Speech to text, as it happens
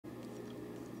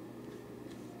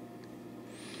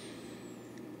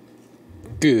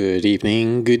Good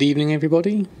evening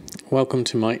everybody. Welcome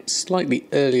to my slightly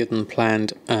earlier than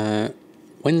planned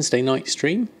Wednesday night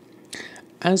stream.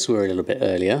 As we're a little bit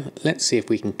earlier, let's see if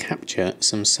we can capture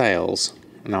some sales.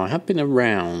 Now I have been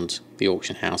around the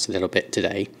auction house a little bit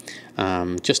today,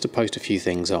 just to post a few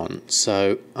things on.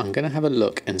 So I'm going to have a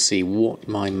look and see what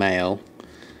my mail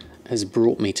has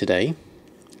brought me today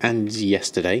and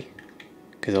yesterday,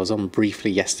 because I was on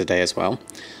briefly yesterday as well.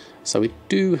 So we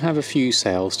do have a few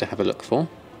sales to have a look for.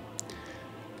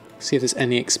 See if there's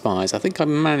any expires. I think I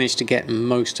managed to get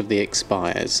most of the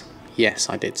expires. Yes,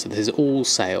 I did. So this is all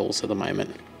sales at the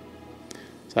moment.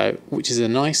 So, which is a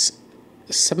nice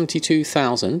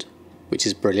 72,000, which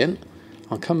is brilliant.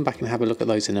 I'll come back and have a look at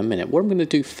those in a minute. What I'm going to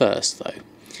do first, though,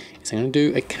 is I'm going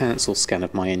to do a cancel scan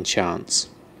of my enchants.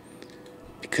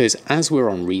 Because as we're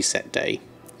on reset day,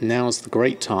 now's the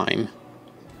great time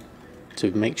to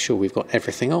make sure we've got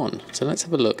everything on. So let's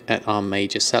have a look at our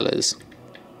major sellers.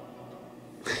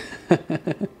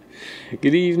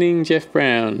 Good evening, Jeff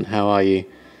Brown. How are you?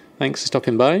 Thanks for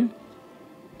stopping by.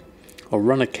 I'll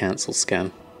run a cancel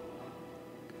scan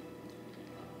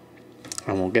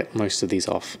and we'll get most of these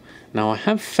off. Now I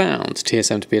have found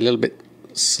TSM to be a little bit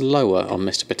slower on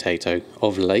Mr. Potato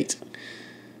of late,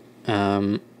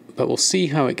 but we'll see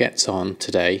how it gets on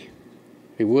today.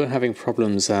 We were having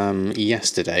problems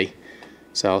yesterday,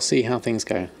 so I'll see how things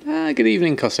go. Good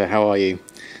evening, Costa. How are you?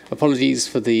 Apologies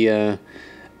for the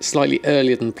slightly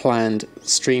earlier than planned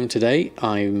stream today.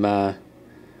 I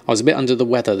was a bit under the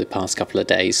weather the past couple of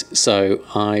days, so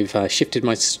I've shifted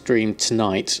my stream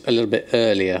tonight a little bit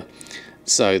earlier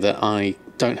so that I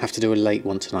don't have to do a late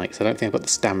one tonight, because I don't think I've got the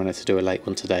stamina to do a late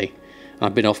one today.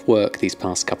 I've been off work these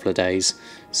past couple of days,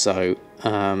 so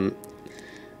I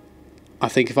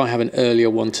think if I have an earlier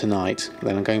one tonight,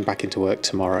 then I'm going back into work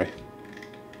tomorrow.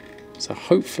 So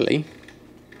hopefully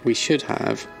we should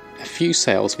have a few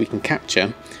sales we can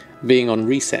capture being on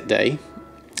reset day.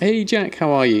 Hey Jack, how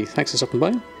are you? Thanks for stopping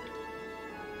by.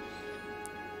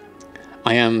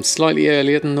 I am slightly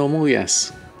earlier than normal,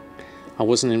 yes. I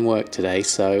wasn't in work today,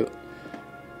 so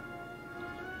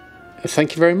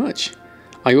thank you very much.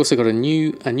 I also got a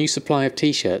new supply of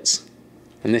t-shirts,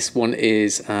 and this one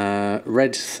is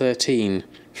Red 13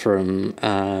 from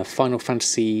Final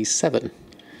Fantasy VII.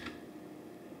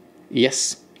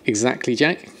 Yes, exactly,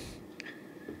 Jack.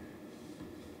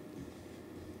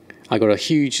 I got a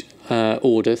huge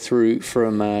order through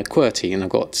from QWERTY, and I've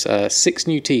got 6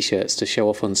 new t-shirts to show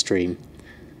off on stream,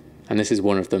 and this is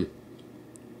one of them.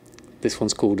 This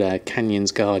one's called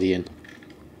Canyon's Guardian.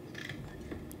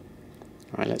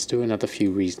 Alright, let's do another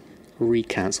few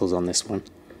re-cancels on this one.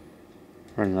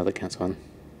 Run another cancel one.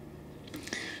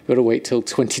 We've got to wait till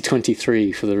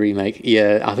 2023 for the remake.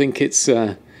 Yeah, I think it's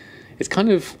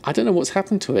kind of, I don't know what's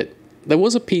happened to it. There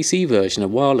was a PC version a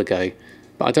while ago,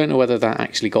 but I don't know whether that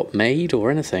actually got made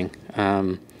or anything.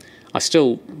 I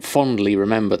still fondly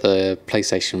remember the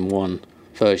PlayStation 1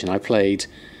 version. I played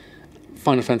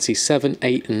Final Fantasy 7,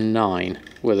 8 and 9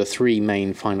 were the 3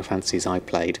 main Final Fantasies I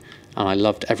played, and I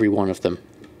loved every one of them.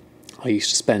 I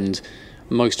used to spend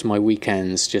most of my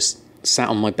weekends just sat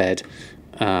on my bed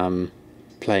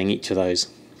playing each of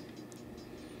those.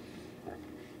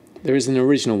 There is an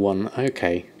original one,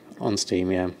 okay, on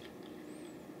Steam, yeah.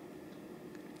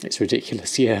 It's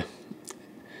ridiculous, yeah.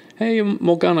 Hey,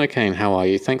 Morgano Kane, how are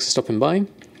you? Thanks for stopping by.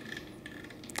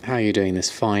 How are you doing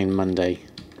this fine Monday?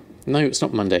 No, it's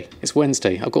not Monday. It's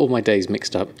Wednesday. I've got all my days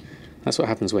mixed up. That's what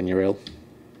happens when you're ill.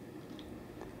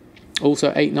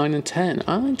 Also, 8, 9 and 10.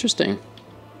 Ah, interesting.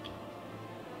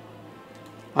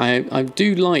 I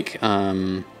do like...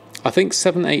 I think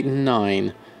 7, 8 and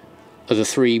 9 are the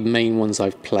 3 main ones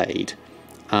I've played.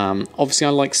 Obviously,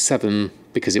 I like 7...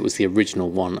 because it was the original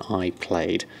one I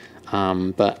played,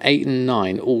 but 8 and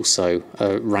 9 also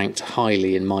ranked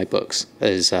highly in my books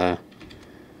as the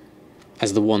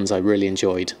ones I really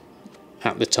enjoyed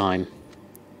at the time,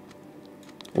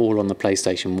 all on the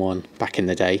PlayStation 1 back in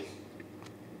the day.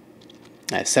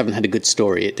 7 had a good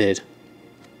story, it did.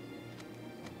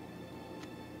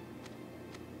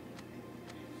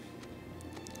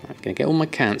 I'm going to get all my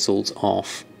cancels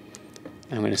off.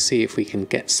 I'm going to see if we can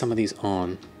get some of these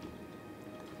on.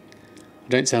 I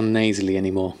don't sound nasally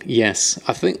anymore. Yes,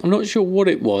 I'm not sure what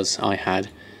it was I had.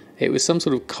 It was some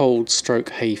sort of cold stroke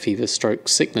hay fever stroke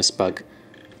sickness bug.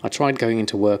 I tried going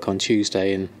into work on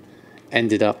Tuesday and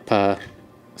ended up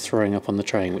throwing up on the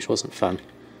train, which wasn't fun.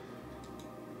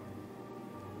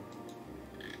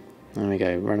 There we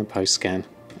go, run a post scan.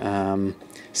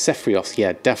 Sephiroth,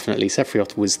 yeah, definitely.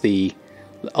 Sephiroth was the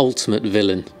ultimate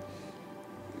villain.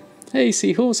 Hey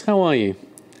Seahorse, how are you?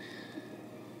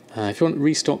 If you want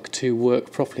restock to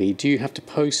work properly, do you have to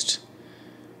post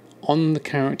on the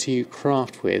character you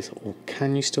craft with, or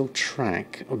can you still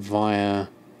track via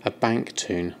a bank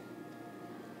toon?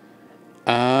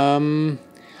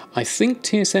 I think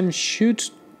TSM should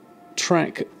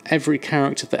track every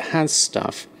character that has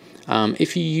stuff.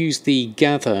 If you use the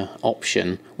gather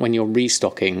option when you're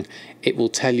restocking, it will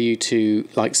tell you to,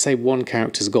 like, say one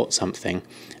character's got something.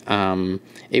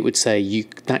 It would say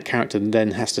that character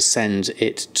then has to send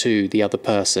it to the other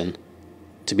person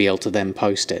to be able to then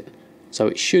post it. So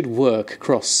it should work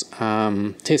across.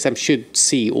 TSM should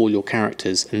see all your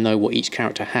characters and know what each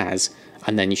character has,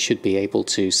 and then you should be able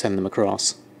to send them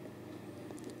across.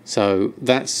 So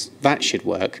that should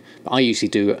work. But I usually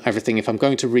do everything. If I'm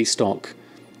going to restock,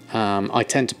 I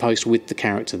tend to post with the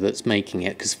character that's making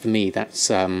it, because for me that's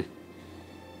you're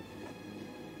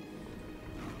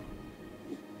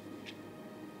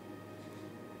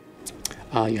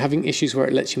having issues where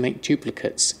it lets you make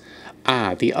duplicates.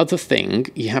 The other thing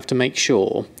you have to make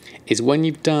sure is when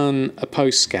you've done a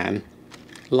post scan,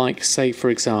 like say for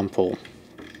example,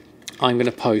 I'm going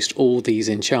to post all these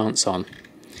enchants on.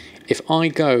 If I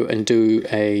go and do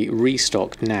a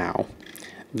restock now,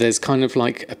 there's kind of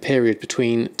like a period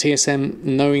between TSM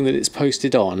knowing that it's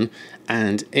posted on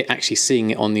and it actually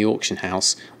seeing it on the auction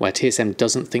house where TSM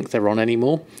doesn't think they're on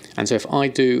anymore. And so if I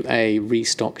do a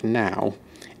restock now,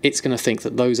 it's going to think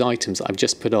that those items that I've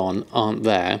just put on aren't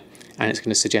there, and it's going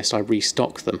to suggest I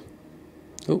restock them.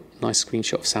 Oh, nice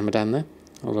screenshot of Samadan there.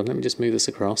 Hold on, let me just move this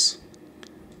across.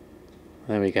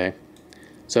 There we go.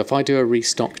 So if I do a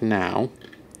restock now,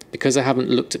 because I haven't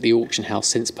looked at the auction house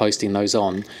since posting those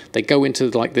on, they go into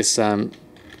like this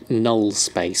null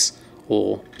space,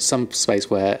 or some space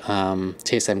where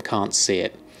TSM can't see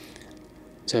it.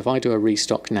 So if I do a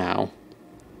restock now,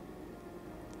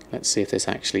 let's see if this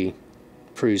actually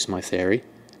proves my theory.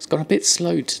 It's gone a bit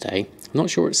slow today. I'm not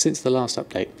sure it's since the last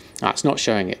update. It's not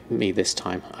showing it me this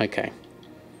time. Okay.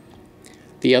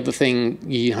 The other thing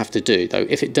you have to do, though,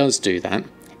 if it does do that,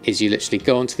 is you literally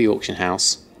go onto the auction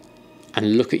house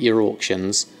and look at your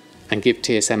auctions and give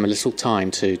TSM a little time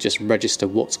to just register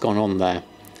what's gone on there,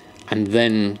 and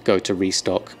then go to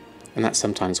restock, and that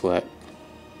sometimes works.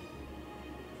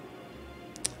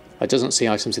 It doesn't see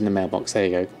items in the mailbox. There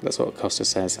you go. That's what Costa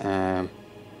says.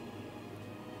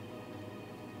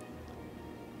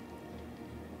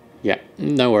 Yeah,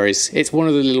 no worries. It's one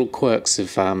of the little quirks of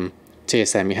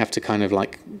TSM you have to kind of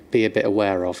like be a bit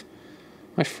aware of.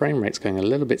 My frame rate's going a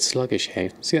little bit sluggish here.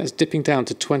 See, that's dipping down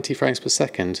to 20 frames per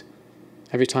second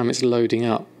every time it's loading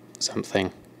up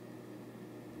something.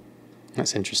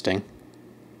 That's interesting.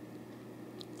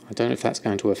 I don't know if that's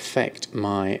going to affect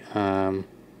my...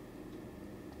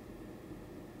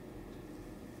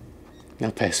 Now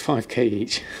pays 5k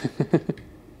each.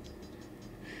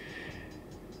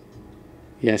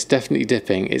 Yes, definitely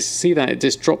dipping. See that? It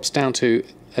just drops down to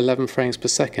 11 frames per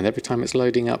second every time it's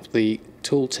loading up the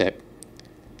tooltip.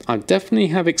 I definitely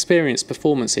have experienced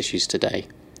performance issues today.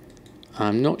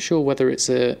 I'm not sure whether it's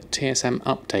a TSM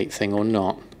update thing or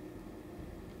not,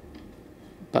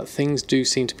 but things do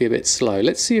seem to be a bit slow.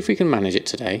 Let's see if we can manage it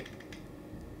today.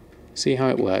 See how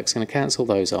it works. I'm going to cancel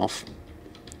those off,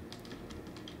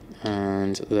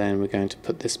 and then we're going to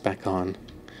put this back on.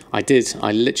 I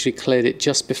literally cleared it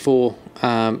just before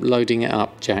loading it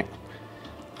up, Jack.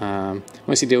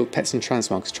 Mostly deal with pets and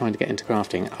transmogs trying to get into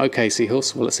crafting. Okay,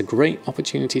 Seahorse, well, it's a great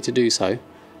opportunity to do so.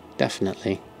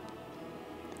 Definitely.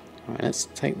 Right, let's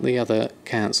take the other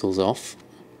cancels off,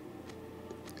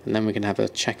 and then we can have a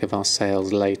check of our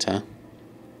sales later.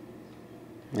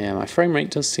 Yeah, my frame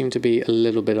rate does seem to be a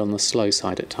little bit on the slow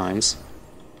side at times.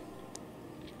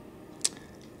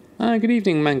 Good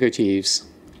evening, Mango Jeeves.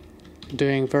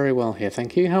 Doing very well here,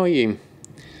 thank you. How are you?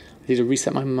 I need to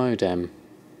reset my modem.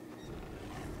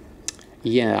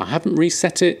 Yeah, I haven't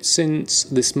reset it since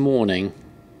this morning.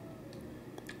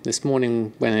 This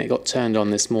morning when it got turned on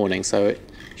this morning, so it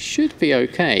should be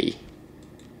okay.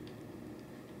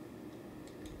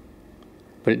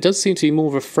 But it does seem to be more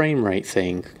of a frame rate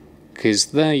thing, because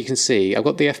there you can see I've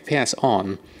got the FPS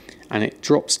on and it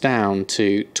drops down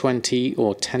to 20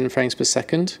 or 10 frames per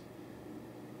second.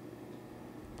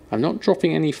 I'm not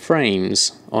dropping any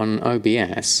frames on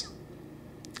OBS.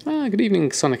 Good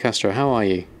evening, Sonic Astro, how are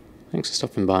you? Thanks for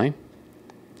stopping by.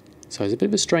 So it's a bit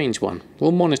of a strange one.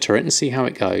 We'll monitor it and see how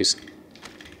it goes.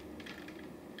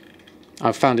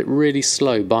 I found it really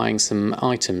slow buying some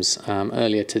items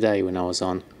earlier today when I was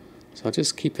on. So I'll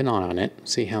just keep an eye on it,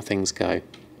 see how things go.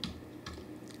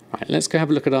 Right, let's go have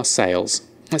a look at our sales.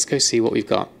 Let's go see what we've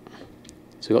got.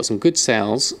 So we've got some good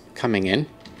sales coming in.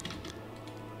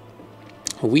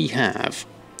 We have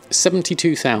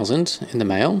 72,000 in the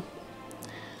mail.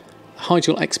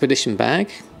 Hydral Expedition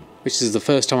bag, which is the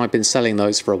first time I've been selling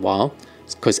those for a while,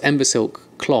 because Ember Silk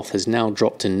cloth has now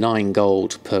dropped to 9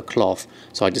 gold per cloth.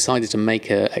 So I decided to make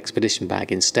an expedition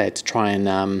bag instead to try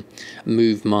and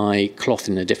move my cloth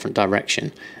in a different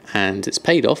direction. And it's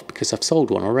paid off because I've sold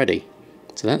one already.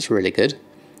 So that's really good.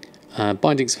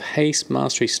 Bindings of Haste,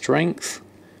 Mastery, Strength.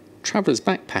 Traveller's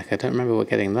Backpack, I don't remember we're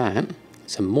getting that.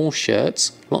 Some more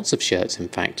shirts, lots of shirts in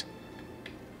fact.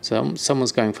 So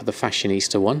someone's going for the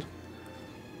fashionista one.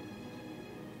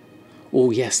 Oh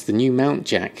yes, the new mount,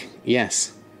 Jack.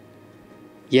 Yes.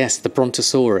 Yes, the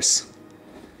Brontosaurus.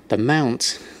 The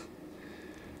mount.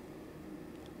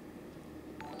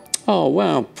 Oh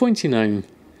wow, Pointy Gnome.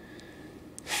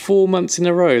 4 months in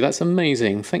a row, that's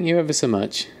amazing. Thank you ever so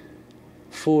much.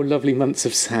 4 lovely months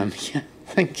of Sam. Yeah,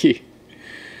 thank you.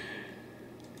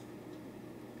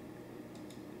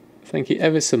 Thank you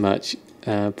ever so much,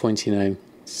 Pointy Gnome.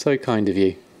 So kind of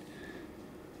you.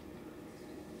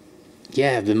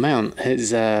 Yeah, the mount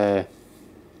is...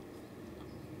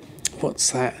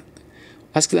 what's that?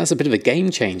 That's a bit of a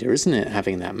game changer, isn't it,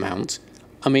 having that mount?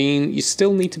 I mean, you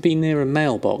still need to be near a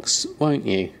mailbox, won't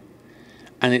you?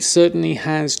 And it certainly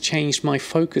has changed my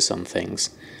focus on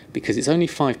things, because it's only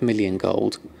 5 million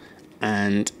gold,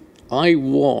 and I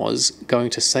was going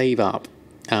to save up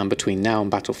between now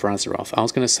and Battle for Azeroth. I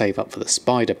was going to save up for the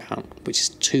Spider mount, which is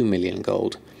 2 million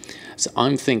gold. So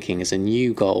I'm thinking as a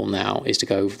new goal now is to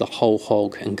go for the whole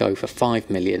hog and go for 5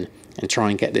 million and try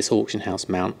and get this auction house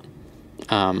mount.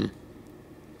 So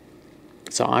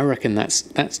I reckon that's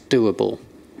doable.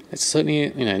 It's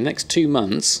certainly, you know, next 2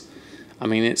 months. I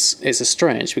mean, it's a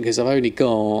stretch because I've only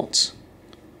got,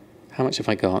 how much have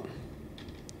I got?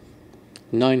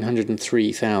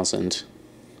 903,000.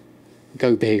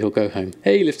 Go big or go home.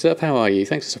 Hey, Lift Up, how are you?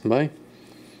 Thanks for stopping by.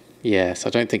 Yes, I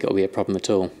don't think it'll be a problem at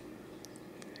all.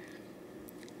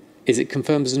 Is it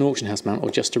confirmed as an auction house mount or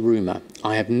just a rumour?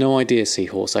 I have no idea,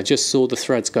 Seahorse. I just saw the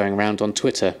threads going around on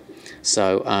Twitter.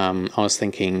 So I was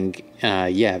thinking,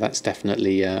 yeah, that's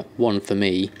definitely one for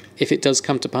me. If it does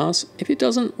come to pass. If it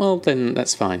doesn't, well, then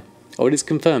that's fine. Oh, it is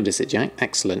confirmed, is it, Jack?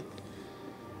 Excellent.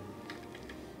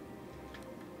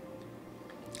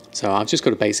 So I've just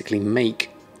got to basically make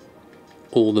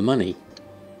all the money.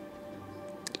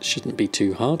 Shouldn't be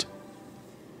too hard.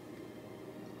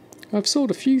 I've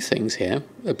sold a few things here.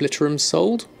 Obliterum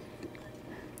sold.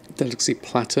 Delicacy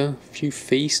platter. A few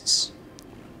feasts.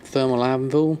 Thermal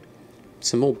anvil.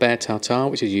 Some more bear tartar,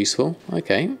 which is useful.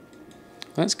 Okay.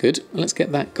 That's good. Let's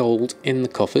get that gold in the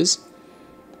coffers.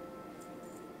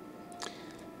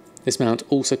 This mount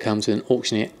also comes with an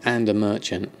auctioneer and a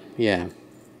merchant. Yeah.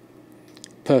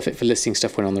 Perfect for listing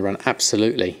stuff when on the run.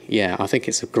 Absolutely. Yeah, I think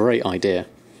it's a great idea.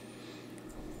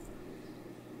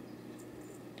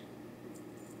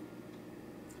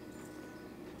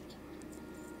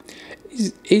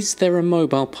 Is there a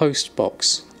mobile post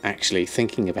box, actually,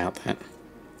 thinking about that?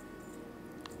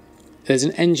 There's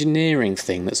an engineering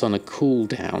thing that's on a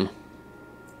cooldown.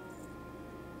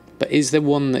 But is there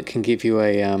one that can give you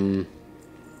a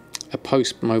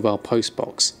mobile post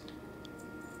box?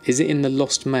 Is it in the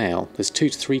Lost Mail? There's 2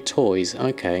 to 3 toys.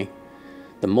 Okay.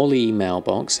 The Molly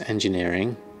mailbox,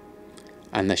 engineering.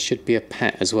 And there should be a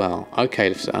pet as well. Okay,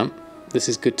 this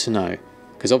is good to know.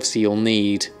 Because obviously you'll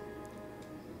need...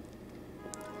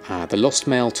 the Lost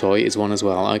Mail toy is one as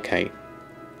well. Okay.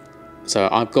 So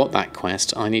I've got that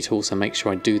quest. I need to also make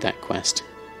sure I do that quest.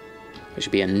 Which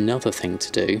should be another thing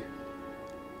to do.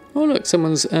 Oh look,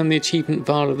 someone's earned the achievement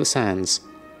Vial of the Sands.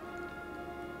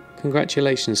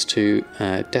 Congratulations to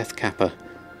Death Kappa.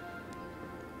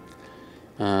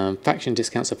 Faction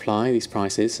discounts apply, these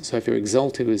prices. So if you're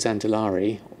exalted with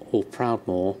Zandalari or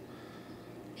Proudmoore,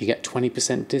 you get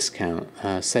 20% discount,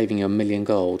 saving you 1 million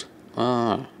gold.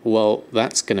 Ah, well,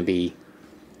 that's going to be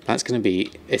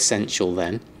essential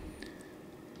then.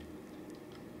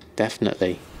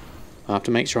 Definitely. I'll have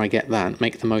to make sure I get that,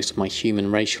 make the most of my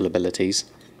human racial abilities.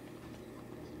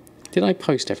 Did I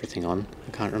post everything on?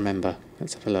 I can't remember.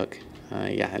 Let's have a look.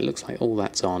 Yeah, it looks like all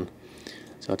that's on.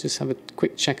 So I'll just have a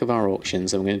quick check of our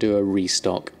auctions. I'm going to do a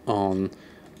restock on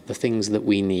the things that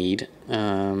we need.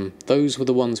 Those were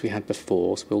the ones we had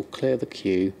before, so we'll clear the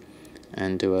queue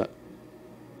and do a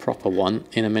proper one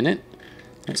in a minute.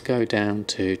 Let's go down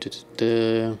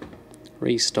to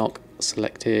restock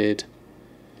selected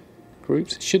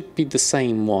groups. It should be the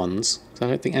same ones, so I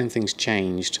don't think anything's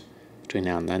changed between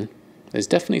now and then. There's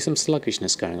definitely some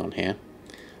sluggishness going on here.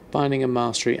 Binding and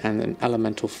Mastery and an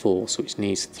Elemental Force, which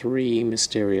needs 3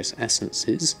 Mysterious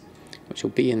Essences, which will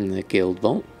be in the Guild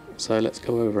Vault. So let's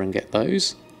go over and get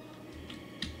those.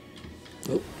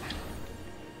 Oh.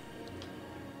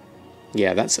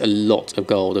 Yeah, that's a lot of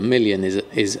gold. 1 million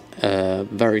is a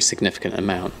very significant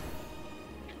amount.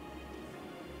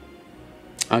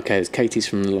 Okay, it's Katie's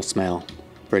from the Lost Mail.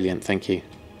 Brilliant, thank you.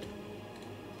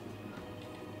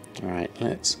 Alright,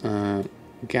 let's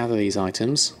gather these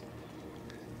items.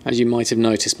 As you might have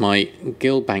noticed, my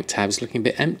guild bank tab is looking a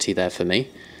bit empty there for me.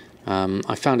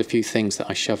 I found a few things that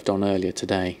I shoved on earlier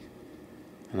today.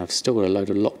 And I've still got a load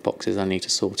of lockboxes I need to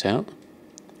sort out.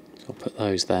 So I'll put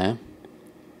those there.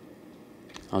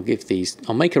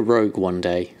 I'll make a rogue one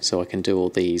day so I can do all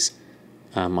these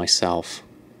myself.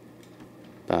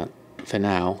 But for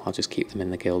now, I'll just keep them in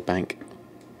the guild bank.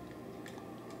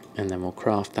 And then we'll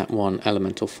craft that one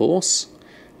elemental force.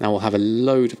 Now we'll have a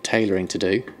load of tailoring to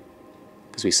do,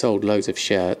 because we sold loads of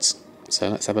shirts. So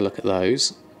let's have a look at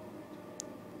those.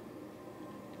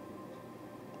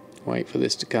 Wait for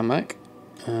this to come back.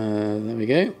 There we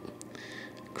go.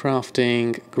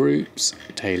 Crafting, groups,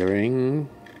 tailoring,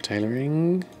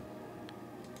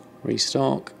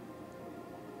 restock.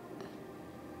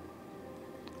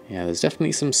 Yeah, there's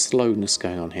definitely some slowness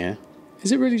going on here.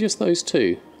 Is it really just those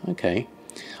two? Okay.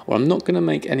 Well, I'm not going to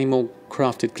make any more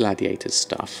crafted gladiators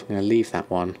stuff. I'm going to leave that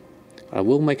one. But I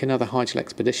will make another Hygel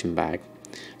expedition bag.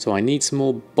 So I need some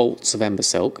more bolts of ember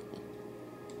silk,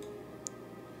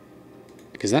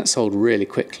 because that sold really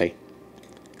quickly.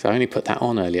 So I only put that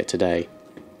on earlier today.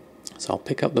 So I'll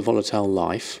pick up the volatile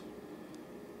life.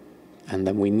 And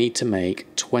then we need to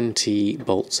make 20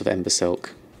 bolts of ember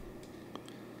silk.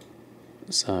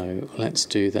 So let's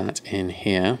do that in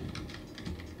here.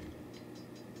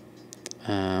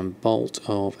 Bolt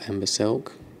of ember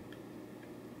silk.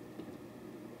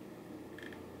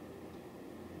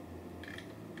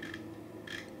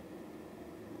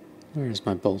 Where is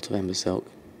my bolt of ember silk?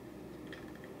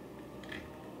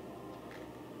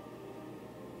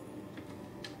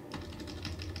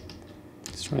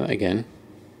 Let's try that again.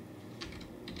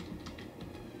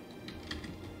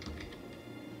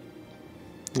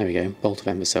 There we go, bolt of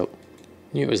ember silk.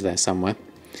 Knew it was there somewhere.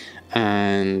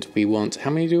 And we want,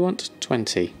 how many do we want?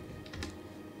 20.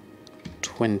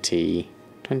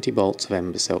 20 bolts of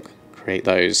ember silk. Create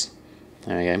those.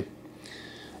 There we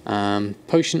go.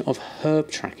 Potion of herb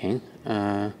tracking.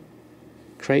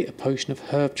 Create a potion of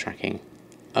herb tracking.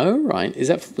 Oh right, is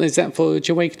that for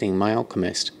Awakening, my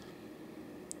alchemist?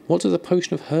 What does a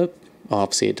potion of herb? Oh,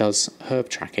 obviously it does herb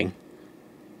tracking.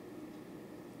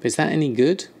 But is that any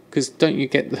good? Because don't you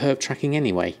get the herb tracking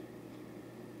anyway?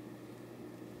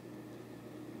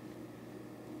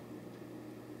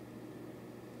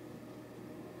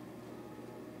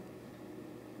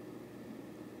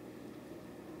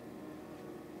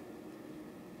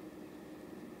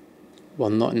 Well,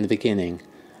 not in the beginning.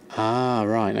 Ah,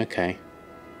 right, okay.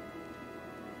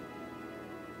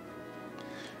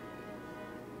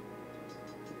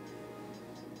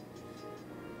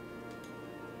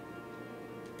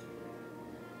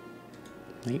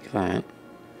 Make that.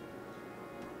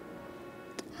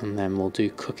 And then we'll do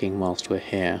cooking whilst we're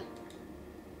here.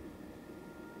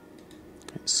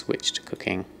 Let's switch to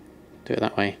cooking. Do it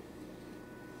that way.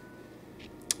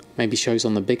 Maybe shows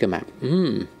on the bigger map.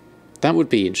 That would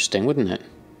be interesting, wouldn't it?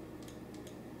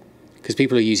 Because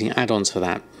people are using add-ons for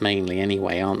that mainly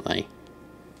anyway, aren't they?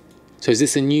 So is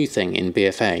this a new thing in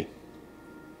BfA?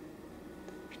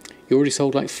 You already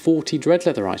sold like 40 dread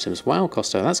leather items. Wow,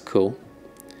 Costa, that's cool.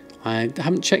 I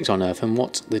haven't checked on Eartham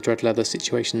what the dread leather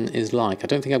situation is like. I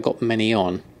don't think I've got many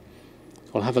on.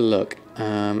 I'll have a look.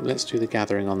 Let's do the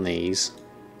gathering on these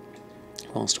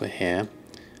whilst we're here.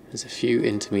 There's a few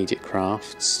intermediate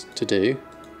crafts to do.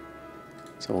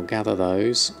 So we'll gather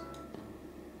those.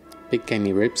 Big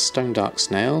gamey ribs, stone dark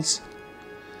snails.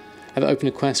 Ever opened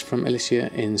a quest from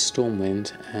Alicia in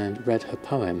Stormwind and read her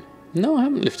poem? No, I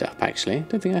haven't lifted it up actually.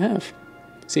 Don't think I have.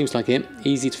 Seems like it.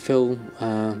 Easy to fill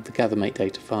the gathermate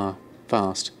data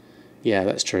fast. Yeah,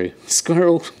 that's true.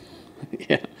 Squirrel.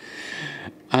 Yeah.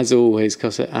 As always,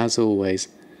 Cossa, as always.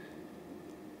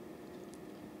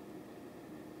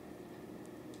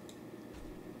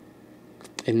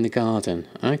 In the garden.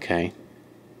 Okay.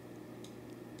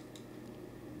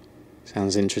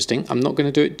 Sounds interesting. I'm not going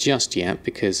to do it just yet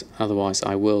because otherwise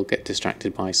I will get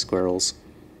distracted by squirrels,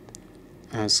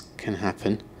 as can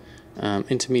happen.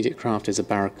 Intermediate craft is a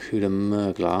Barracuda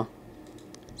Murglar,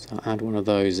 so I'll add one of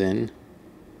those in.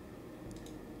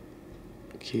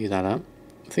 Queue that up.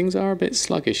 Things are a bit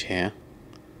sluggish here.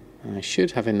 I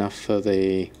should have enough for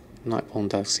the Nightborn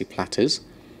Delicacy platters.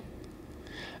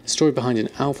 A story behind an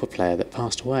alpha player that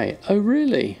passed away. Oh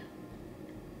really?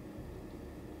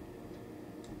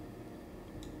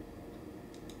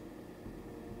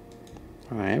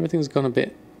 Alright, everything's gone a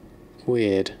bit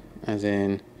weird, as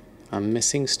in I'm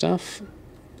missing stuff.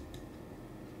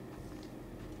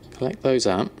 Collect those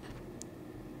up.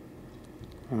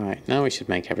 Alright, now we should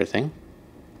make everything.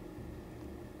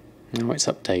 Now it's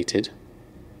updated.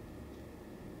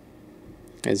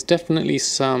 There's definitely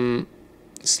some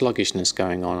sluggishness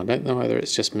going on. I don't know whether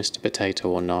it's just Mr. Potato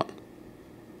or not,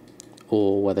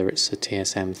 or whether it's a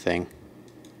TSM thing.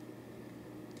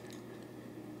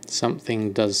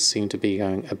 Something does seem to be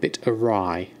going a bit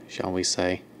awry, shall we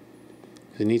say.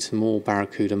 We need some more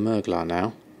Barracuda Murglar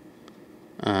now.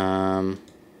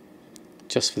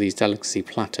 Just for these delicacy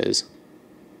platters.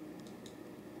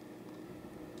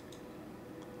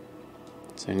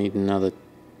 So we need another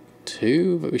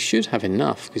 2, but we should have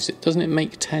enough, because doesn't it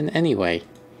make 10 anyway?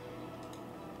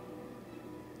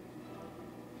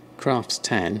 Crafts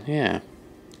 10, yeah.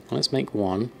 Well, let's make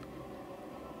 1.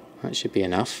 That should be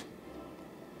enough.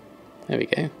 There we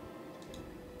go.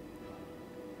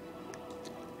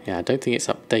 Yeah, I don't think it's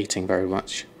updating very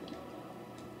much.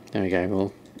 There we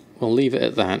go. We'll leave it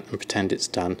at that and pretend it's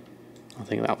done. I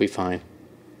think that'll be fine.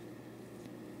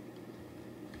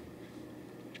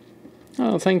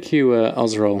 Oh, thank you,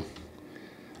 Ozrol.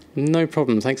 No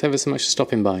problem. Thanks ever so much for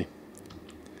stopping by.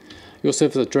 You also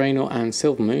have the Draenor and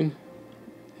Silvermoon.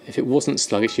 If it wasn't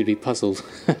sluggish, you'd be puzzled.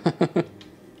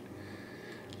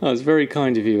 Oh, it's very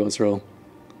kind of you, Ozrol.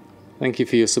 Thank you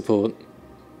for your support.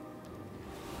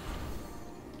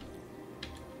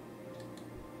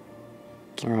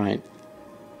 Alright.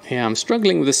 Yeah, I'm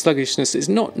struggling with the sluggishness. It's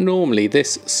not normally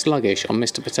this sluggish on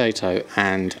Mr. Potato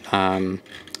and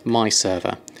my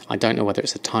server. I don't know whether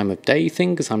it's a time of day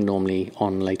thing, because I'm normally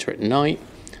on later at night,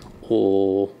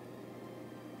 or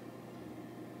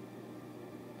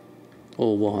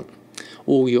what.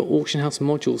 Or your auction house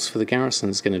modules for the garrison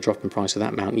is going to drop in price of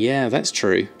that mount. Yeah, that's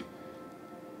true.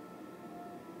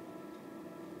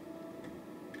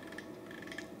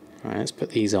 Right, let's put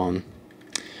these on.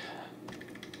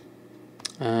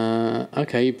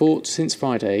 Okay, you bought since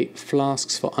Friday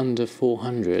flasks for under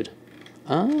 400.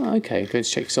 Ah, okay. Going to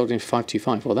check sold in for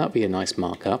 525. Well, that'd be a nice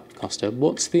markup, Costa.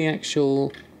 What's the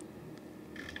actual?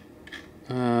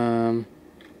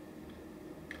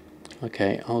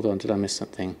 Okay, hold on. Did I miss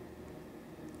something?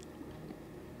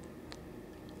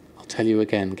 I'll tell you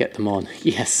again. Get them on.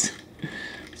 Yes.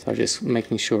 So just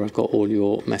making sure I've got all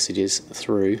your messages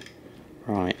through.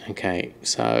 Right. Okay.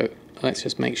 So let's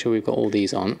just make sure we've got all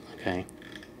these on. Okay.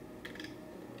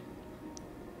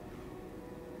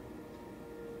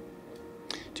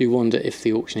 Do you wonder if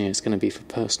the auctioneer is going to be for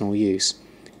personal use?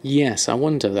 Yes, I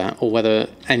wonder that, or whether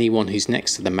anyone who's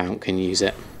next to the mount can use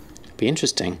it. It'd be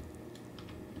interesting.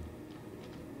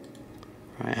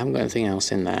 Right, I haven't got anything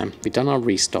else in there. We've done our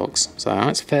restocks, so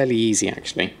that's fairly easy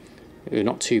actually.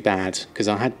 Not too bad, because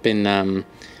I had been on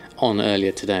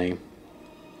earlier today.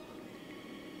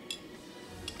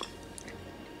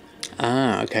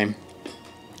 Ah, okay.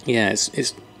 Yeah,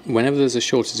 it's whenever there's a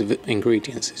shortage of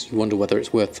ingredients, you wonder whether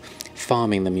it's worth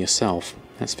farming them yourself,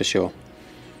 that's for sure.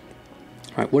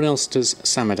 Right, what else does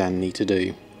Samadan need to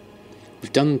do?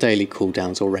 We've done daily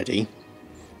cooldowns already.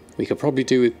 We could probably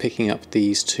do with picking up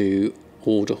these 2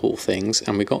 order hall things,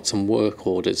 and we've got some work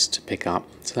orders to pick up,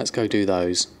 so let's go do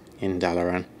those in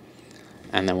Dalaran.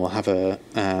 And then we'll have a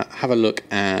look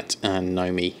at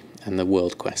Nomi and the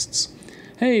world quests.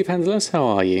 Hey Pandalus, how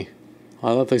are you?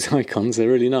 I love those icons, they're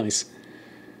really nice.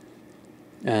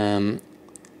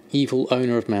 Evil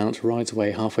owner of mount rides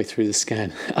away halfway through the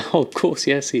scan. Oh, of course,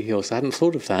 yes, he also. I hadn't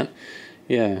thought of that.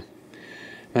 Yeah.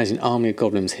 Imagine army of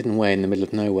goblins hidden away in the middle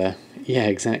of nowhere. Yeah,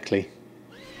 exactly.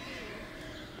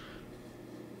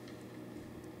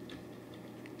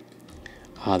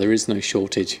 Ah, there is no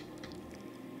shortage.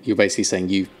 You're basically saying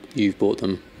you've bought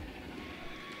them.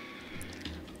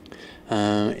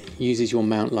 Uses your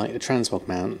mount like the transmog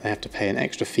mount. They have to pay an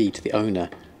extra fee to the owner.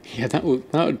 Yeah, that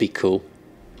would be cool.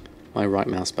 My right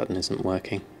mouse button isn't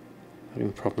working. I'm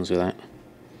having problems with that.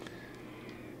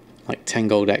 Like 10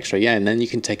 gold extra, yeah, and then you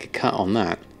can take a cut on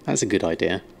that. That's a good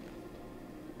idea.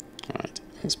 Alright,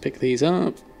 let's pick these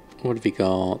up. What have we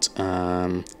got?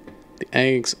 The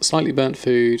eggs, slightly burnt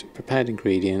food, prepared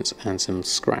ingredients, and some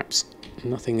scraps.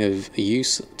 Nothing of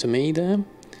use to me there,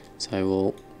 so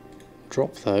we'll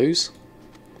drop those.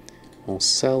 We'll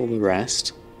sell the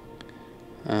rest.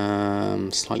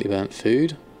 Slightly burnt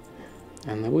food.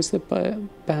 And there was the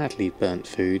badly burnt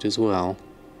food as well.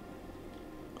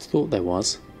 I thought there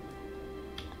was.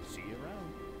 See you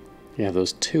around. Yeah, there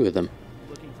was 2 of them.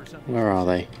 Where are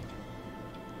they?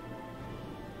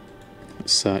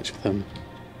 Let's search for them.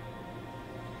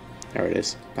 There it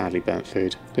is. Badly burnt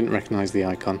food. Didn't recognise the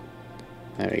icon.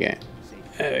 There we go.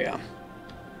 There we are.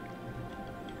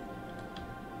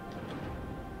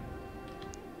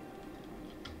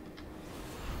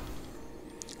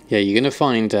 Yeah, you're going to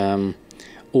find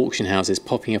auction houses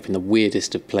popping up in the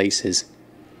weirdest of places.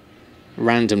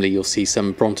 randomly you'll see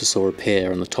some brontosaur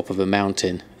appear on the top of a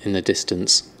mountain in the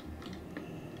distance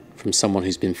from someone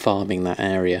who's been farming that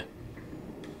area.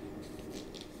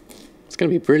 It's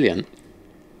going to be brilliant.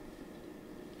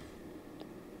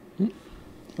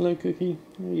 Hello Cookie,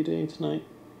 how are you doing tonight?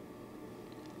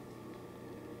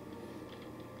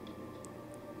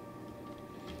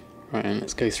 Right, and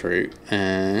let's go through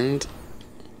and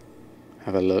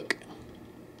have a look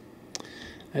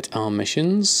at our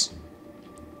missions.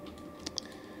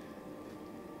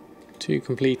 2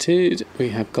 completed. We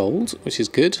have gold, which is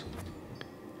good.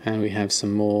 And we have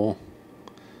some more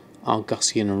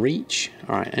Argusian Reach.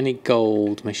 Alright, any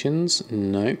gold missions?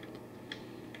 No.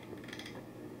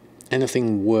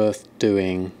 Anything worth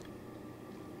doing?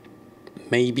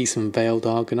 Maybe some Veiled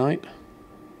Argonite.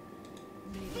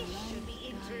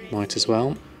 Might as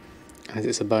well, as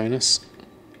it's a bonus.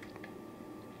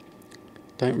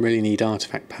 Don't really need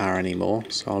artifact power anymore,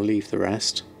 so I'll leave the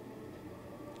rest.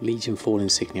 Legion Fall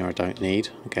Insignia I don't need.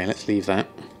 Okay, let's leave that.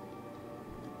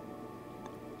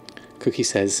 Cookie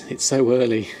says, it's so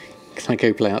early, can I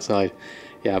go play outside?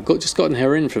 Yeah, I've just gotten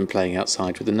her in from playing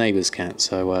outside with the neighbour's cat,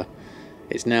 so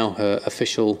it's now her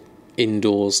official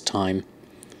indoors time.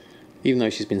 Even though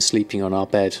she's been sleeping on our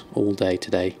bed all day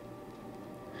today.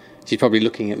 She's probably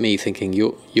looking at me thinking,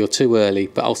 you're too early,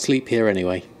 but I'll sleep here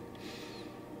anyway.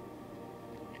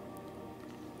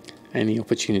 Any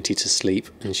opportunity to sleep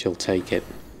and she'll take it.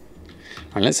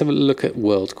 Alright, let's have a look at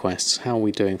world quests. How are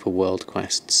we doing for world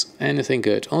quests? Anything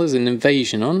good? Oh, there's an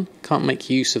invasion on. Can't make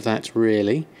use of that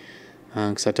really,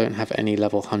 because I don't have any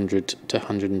level 100 to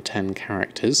 110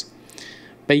 characters.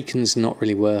 Bacon's not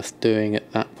really worth doing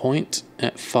at that point,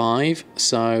 at 5,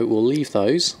 so we'll leave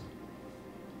those.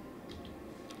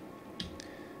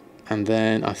 And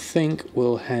then I think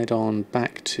we'll head on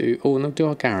back to... Oh, no, do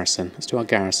our garrison. Let's do our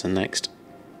garrison next.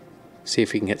 See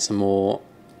if we can get some more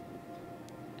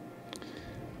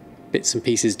bits and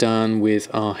pieces done with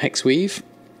our Hexweave.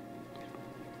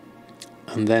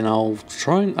 And then I'll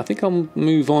try and... I think I'll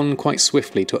move on quite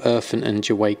swiftly to Earthen and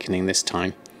Awakening this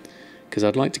time. Because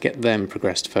I'd like to get them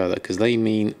progressed further, because they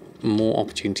mean more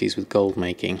opportunities with gold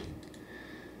making.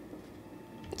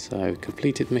 So,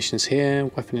 completed missions here,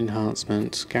 weapon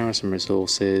enhancement, garrison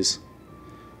resources,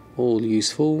 all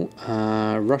useful.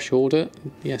 Rush order,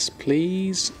 yes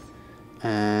please.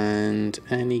 And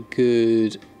any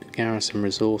good garrison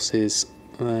resources,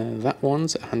 that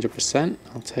one's at 100%,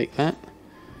 I'll take that.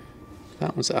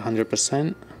 That one's at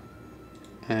 100%,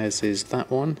 as is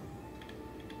that one.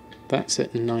 That's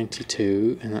at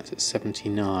 92 and that's at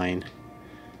 79.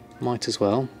 Might as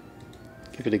well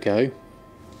give it a go.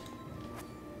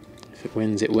 If it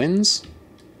wins, it wins.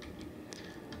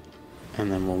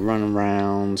 And then we'll run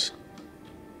around.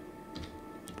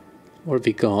 What have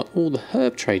we got? Oh, the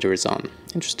herb trader is on.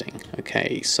 Interesting.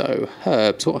 Okay, so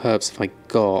herbs. What herbs have I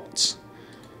got?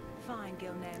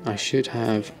 I should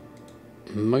have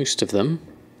most of them.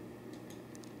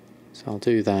 So I'll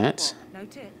do that.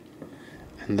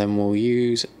 And then we'll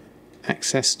use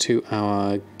access to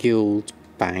our guild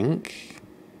bank.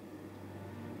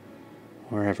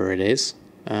 Wherever it is.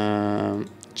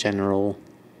 General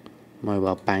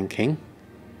mobile banking.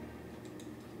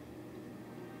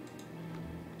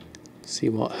 See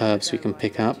what herbs we can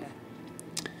pick up.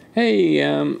 Hey,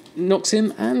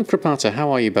 Noxim and Krapata,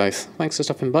 how are you both? Thanks for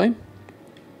stopping by.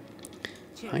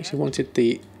 I actually wanted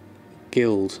the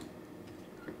guild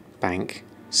bank.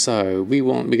 So we're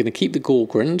going to keep the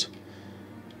Gorgrand.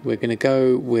 We're going to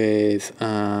go with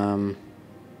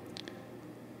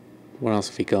what else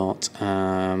have we got?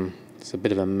 It's a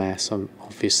bit of a mess,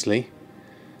 obviously.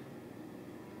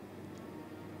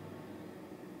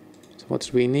 So what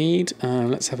did we need?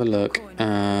 Let's have a look.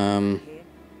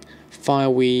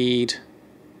 Fireweed,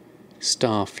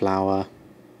 Starflower,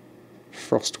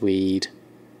 Frostweed,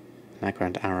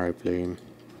 Nagrand Arrowbloom,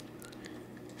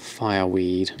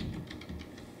 Fireweed.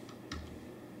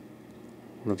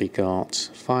 What have we got?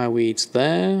 Fireweed's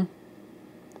there.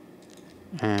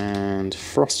 And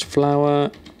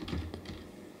Frostflower.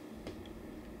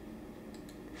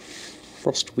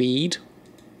 Frostweed.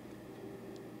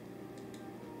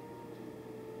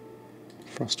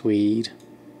 Frostweed.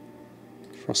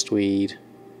 Frostweed.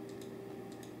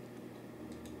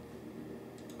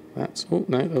 That's... Oh,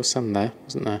 no, there was some there,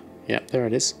 wasn't there? Yep, there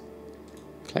it is.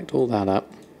 Collect all that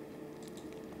up.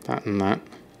 That and that.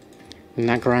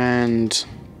 Nagrand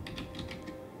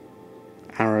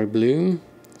Arrowbloom.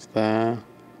 It's there.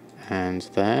 And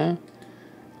there.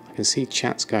 I can see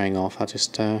chats going off. I'll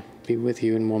just be with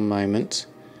you in one moment.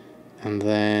 And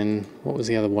then... What was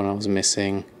the other one I was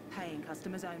missing? Paying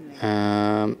customers only.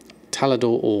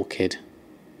 Talador Orchid.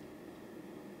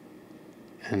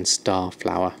 and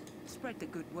Starflower. Spread the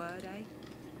good word, eh?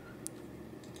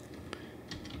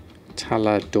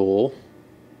 Talador.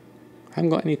 I haven't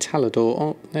got any Talador.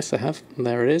 Oh, yes I have.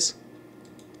 There it is.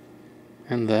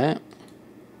 And there.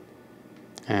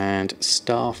 And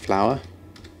Starflower.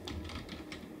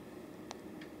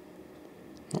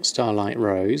 Not Starlight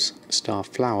Rose.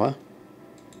 Starflower.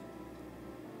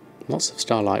 Lots of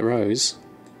Starlight Rose.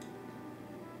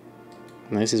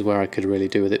 And this is where I could really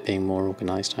do with it being more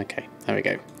organised. Okay, there we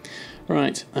go.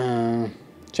 Right,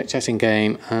 check chatting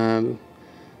game.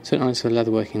 Certain items for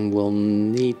leatherworking will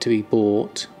need to be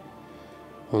bought.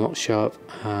 Will not show up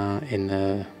in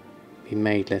the be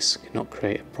made list. Cannot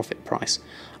create a profit price.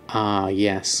 Ah,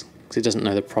 yes, because it doesn't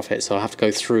know the profit, so I'll have to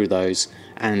go through those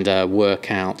and work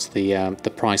out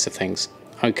the price of things.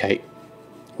 Okay,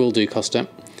 will do, Costa.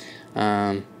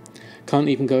 Can't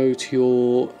even go to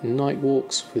your night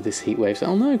walks with this heat wave.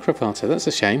 Oh no, Crapata, that's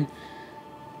a shame.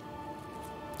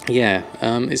 Yeah,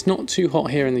 it's not too hot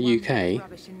here in the UK,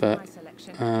 but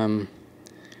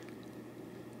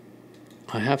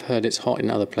I have heard it's hot in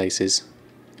other places.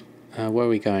 Where are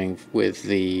we going with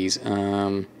these?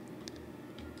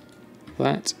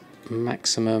 That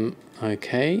maximum,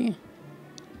 okay.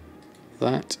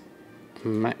 That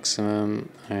maximum,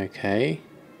 okay.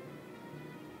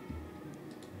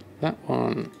 That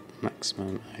one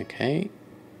maximum, okay.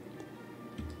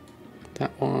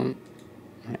 That one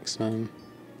maximum,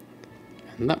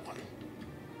 and that one.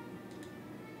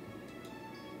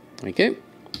 There we go.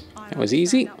 That was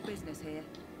easy.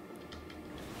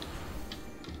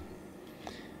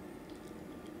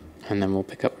 And then we'll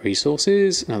pick up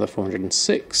resources, another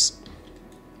 406.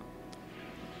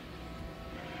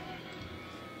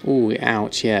 Ooh,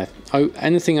 ouch, yeah. Oh,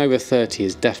 anything over 30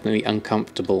 is definitely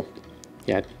uncomfortable.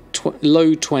 Yeah,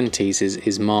 low 20s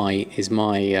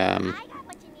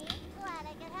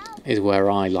is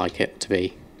where I like it to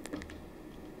be.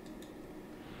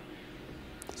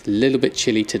 It's a little bit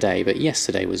chilly today, but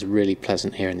yesterday was really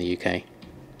pleasant here in the UK.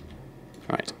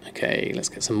 Right, okay, let's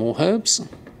get some more herbs.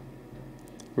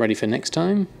 Ready for next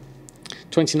time.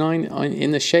 29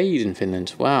 in the shade in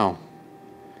Finland. Wow.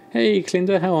 Hey,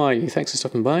 Clinda, how are you? Thanks for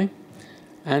stopping by.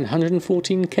 And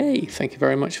 114k. Thank you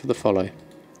very much for the follow.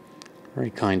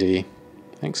 Very kind of you.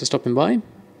 Thanks for stopping by.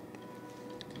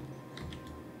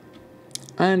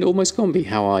 And Almost Gombi,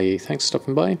 how are you? Thanks for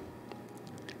stopping by.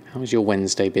 How's your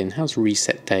Wednesday been? How's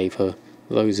reset day for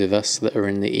those of us that are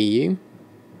in the EU?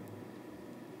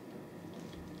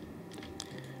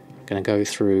 Going to go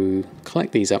through,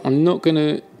 collect these up. I'm not going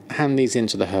to hand these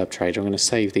into the herb trader. I'm going to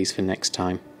save these for next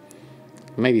time.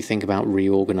 Maybe think about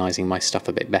reorganising my stuff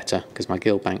a bit better, because my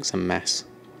guild bank's a mess,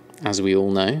 as we all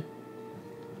know.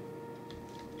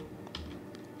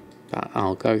 But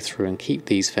I'll go through and keep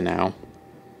these for now.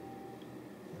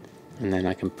 And then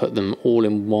I can put them all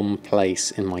in one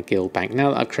place in my guild bank.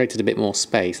 Now that I've created a bit more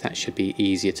space, that should be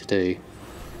easier to do.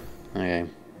 Okay.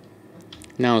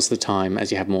 Now's the time,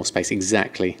 as you have more space.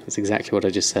 Exactly. That's exactly what I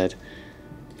just said.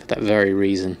 For that very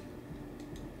reason.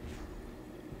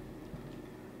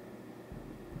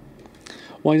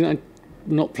 Why didn't I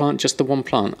not plant just the one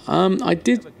plant? I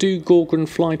did do Gorgon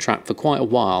Flytrap for quite a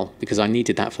while, because I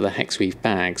needed that for the Hexweave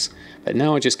bags. But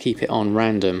now I just keep it on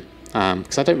random,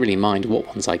 because I don't really mind what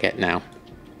ones I get now.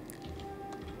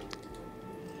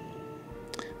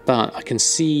 But I can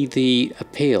see the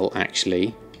appeal,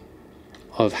 actually,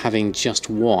 of having just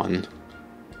one.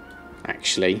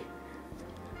 Actually,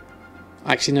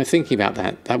 no, thinking about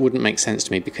that, that wouldn't make sense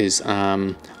to me, because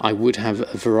I would have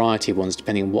a variety of ones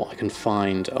depending on what I can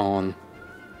find on.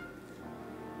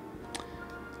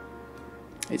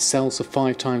 It sells for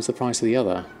 5 times the price of the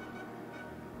other.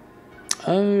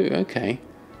 Oh, okay.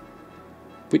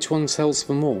 Which one sells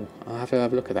for more? I'll have to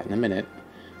have a look at that in a minute.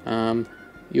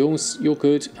 You're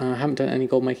good. I haven't done any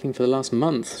gold making for the last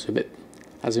month, so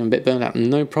has been a bit burned out.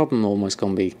 No problem, Almost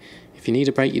Gombi. If you need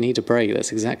a break, you need a break.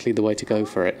 That's exactly the way to go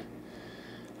for it.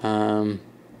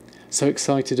 So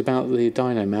excited about the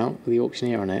Dino mount with the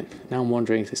auctioneer on it. Now I'm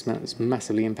wondering if this mount has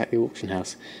massively impact the auction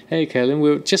house. Hey, Kaelin, we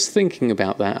were just thinking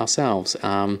about that ourselves.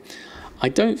 I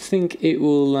don't think it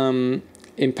will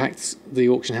impact the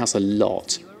auction house a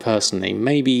lot, personally.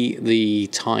 Maybe the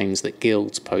times that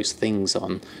guilds post things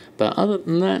on, but other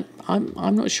than that,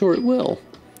 I'm not sure it will.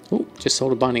 Oh, just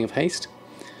sold a Binding of Haste.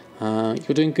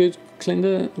 You're doing good,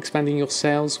 Clinda. Expanding your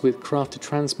sales with crafted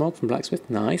transmog from Blacksmith.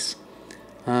 Nice.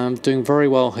 Doing very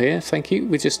well here, thank you.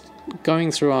 We're just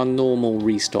going through our normal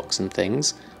restocks and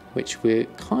things, which we're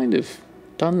kind of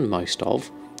done most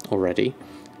of already,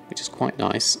 which is quite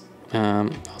nice. I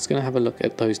was going to have a look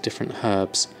at those different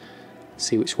herbs,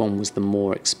 see which one was the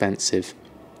more expensive.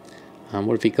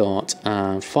 What have we got?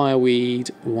 Fireweed,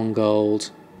 1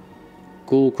 gold.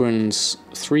 Gorgrun's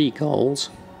 3 gold.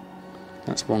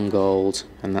 That's 1 gold,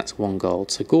 and that's 1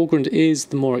 gold. So Gorgrund is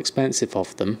the more expensive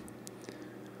of them.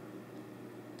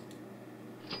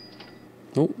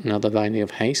 Oh, another value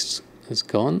of haste has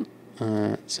gone.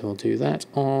 So we'll do that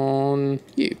on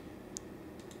you.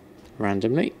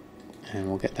 Randomly. And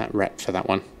we'll get that rep for that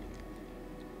one.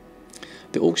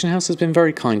 The auction house has been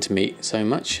very kind to me so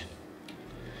much.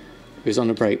 It was on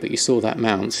a break, but you saw that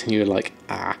mount and you were like,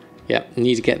 yeah,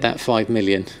 need to get that 5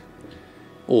 million.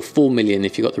 Or 4 million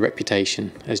if you got the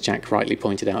reputation, as Jack rightly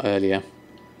pointed out earlier.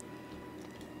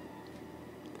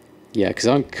 Yeah, because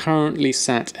I'm currently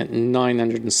sat at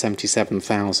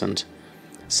 977,000.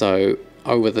 So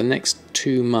over the next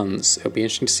 2 months, it'll be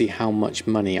interesting to see how much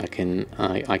money I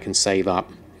can save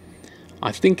up.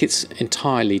 I think it's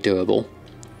entirely doable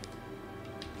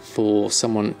for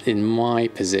someone in my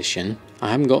position. I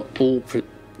haven't got all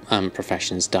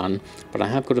professions done, but I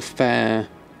have got a fair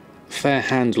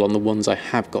handle on the ones I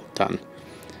have got done.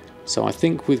 So I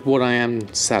think with what I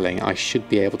am selling, I should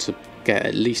be able to get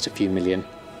at least a few million.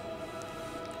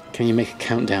 Can you make a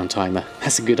countdown timer?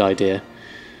 That's a good idea.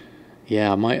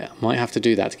 Yeah, I might have to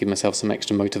do that to give myself some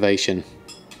extra motivation.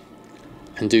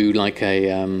 And do like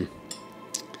a...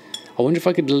 I wonder if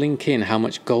I could link in how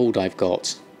much gold I've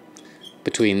got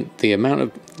between the amount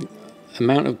of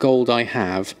gold I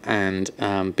have and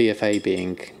BfA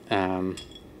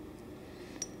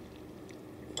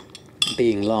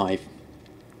being live.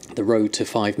 The road to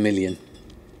 5 million.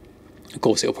 Of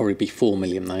course, it'll probably be 4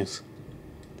 million though.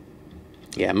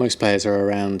 Yeah, most players are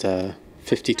around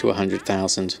 50 to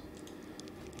 100,000.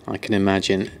 I can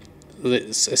imagine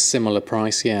it's a similar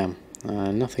price. Yeah,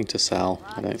 nothing to sell,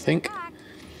 I don't think.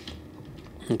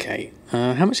 Okay,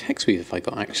 how much hexweave have I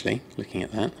got actually, looking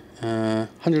at that?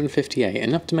 158,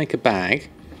 enough to make a bag,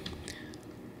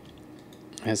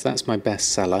 as that's my best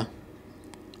seller.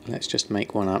 Let's just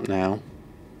make one up now.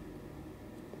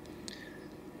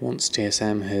 Once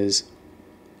TSM has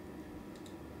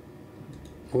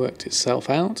worked itself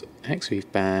out, hexweave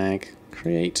bag,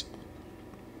 create.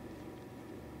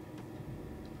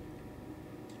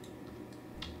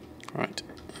 Right,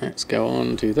 let's go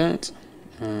on, do that.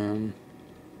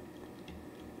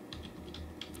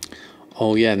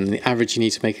 Oh yeah, and the average you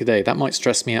need to make a day. That might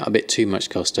stress me out a bit too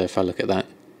much, Costa, if I look at that.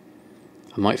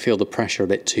 I might feel the pressure a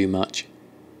bit too much.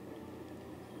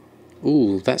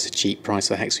 Ooh, that's a cheap price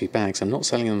for hexweave bags. I'm not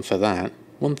selling them for that.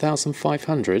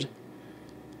 1,500?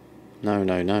 No,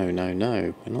 no, no, no,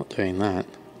 no. We're not doing that.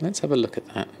 Let's have a look at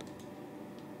that.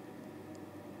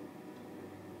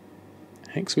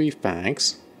 Hexweave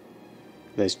bags.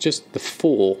 There's just the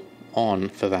 4 on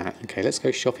for that. Okay, let's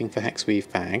go shopping for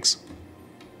hexweave bags.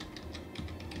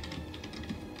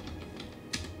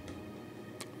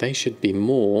 They should be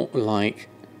more like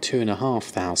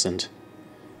 2,500.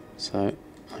 So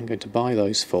I'm going to buy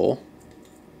those 4.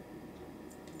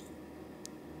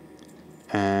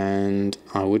 And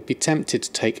I would be tempted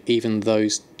to take even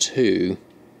those 2.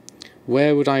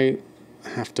 Where would I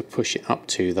have to push it up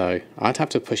to though? I'd have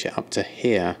to push it up to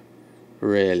here,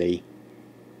 really.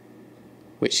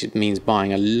 Which means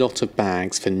buying a lot of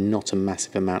bags for not a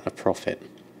massive amount of profit.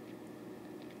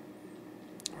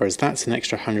 Whereas that's an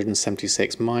extra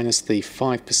 176 minus the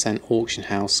 5% auction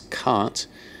house cut,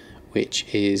 which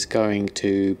is going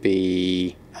to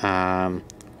be,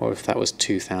 or if that was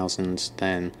 2,000,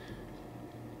 then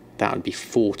that would be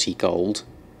 40 gold.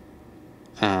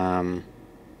 No,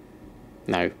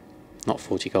 not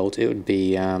 40 gold, it would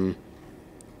be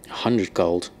 100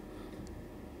 gold.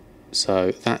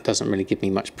 So that doesn't really give me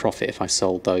much profit if I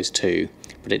sold those 2,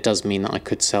 but it does mean that I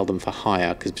could sell them for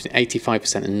higher, because between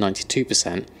 85% and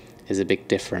 92% is a big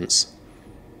difference.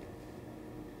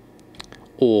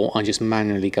 Or I just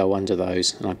manually go under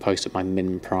those and I post at my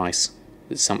minimum price.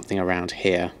 It's something around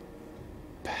here,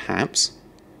 perhaps.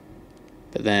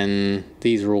 But then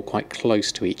these are all quite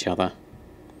close to each other.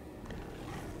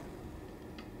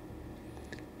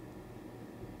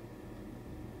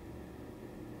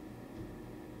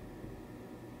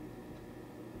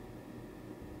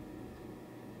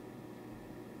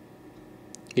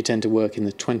 You tend to work in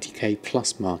the 20k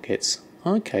plus markets.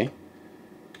 Okay.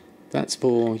 That's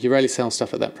for, you rarely sell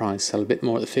stuff at that price, sell a bit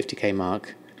more at the 50k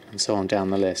mark, and so on down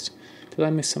the list. Did I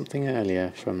miss something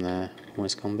earlier from there,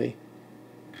 Westcombe?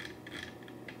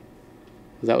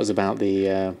 That was about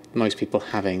the, most people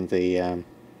having the,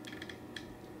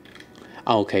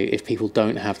 oh, okay, if people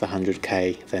don't have the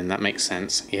 100k, then that makes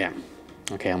sense, yeah.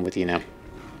 Okay, I'm with you now.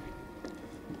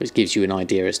 Which gives you an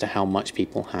idea as to how much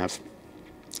people have.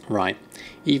 Right,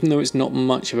 even though it's not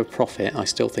much of a profit, I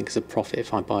still think it's a profit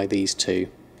if I buy these 2.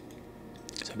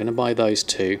 So I'm going to buy those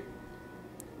two.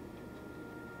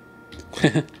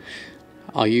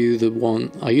 Are you the one?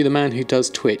 Are you the man who does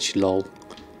Twitch? Lol.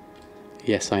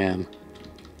 Yes, I am.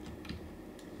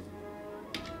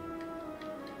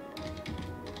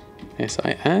 Yes,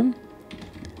 I am.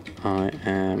 I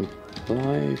am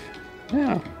live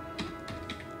now.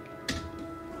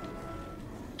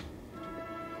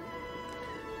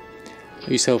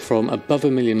 You sell from above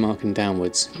 $1 million mark and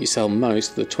downwards. You sell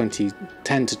most the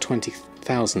 10 to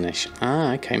 20,000-ish.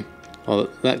 Ah, okay. Well,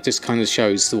 that just kind of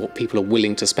shows what people are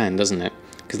willing to spend, doesn't it?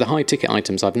 Because the high ticket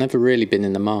items I've never really been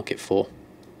in the market for.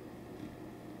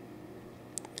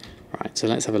 Right, so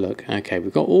let's have a look. Okay,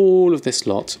 we've got all of this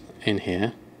lot in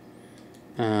here.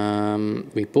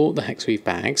 We bought the Hexweave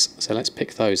bags, so let's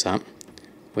pick those up.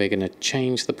 We're going to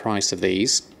change the price of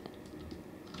these.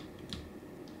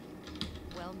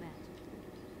 Well met.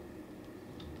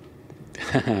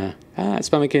 Ah, it's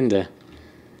Mamakinda.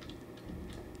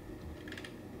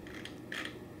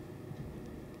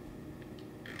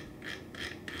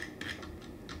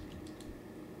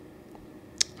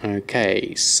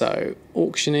 Okay, so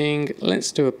auctioning.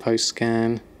 Let's do a post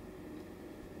scan.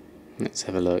 Let's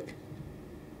have a look.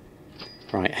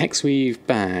 Right, Hexweave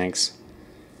bags.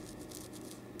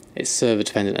 It's server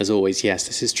dependent as always. Yes,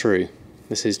 this is true.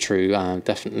 This is true.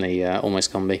 Definitely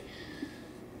almost combi.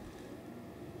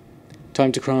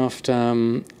 Time to craft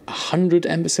 100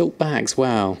 Ember Silk bags.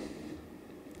 Wow.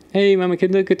 Hey,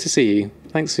 Mamakinda, good to see you.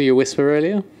 Thanks for your whisper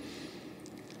earlier.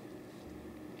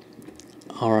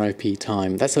 RIP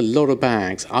time. That's a lot of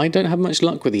bags. I don't have much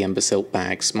luck with the Ember Silk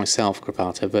bags myself,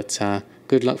 Krapata, but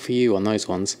good luck for you on those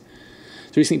ones.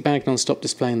 So recently Bagnon stopped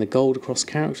displaying the gold across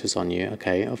characters on you.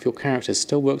 Okay, of your characters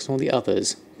still works on all the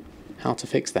others. How to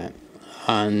fix that?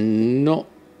 Not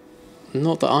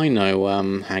that I know,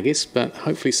 Haggis, but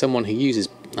hopefully someone who uses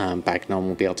Bagnon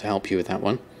will be able to help you with that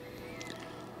one.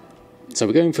 So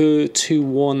we're going for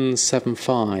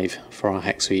 2175 for our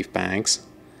Hexweave bags.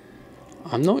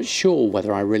 I'm not sure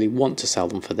whether I really want to sell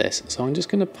them for this, so I'm just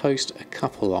going to post a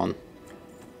couple on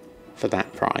for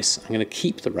that price. I'm going to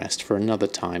keep the rest for another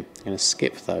time. I'm going to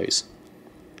skip those.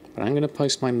 But I'm going to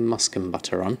post my musk and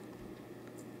butter on,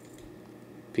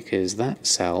 because that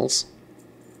sells.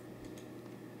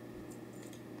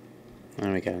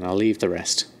 There we go, and I'll leave the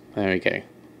rest. There we go.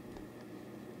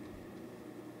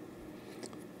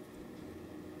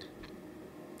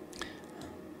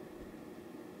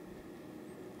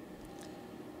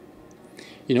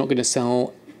 You're not going to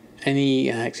sell any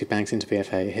Hexweave bags into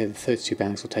BfA. Here the 32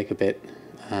 bags will take a bit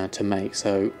to make,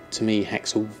 so to me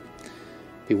Hex will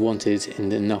be wanted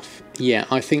in enough. Yeah,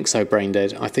 I think so,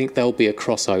 Braindead. I think there'll be a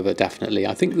crossover, definitely.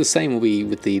 I think the same will be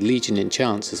with the Legion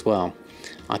enchants as well.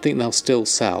 I think they'll still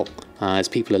sell as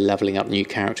people are levelling up new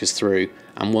characters through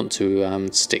and want to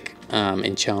stick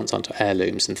enchants onto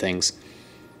heirlooms and things.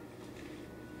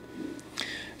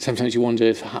 Sometimes you wonder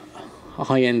if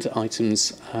high-end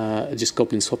items are just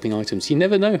goblin swapping items. You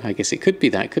never know, I guess. It could be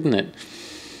that, couldn't it?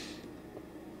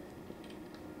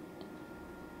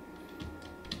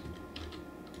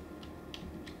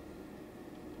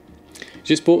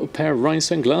 Just bought a pair of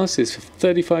rhinestone glasses for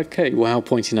 35k. Wow,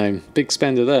 Pointy Gnome. Big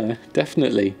spender there,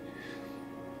 definitely.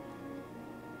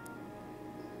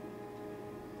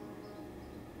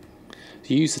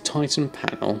 So use the Titan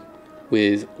panel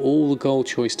with all the gold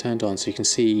choice turned on, so you can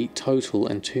see total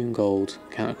and toon gold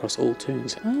count across all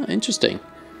toons. Ah, interesting.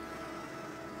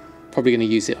 Probably going to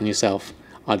use it on yourself.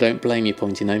 I don't blame you,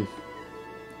 Pointy Gnome.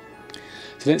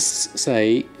 So let's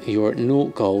say you're at 0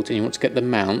 gold and you want to get the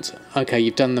mount. Okay,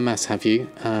 you've done the maths, have you?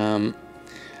 On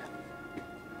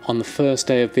the first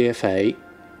day of BfA,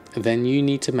 then you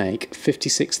need to make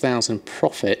 56,000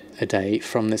 profit a day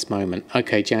from this moment.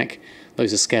 Okay, Jack,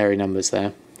 those are scary numbers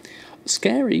there.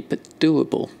 Scary, but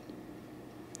doable.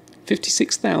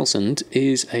 56,000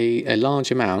 is a large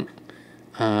amount,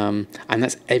 and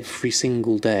that's every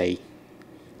single day.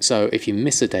 So if you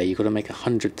miss a day, you've got to make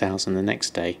 100,000 the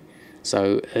next day.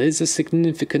 So it is a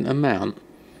significant amount.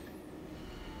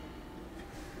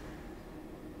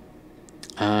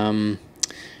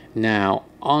 Now,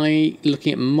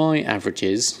 looking at my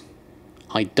averages,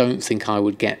 I don't think I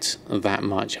would get that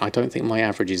much. I don't think my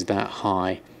average is that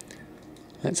high.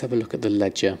 Let's have a look at the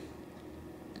ledger.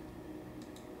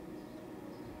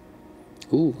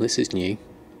 Ooh, this is new.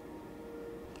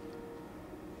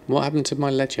 What happened to my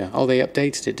ledger? Oh, they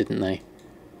updated it, didn't they?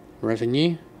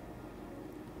 Revenue?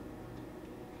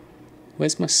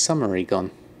 Where's my summary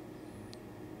gone?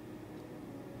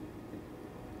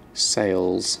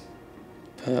 Sales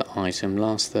per item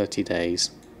last 30 days.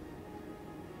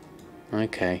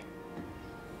 Okay.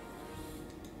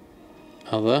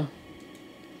 Other.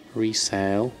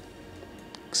 Resale.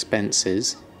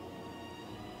 expenses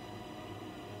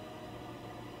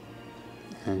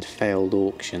and failed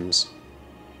auctions.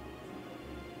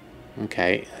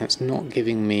 Okay, that's not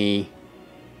giving me,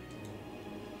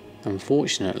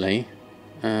 unfortunately,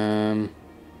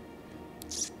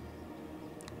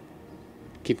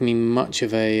 give me much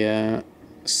of a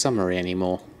summary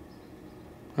anymore.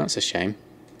 That's a shame.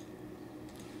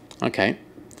 Okay,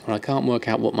 well I can't work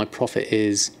out what my profit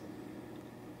is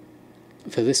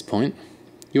for this point.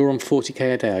 You're on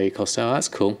 40k a day, are you, Costa? Oh, that's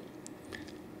cool.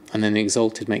 And then the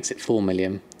Exalted makes it 4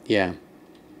 million. Yeah.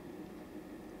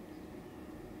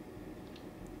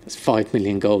 That's 5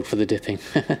 million gold for the dipping.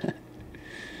 You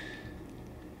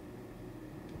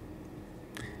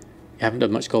haven't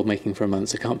done much gold making for a month,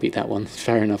 so can't beat that one.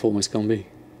 Fair enough, almost gone be.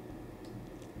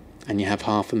 And you have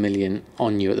 500,000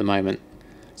 on you at the moment.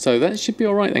 So that should be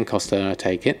alright then, Costa, I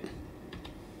take it.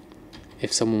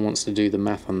 If someone wants to do the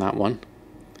math on that one.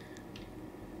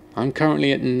 I'm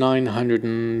currently at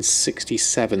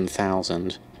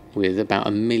 967,000 with about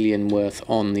 1 million worth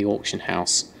on the auction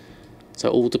house. So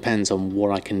it all depends on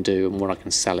what I can do and what I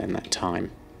can sell in that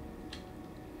time.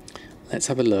 Let's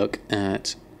have a look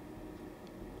at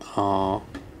our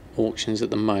auctions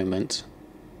at the moment.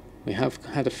 We have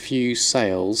had a few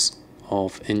sales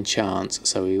of enchants,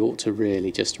 so we ought to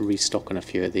really just restock on a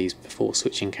few of these before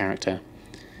switching character.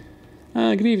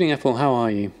 Good evening, Ethel, how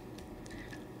are you?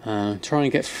 Try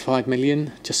and get 5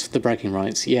 million just for the bragging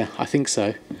rights. Yeah, I think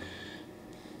so.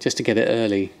 Just to get it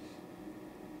early.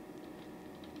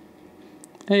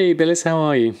 Hey Billis, how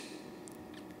are you?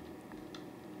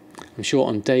 I'm sure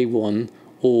on day one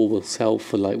all will sell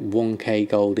for like 1k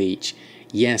gold each.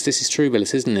 Yes, this is true,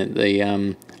 Billis, isn't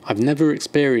it? I've never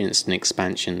experienced an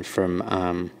expansion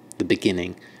from the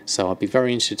beginning, so I'd be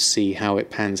very interested to see how it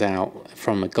pans out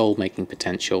from a gold making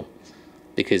potential,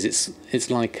 because it's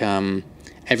like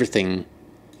everything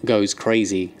goes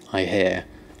crazy, I hear,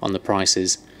 on the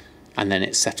prices, and then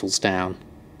it settles down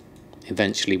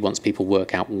eventually once people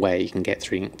work out where you can get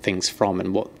things from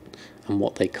and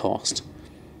what they cost.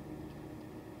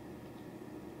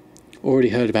 Already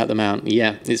heard about the mount.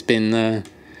 Yeah, it's been the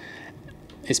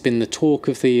talk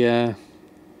of the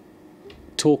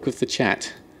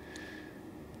chat.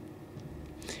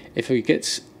 If you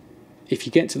get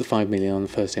to the 5 million on the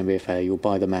first BfA, you'll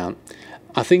buy the mount.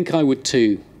 I think I would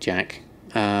too, Jack.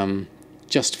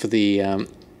 Just for the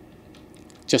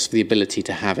ability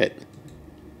to have it,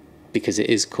 because it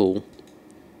is cool,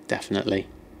 definitely.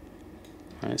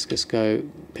 Right, let's just go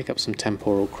pick up some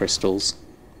temporal crystals.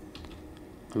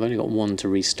 I've only got one to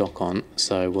restock on,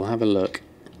 so we'll have a look.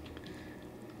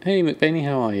 Hey McBainey,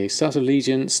 how are you? Start of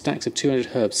Legion, stacks of 200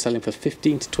 herbs selling for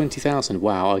 15 to 20,000.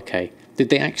 Wow, okay. Did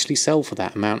they actually sell for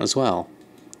that amount as well?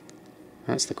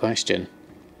 That's the question.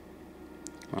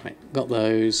 Right, got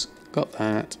those, got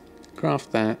that,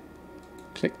 craft that,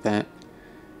 click that.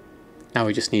 Now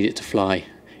we just need it to fly.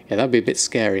 Yeah, that'd be a bit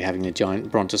scary having a giant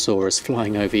brontosaurus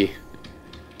flying over you.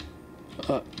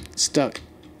 Stuck.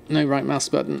 No right mouse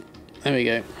button. There we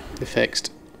go. They're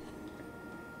fixed.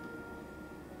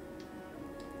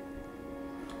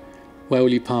 Where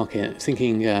will you park it?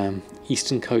 Thinking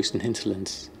Eastern Coast and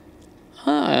Hinterlands.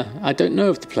 I don't know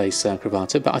of the place,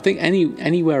 Cravata, but I think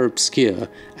anywhere obscure,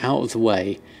 out of the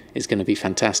way, is going to be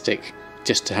fantastic.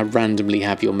 Just to randomly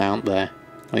have your mount there.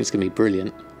 I think it's going to be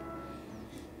brilliant.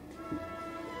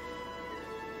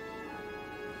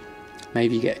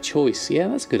 Maybe you get a choice. Yeah,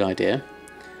 that's a good idea.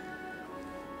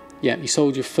 Yeah, you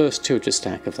sold your first 200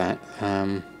 stack of that.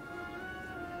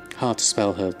 Hard to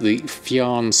spell her. The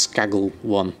Fjarnskagel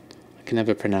one. I can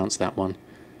never pronounce that one.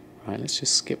 Right, let's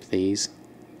just skip these.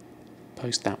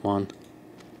 Post that one.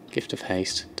 Gift of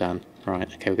Haste. Done.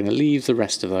 Right, okay, we're going to leave the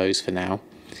rest of those for now.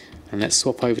 And let's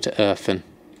swap over to Earthen.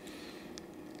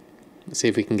 Let's see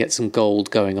if we can get some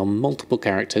gold going on multiple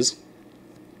characters.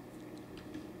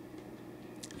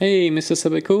 Hey, Mr.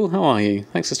 Subcool, how are you?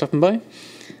 Thanks for stopping by.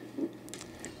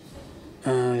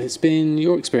 It's been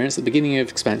your experience at the beginning of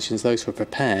expansions, those who are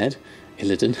prepared,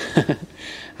 Illidan,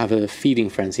 have a feeding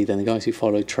frenzy, then the guys who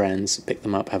follow trends, pick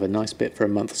them up, have a nice bit for a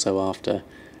month or so after,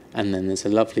 and then there's a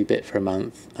lovely bit for a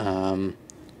month,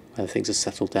 where things are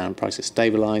settled down, prices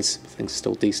stabilise, things are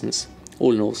still decent.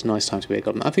 All in all, it's a nice time to be a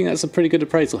goblin. I think that's a pretty good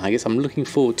appraisal, Haggis. I'm looking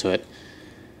forward to it.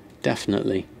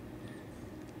 Definitely.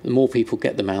 The more people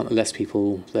get them out, the less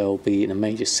people there will be in the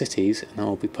major cities, and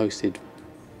they'll be posted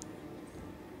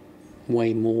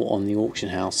way more on the auction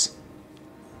house.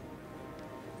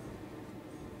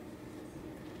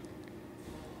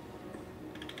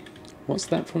 What's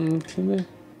that from there?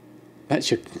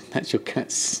 That's your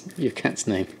cat's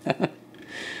name.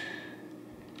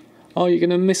 Oh, you're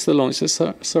gonna miss the launch.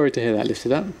 Sorry to hear that.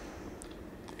 Lifted up.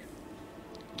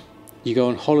 You go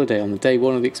on holiday on the day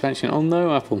one of the expansion. Oh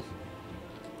no, Apple.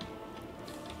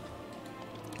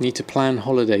 Need to plan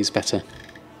holidays better.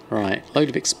 Right, load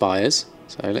of expires.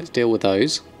 So let's deal with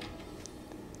those.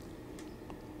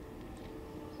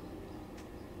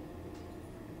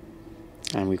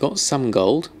 And we've got some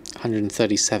gold,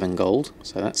 137 gold,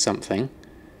 so that's something.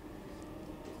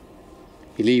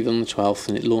 You leave on the 12th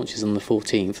and it launches on the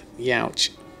 14th. Youch.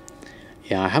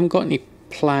 Yeah, I haven't got any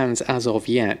plans as of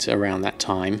yet around that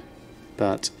time,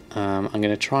 but I'm going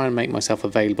to try and make myself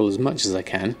available as much as I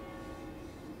can.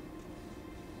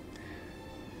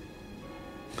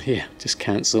 Yeah, just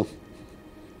cancel.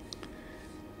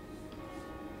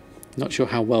 Not sure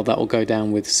how well that will go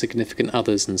down with significant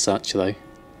others and such though.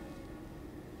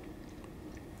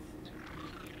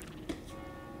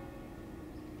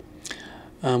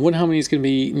 Wonder how many is going to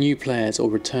be new players or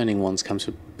returning ones comes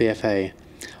with BfA.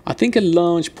 I think a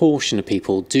large portion of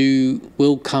people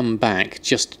will come back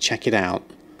just to check it out,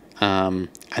 and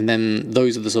then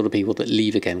those are the sort of people that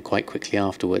leave again quite quickly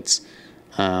afterwards.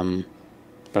 But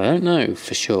I don't know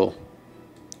for sure.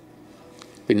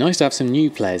 It'd be nice to have some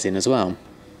new players in as well.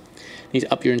 Need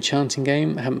to up your enchanting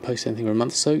game. I haven't posted anything for a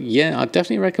month or so. Yeah, I'd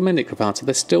definitely recommend it, Krapata.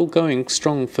 They're still going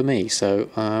strong for me, so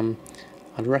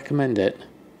I'd recommend it.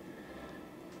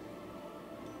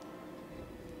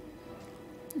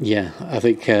 Yeah, I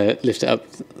think Lift It Up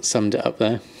summed it up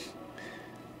there.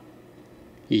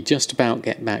 You just about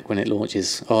get back when it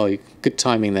launches. Oh, good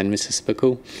timing then, Mr.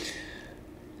 Spickle.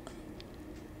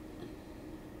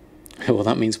 Well,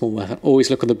 that means more work. Always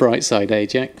look on the bright side, eh,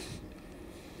 Jack?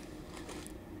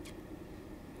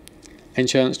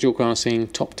 Enchants, dual grassing,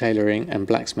 top tailoring, and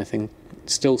blacksmithing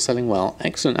still selling well.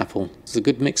 Excellent, Apple. There's a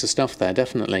good mix of stuff there,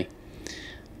 definitely.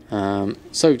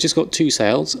 So we've just got 2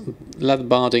 sales, Leather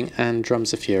Barding and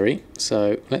Drums of Fury.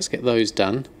 So let's get those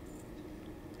done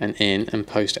and in and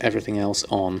post everything else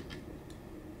on.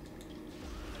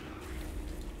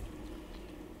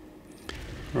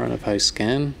 Run a post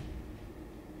scan.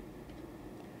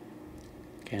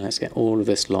 Okay, let's get all of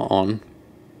this lot on.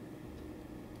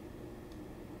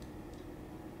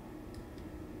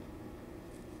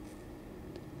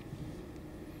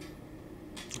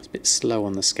 It's a bit slow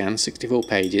on the scan, 64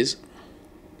 pages.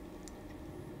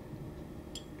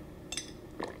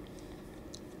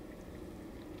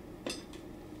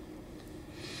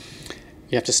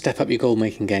 You have to step up your gold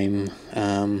making game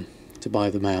to buy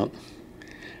them out.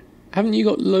 Haven't you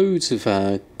got loads of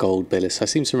gold, Billis? I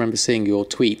seem to remember seeing your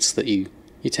tweets that you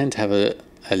tend to have a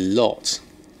lot.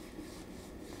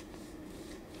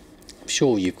 I'm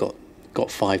sure you've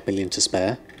got 5 million to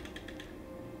spare.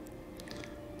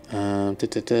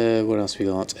 What else we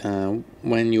got?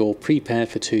 When you're prepared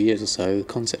for 2 years or so, the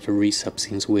concept of resub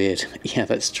seems weird. Yeah,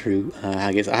 that's true.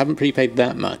 I guess I haven't prepaid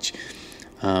that much.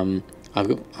 I'm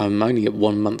only at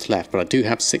 1 month left, but I do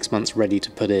have 6 months ready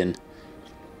to put in.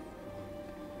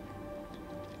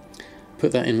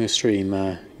 Put that in your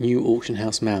stream. New auction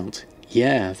house mount.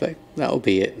 Yeah, that'll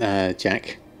be it,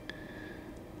 Jack.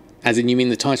 As in, you mean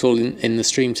the title in the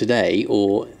stream today,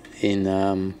 or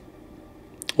in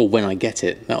or when I get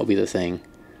it? That'll be the thing.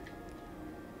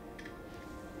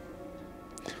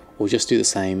 Or just do the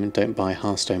same and don't buy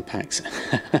Hearthstone packs.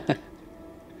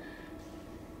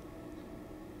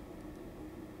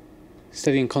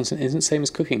 Studying content isn't the same as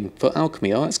cooking. For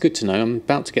alchemy, oh, that's good to know. I'm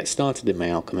about to get started in my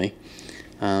alchemy.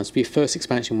 This will be a first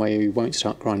expansion where you won't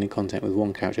start grinding content with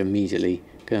one character immediately.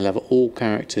 Going to level all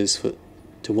characters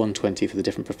to 120 for the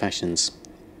different professions.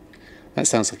 That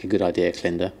sounds like a good idea,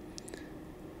 Clinda.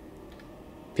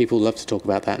 People love to talk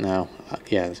about that now.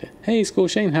 Yeah. Hey,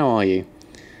 Scorshane, how are you?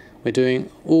 We're doing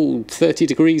 30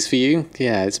 degrees for you.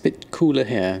 Yeah, it's a bit cooler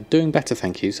here. Doing better,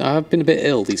 thank you. So I've been a bit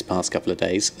ill these past couple of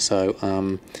days, so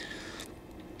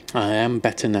I am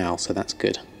better now, so that's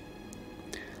good.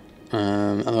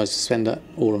 Otherwise, I spend it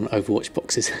all on Overwatch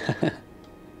boxes.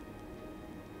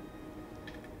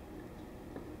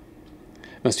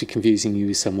 Must be confusing you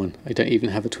with someone. I don't even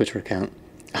have a Twitter account.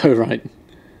 Oh, right.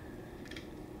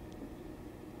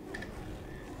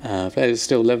 Players are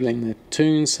still levelling their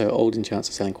tunes, so old enchants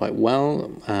are selling quite well.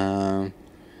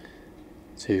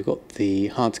 So you've got the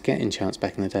hard to get enchants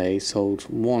back in the day, sold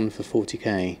 1 for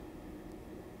 40k.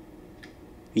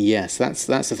 Yes, that's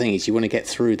the thing, is you want to get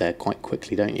through there quite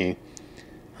quickly, don't you?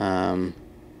 From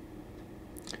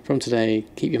today,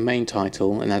 keep your main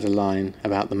title and add a line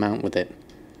about the mount with it.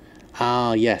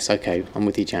 Ah, yes, okay, I'm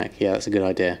with you, Jack. Yeah, that's a good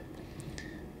idea.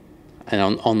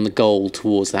 And on the goal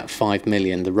towards that 5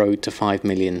 million, the road to 5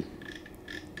 million.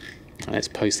 Let's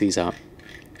post these up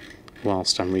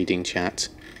whilst I'm reading chat.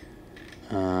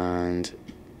 And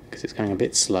because it's going a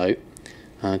bit slow.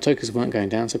 Tokens weren't going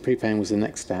down, so prepaying was the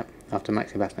next step. After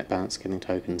maxing Battle.net balance, getting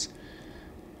tokens.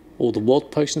 All the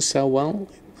WOD potions sell well.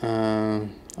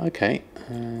 Okay.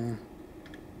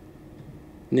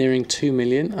 Nearing 2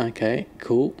 million. Okay,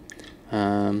 cool.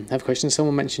 I have a question.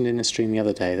 Someone mentioned in a stream the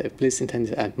other day that if Blizz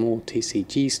intended to add more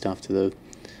TCG stuff to the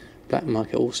black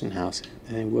market auction house,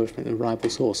 then worth a rival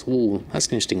source. Ooh, that's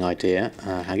an interesting idea.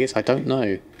 I guess I don't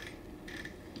know.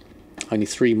 Only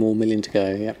 3 more million to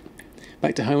go. Yep.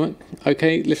 Back to homework.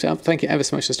 Okay, lift it up. Thank you ever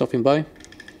so much for stopping by.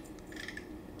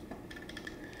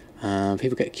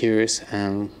 People get curious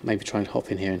and maybe try and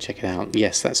hop in here and check it out.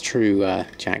 Yes, that's true,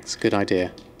 Jack. It's a good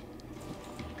idea.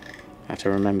 I have to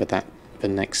remember that for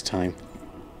next time.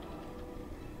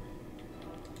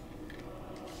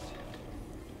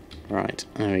 Right,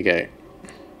 there we go.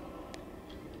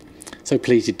 So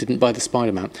pleased you didn't buy the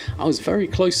spider mount. I was very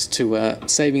close to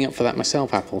saving up for that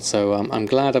myself, Apple, so I'm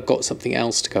glad I've got something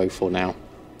else to go for now.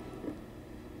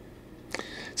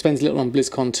 Spends a little on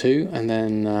BlizzCon 2, and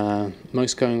then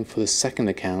most going for the second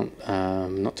account,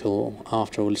 not till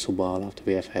after a little while after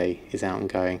BfA is out and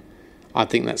going. I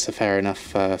think that's a fair enough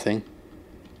thing.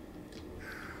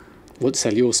 Would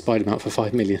sell your spider mount for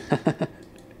 5 million.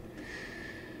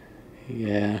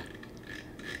 Yeah.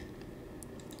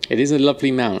 It is a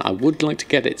lovely mount. I would like to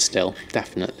get it still,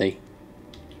 definitely.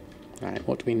 Right,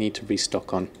 what do we need to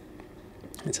restock on?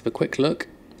 Let's have a quick look.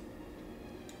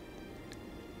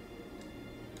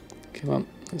 Come on,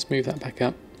 let's move that back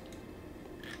up.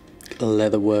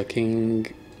 Leather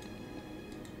working.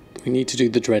 We need to do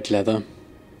the dread leather.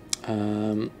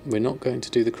 We're not going to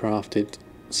do the crafted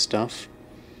stuff.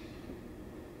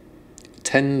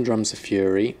 10 drums of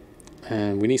fury.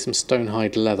 And we need some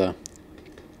stonehide leather.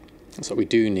 That's what we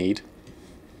do need.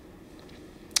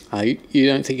 You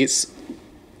don't think it's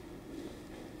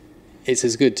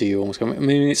as good, do you? Almost. I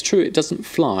mean, it's true. It doesn't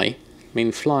fly. I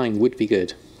mean, flying would be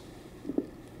good.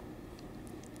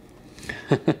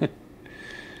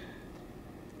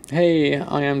 Hey,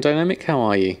 I am Dynamic. How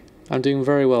are you? I'm doing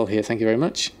very well here. Thank you very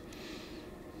much.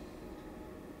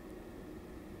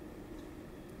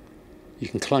 You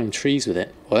can climb trees with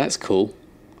it. Well, that's cool.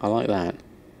 I like that.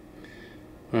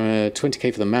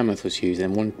 20k for the mammoth was used,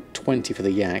 and 120 for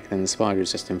the yak, then the spider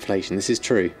is just inflation. This is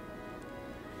true.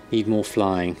 Need more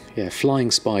flying. Yeah,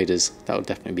 flying spiders. That would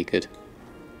definitely be good.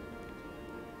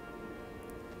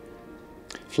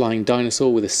 Flying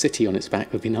dinosaur with a city on its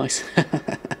back would be nice.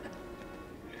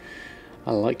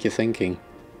 I like your thinking.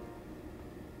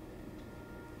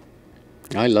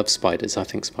 I love spiders. I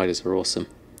think spiders are awesome.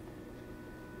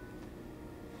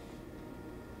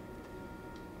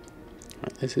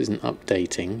 Right, this isn't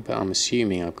updating, but I'm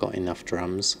assuming I've got enough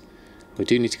drums. We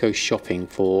do need to go shopping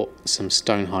for some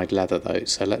stonehide leather though,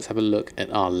 so let's have a look at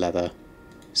our leather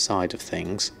side of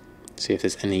things. See if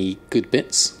there's any good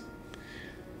bits.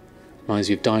 Reminds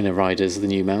me of Dino Riders, the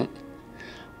new mount.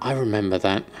 I remember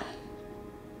that.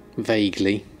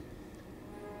 Vaguely.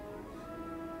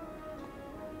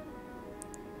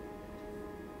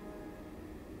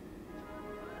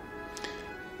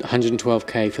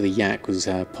 $112k for the yak was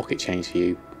pocket change for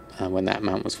you when that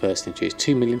mount was first introduced.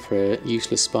 2 million for a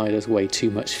useless spider is way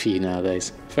too much for you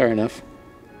nowadays. Fair enough.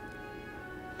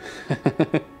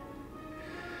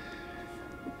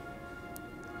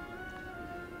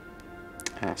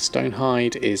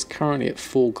 Stonehide is currently at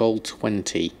 4 gold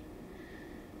 20.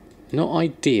 Not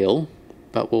ideal,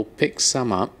 but we'll pick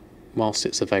some up whilst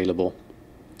it's available.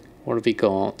 What have we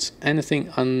got? Anything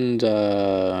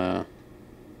under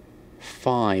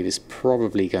 5 is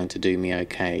probably going to do me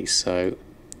okay, so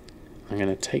I'm going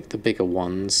to take the bigger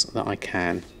ones that I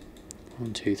can.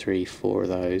 1, 2, 3, 4 of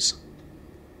those.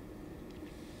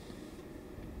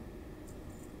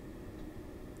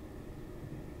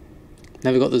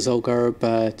 Never got the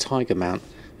Zolgarb Tiger mount.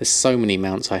 There's so many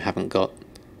mounts I haven't got.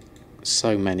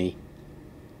 So many.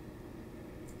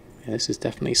 Yeah, this is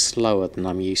definitely slower than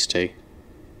I'm used to.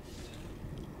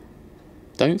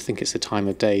 Don't think it's a time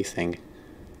of day thing.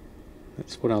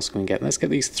 That's what else can we get? Let's get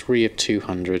these 3 of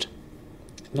 200.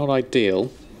 Not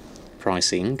ideal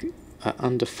pricing.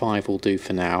 Under 5 will do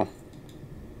for now.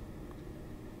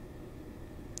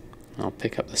 I'll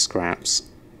pick up the scraps.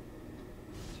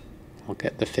 I'll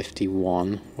get the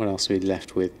 51. What else are we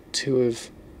left with? 2 of...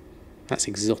 That's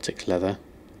exotic leather.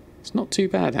 It's not too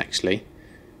bad actually.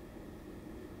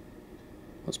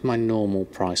 What's my normal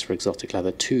price for exotic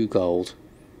leather? 2 gold.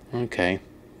 Okay.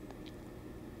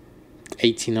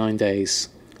 89 days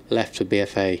left for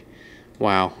BfA.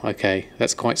 Wow, okay,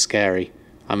 that's quite scary.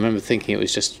 I remember thinking it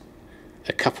was just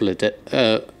a couple of days.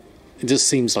 It just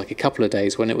seems like a couple of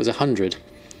days when it was 100.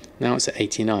 Now it's at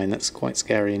 89. That's quite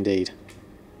scary indeed.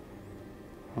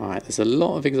 Alright, there's a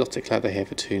lot of exotic leather here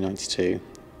for 292.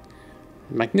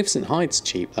 Magnificent hide's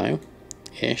cheap though,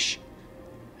 ish,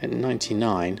 at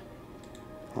 99.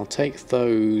 I'll take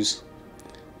those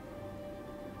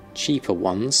cheaper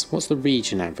ones. What's the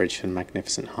region average for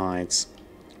magnificent hides?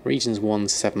 Region's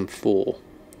 174.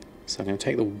 So I'm going to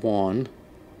take the 1.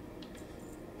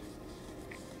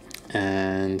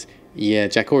 And yeah,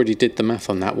 Jack already did the math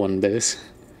on that one, but it's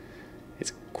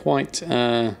quite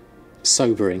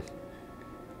sobering.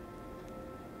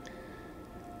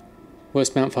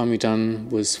 Worst mount farm we've done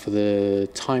was for the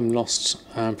time lost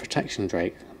protection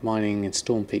drake, mining in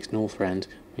Storm Peak's north end.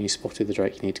 When you spotted the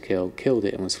drake you need to kill, killed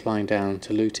it and was flying down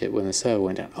to loot it when the server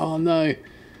went down. Oh no!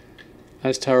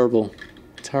 That's terrible.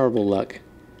 Terrible luck.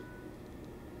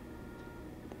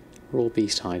 Raw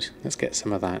beast hide. Let's get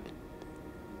some of that.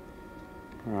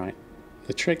 Alright.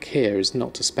 The trick here is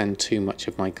not to spend too much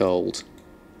of my gold,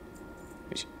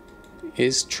 which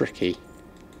is tricky.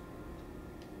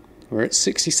 We're at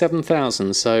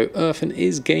 67,000, so Earthen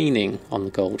is gaining on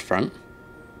the gold front.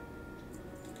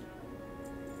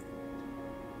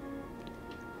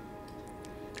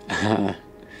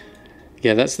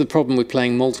 Yeah, that's the problem with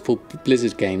playing multiple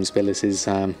Blizzard games, Billis, is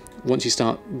once you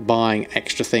start buying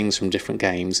extra things from different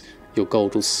games, your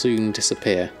gold will soon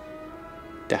disappear.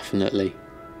 Definitely.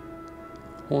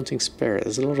 Haunting Spirit,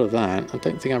 there's a lot of that. I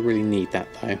don't think I really need that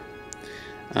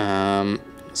though.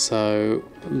 So,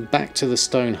 back to the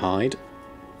stone hide.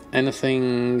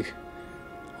 Anything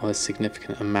of a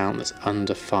significant amount that's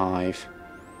under 5.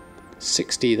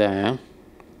 60 there.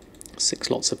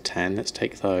 6 lots of 10, let's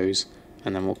take those,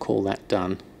 and then we'll call that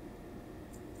done.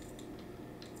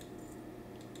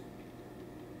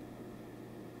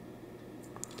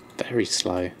 Very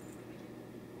slow.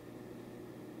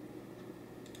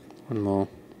 One more.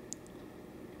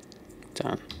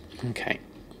 Done. Okay.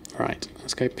 Right,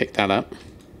 let's go pick that up.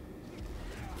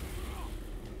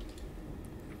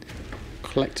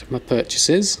 Collect my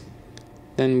purchases.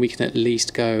 Then we can at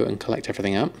least go and collect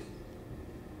everything up.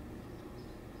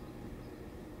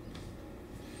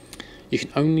 You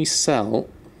can only sell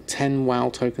 10 WoW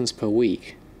tokens per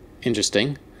week.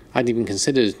 Interesting. I hadn't even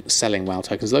considered selling WoW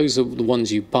tokens. Those are the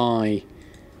ones you buy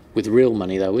with real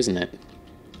money though, isn't it?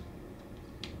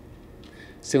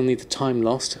 Still need the time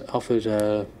lost. Offered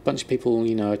a bunch of people,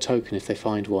 you know, a token if they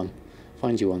find one.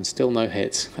 Find you one. Still no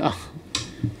hits. Oh,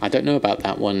 I don't know about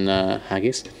that one,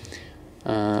 Haggis.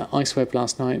 Iceweb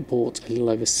last night bought a little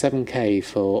over 7k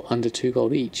for under 2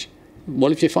 gold each.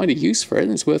 Well, if you find a use for it,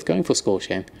 then it's worth going for,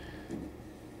 Scorching.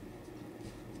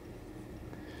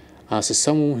 So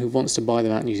someone who wants to buy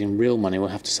them out using real money will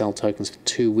have to sell tokens for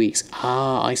 2 weeks.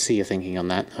 Ah, I see your thinking on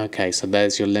that. Okay, so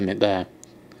there's your limit there.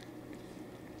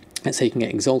 Let's say you can get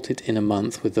exalted in a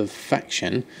month with the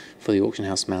faction for the auction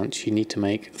house mount. You need to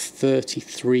make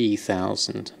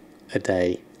 33,000 a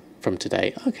day from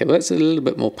today. Okay, well that's a little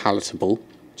bit more palatable,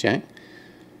 Jack.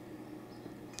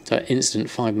 So instant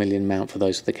 5 million mount for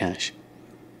those with the cash.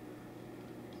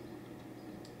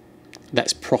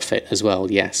 That's profit as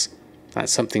well, yes.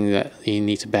 That's something that you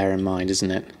need to bear in mind, isn't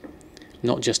it?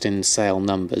 Not just in sale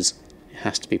numbers, it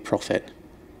has to be profit.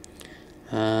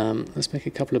 Let's make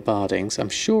a couple of bardings. I'm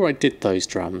sure I did those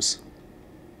drums,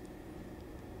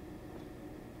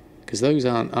 because those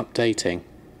aren't updating.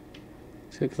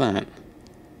 So look at that.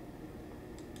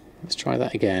 Let's try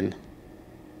that again.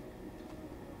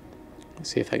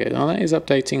 Let's see if that goes. Oh, that is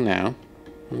updating now.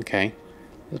 Okay,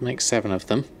 let's make 7 of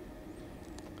them.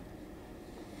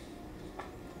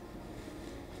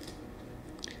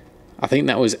 I think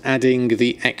that was adding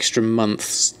the extra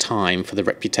month's time for the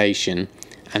reputation,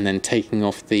 and then taking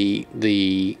off the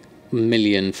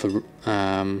million for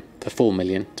 4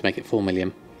 million to make it 4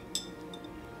 million.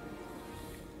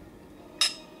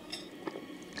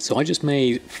 So I just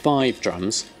made 5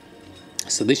 drums,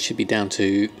 so this should be down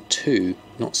to 2,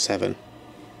 not 7.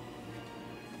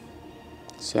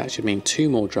 So that should mean 2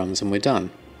 more drums and we're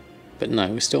done. But no,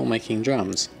 we're still making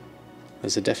drums.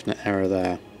 There's a definite error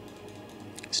there.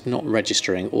 It's not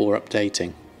registering or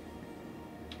updating.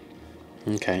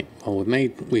 Okay, well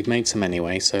we've made some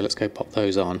anyway, so let's go pop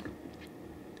those on.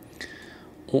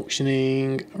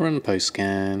 Auctioning, run post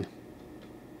scan.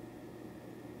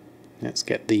 Let's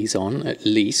get these on at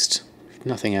least, if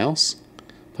nothing else.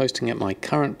 Posting at my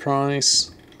current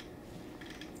price.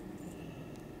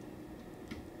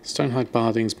 Stonehide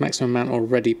Bardings, maximum amount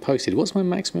already posted. What's my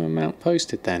maximum amount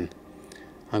posted then?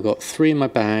 I've got 3 in my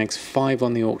bags, 5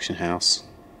 on the auction house.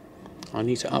 I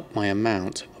need to up my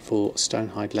amount for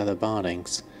Stonehide Leather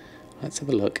Bardings. Let's have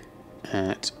a look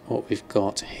at what we've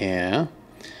got here.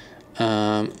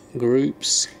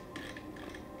 Groups,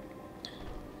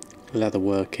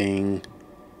 leatherworking,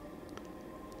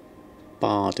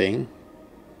 barding,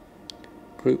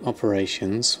 group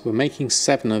operations. We're making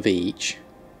 7 of each.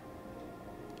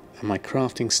 And my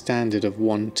crafting standard of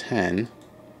 110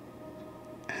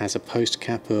 has a post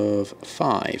cap of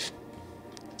 5.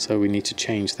 So we need to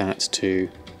change that to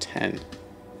 10.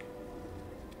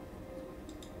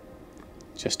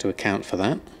 Just to account for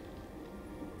that.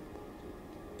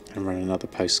 And run another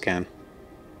post scan.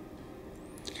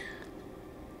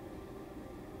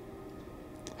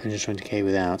 120k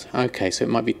without. Okay, so it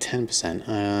might be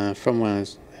 10%. From where I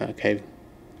was, okay.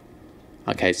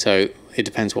 Okay, so it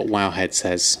depends what Wowhead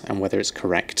says and whether it's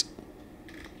correct.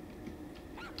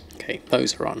 Okay,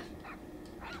 those are on.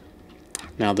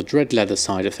 Now the dread leather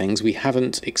side of things, we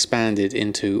haven't expanded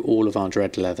into all of our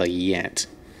dread leather yet.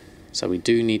 So we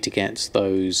do need to get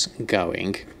those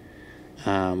going.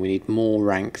 We need more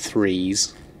rank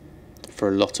 3s for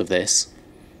a lot of this.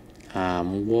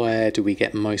 Where do we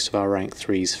get most of our rank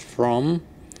 3s from?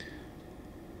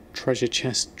 Treasure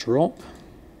chest drop,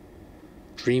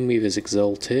 Dreamweaver's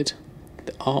Exalted,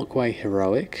 the Archway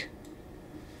Heroic,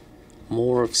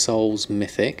 More of Souls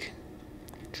Mythic,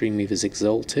 Dreamweaver's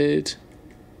Exalted,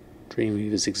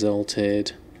 Dreamweaver's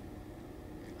Exalted,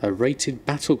 a rated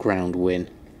Battleground win,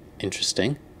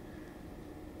 interesting.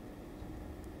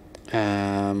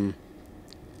 And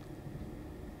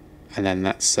then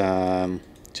that's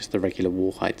just the regular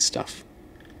Warhide stuff.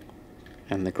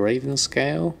 And the Graven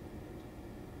Scale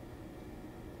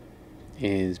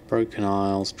is Broken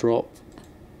Isles drop,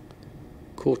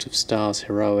 Court of Stars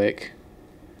Heroic,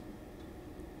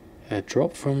 a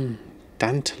drop from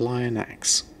Dandelion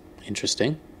Axe,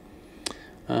 interesting.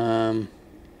 Oh,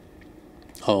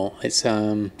 it is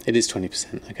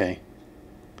 20%. Okay.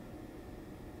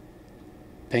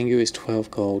 Pengu is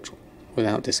 12 gold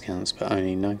without discounts, but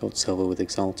only 9 gold silver with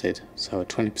Exalted, so a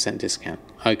 20% discount.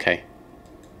 Okay.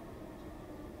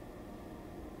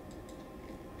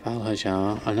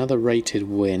 Valhajar, another rated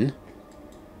win,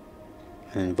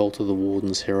 and then Vault of the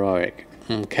Warden's Heroic.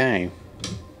 Okay.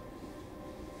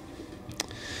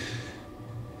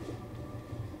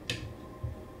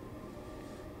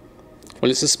 Well,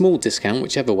 it's a small discount,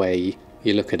 whichever way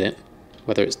you look at it,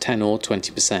 whether it's 10 or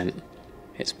 20%.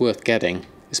 It's worth getting,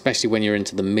 especially when you're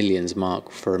into the millions mark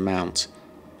for a mount.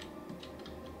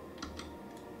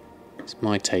 That's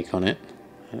my take on it.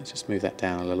 Let's just move that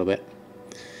down a little bit.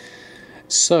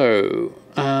 So,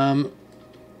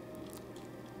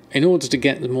 in order to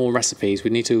get more recipes,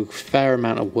 we need to do a fair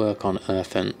amount of work on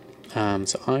Earthen.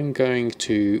 So I'm going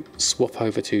to swap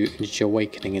over to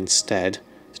Awakening instead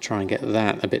to try and get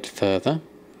that a bit further.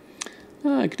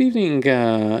 Good evening,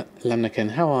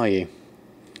 Lamnican. How are you?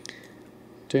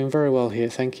 Doing very well here,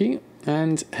 thank you.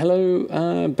 And hello,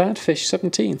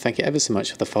 Badfish17. Thank you ever so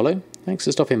much for the follow. Thanks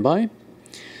for stopping by.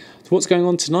 So what's going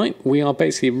on tonight? We are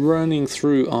basically running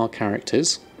through our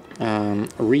characters,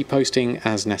 reposting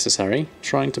as necessary,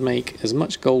 trying to make as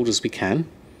much gold as we can.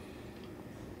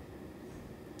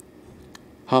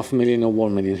 500,000 or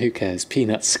 1 million, who cares?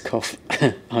 Peanuts, cough.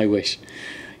 I wish.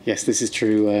 Yes, this is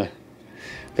true,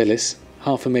 Phyllis.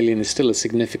 500,000 is still a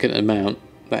significant amount.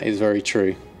 That is very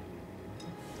true.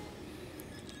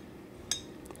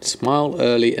 Smile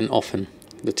early and often,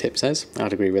 the tip says.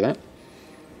 I'd agree with that.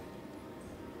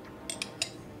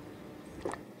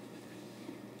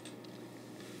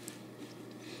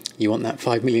 You want that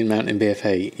 5 million mount in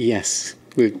BfA? Yes.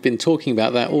 We've been talking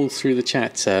about that all through the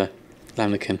chat,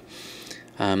 Lamnican.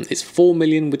 It's 4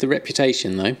 million with the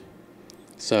reputation, though.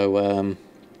 So,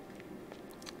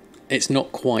 it's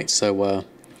not quite so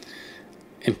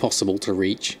impossible to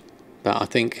reach. But I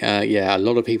think, yeah, a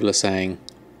lot of people are saying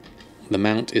the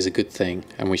mount is a good thing,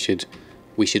 and we should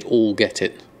all get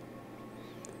it.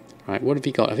 Right, what have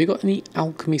you got? Have you got any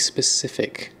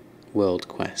alchemy-specific world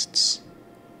quests?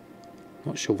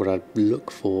 Not sure what I'd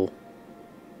look for.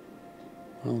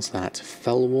 What was that?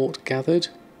 Fellwort gathered?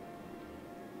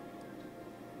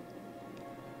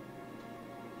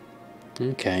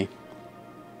 Okay.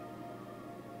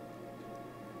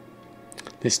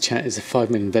 This chat is a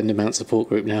 5 million vendor mount support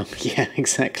group now. Yeah,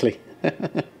 exactly.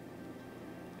 It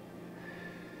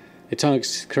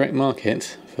targets the correct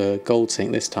market for gold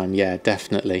sync this time. Yeah,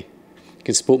 definitely. You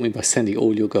can support me by sending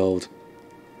all your gold.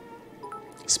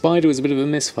 Spider was a bit of a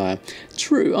misfire.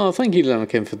 True. Oh, thank you,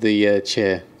 Lanakin, for the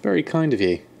cheer. Very kind of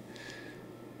you.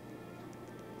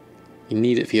 You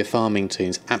need it for your farming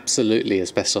tunes. Absolutely,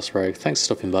 Asbestos Rogue. Thanks for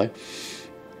stopping by.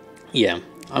 Yeah,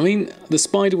 I mean, the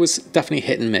Spider was definitely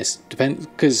hit and miss.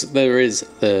 Because there is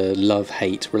the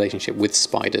love-hate relationship with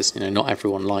spiders. You know, not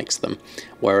everyone likes them.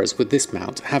 Whereas with this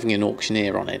mount, having an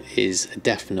auctioneer on it is a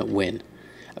definite win.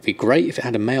 It'd be great if it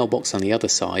had a mailbox on the other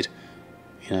side,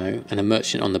 you know, and a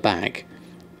merchant on the back.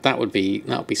 that would be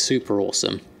super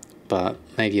awesome, but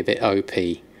maybe a bit OP.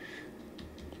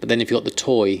 But then if you've got the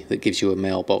toy that gives you a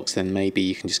mailbox, then maybe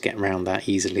you can just get around that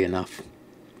easily enough.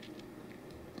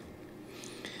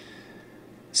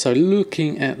 So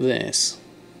looking at this,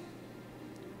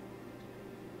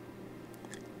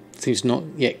 seems not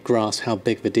yet grasp how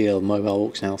big of a deal mobile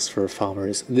auction house for a farmer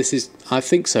is. This is, I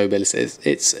think so, but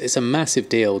it's a massive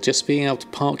deal. Just being able to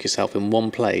park yourself in one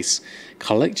place,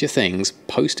 collect your things,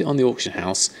 post it on the auction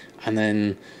house, and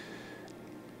then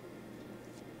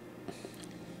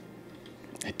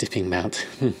a dipping mount.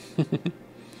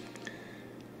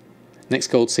 Next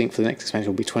gold sink for the next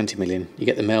expansion will be 20 million. You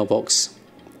get the mailbox,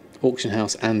 auction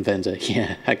house, and vendor.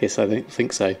 Yeah, I guess I don't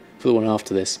think so for the one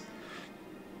after this.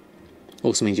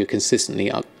 Also means you're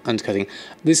consistently undercutting.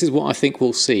 This is what I think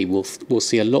we'll see. We'll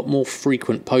see a lot more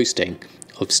frequent posting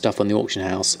of stuff on the auction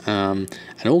house, and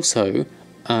also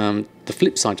the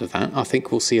flip side of that, I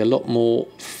think we'll see a lot more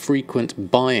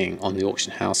frequent buying on the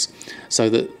auction house, so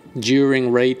that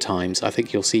during raid times, I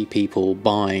think you'll see people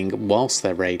buying whilst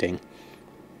they're raiding,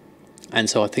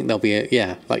 and so I think there'll be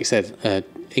a, like you said,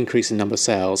 increase in number of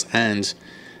sales and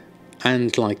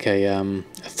like a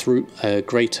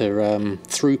greater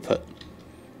throughput.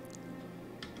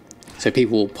 So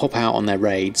people will pop out on their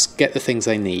raids, get the things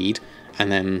they need,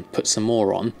 and then put some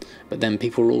more on. But then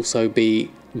people will also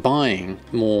be buying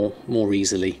more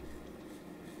easily.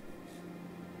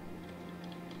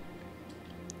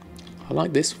 I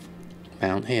like this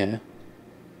mount here.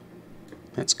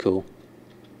 That's cool.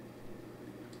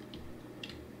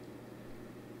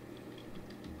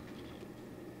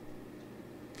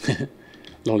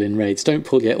 Lol in raids. Don't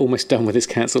pull yet. Almost done with this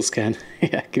cancel scan.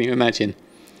 Yeah, can you imagine?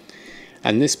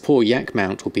 And this poor yak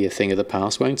mount will be a thing of the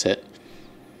past, won't it?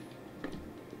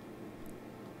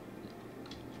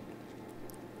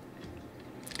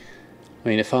 I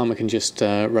mean, a farmer can just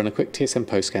run a quick TSM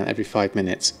post scan every 5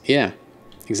 minutes. Yeah,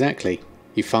 exactly.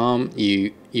 You farm,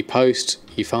 you post,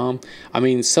 you farm. I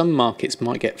mean, some markets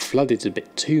might get flooded a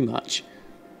bit too much.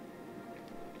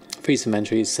 Freeze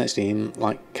inventory is essentially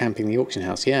like camping the auction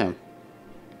house, yeah.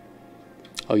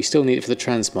 Oh, you still need it for the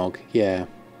transmog, yeah.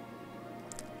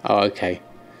 Oh, okay.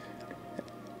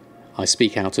 I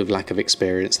speak out of lack of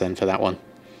experience then for that one.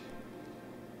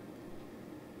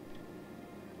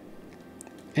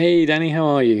 Hey Danny, how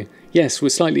are you? Yes, we're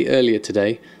slightly earlier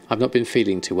today. I've not been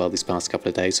feeling too well these past couple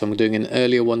of days, so I'm doing an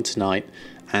earlier one tonight,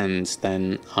 and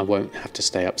then I won't have to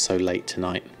stay up so late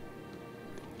tonight.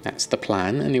 That's the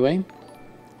plan, anyway.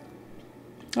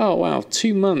 Oh wow,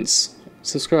 2 months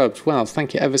subscribed. Wow,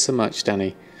 thank you ever so much,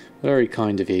 Danny. Very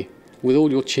kind of you. With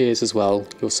all your cheers as well,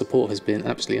 your support has been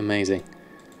absolutely amazing.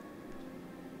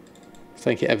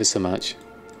 Thank you ever so much.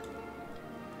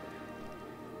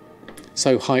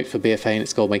 So hyped for BfA and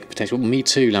its goal making potential. Me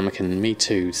too, Lamakin, me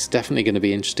too. It's definitely going to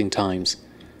be interesting times.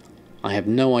 I have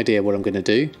no idea what I'm going to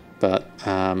do, but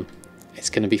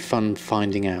it's going to be fun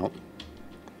finding out.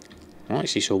 I'm not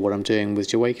actually sure what I'm doing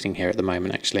with Awakening here at the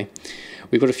moment, actually.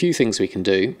 We've got a few things we can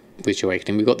do with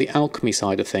Awakening. We've got the alchemy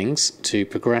side of things to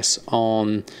progress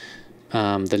on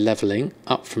the levelling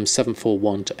up from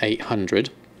 741 to 800.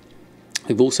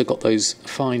 We've also got those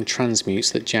fine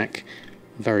transmutes that Jack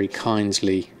very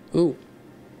kindly... Ooh,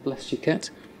 bless you, cat.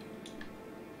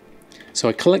 So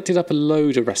I collected up a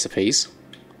load of recipes.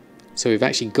 So we've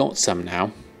actually got some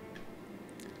now.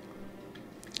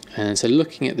 And so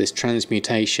looking at this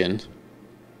transmutation,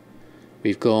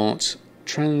 we've got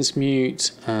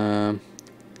transmute... cat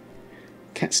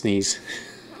sneeze.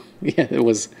 Yeah, there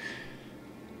was...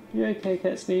 You okay,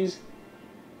 cat sneeze?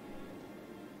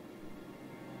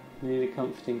 You need a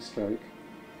comforting stroke.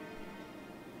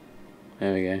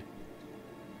 There we go.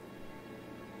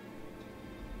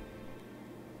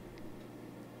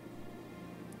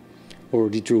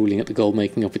 Already drooling at the gold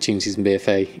making opportunities in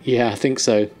BfA. Yeah, I think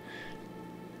so.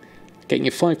 Getting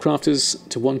your 5 crafters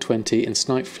to 120 and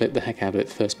snipe flip the heck out of it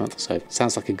the first month or so.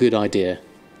 Sounds like a good idea.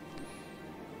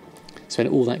 Spend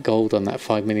all that gold on that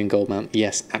 5 million gold mount.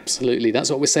 Yes, absolutely. That's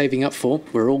what we're saving up for.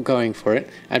 We're all going for it.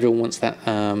 Everyone wants that.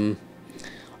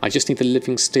 I just need the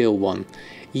living steel one.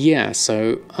 Yeah,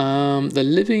 so the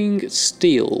living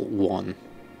steel one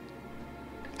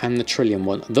and the trillium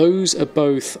one. Those are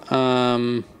both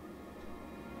Mr.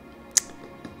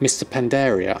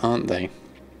 Pandaria, aren't they?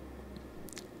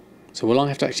 So will I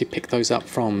have to actually pick those up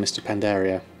from Mr.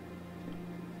 Pandaria?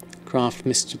 Craft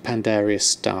Mr. Pandaria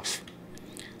stuff.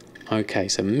 Okay,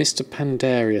 so Mr.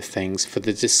 Pandaria things for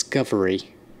the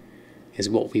discovery is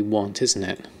what we want, isn't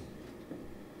it?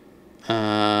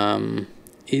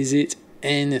 Is it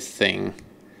anything?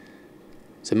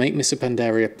 So make Mr.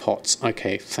 Pandaria pots.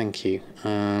 Okay, thank you.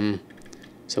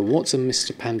 So what's a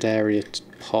Mr. Pandaria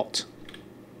pot.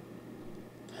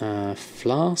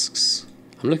 Flasks.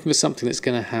 I'm looking for something that's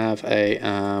going to have a...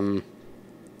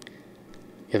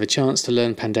 you have a chance to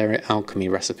learn Pandaria alchemy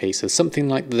recipe. So something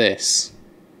like this.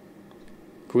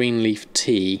 Green leaf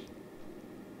tea.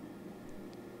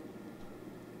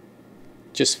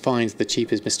 Just find the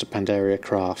cheapest Mr. Pandaria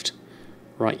craft.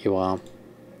 Right you are.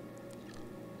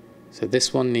 So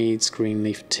this one needs green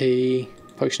leaf tea.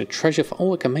 Potion of treasure.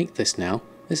 Oh, I can make this now.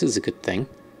 This is a good thing.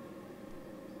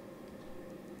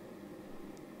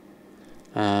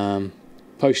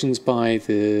 Potions by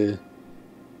the...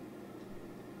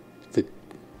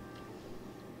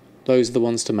 Those are the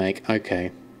ones to make.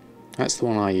 Okay. That's the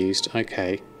one I used.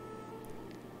 Okay.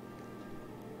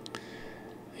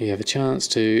 You have a chance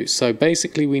to... So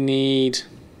basically we need...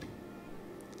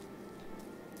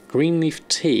 green leaf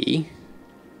tea.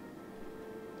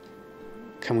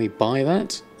 Can we buy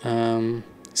that?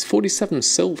 It's 47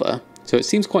 silver, so it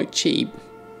seems quite cheap.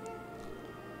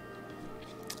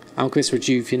 Alchemist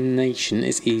rejuvenation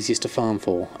is easiest to farm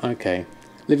for. Okay.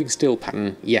 Living steel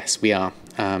pattern. Yes, we are.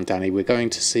 Danny, we're going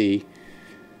to see...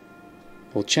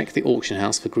 We'll check the auction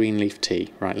house for green leaf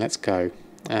tea. Right, let's go.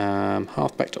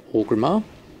 Half back to Orgrimmar.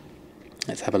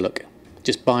 Let's have a look.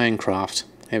 Just buy and craft.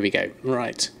 Here we go.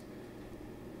 Right.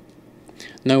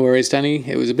 No worries, Danny.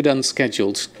 It was a bit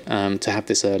unscheduled to have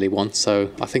this early one,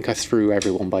 so I think I threw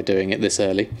everyone by doing it this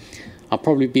early. I'll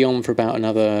probably be on for about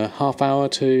another half hour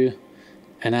to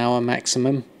an hour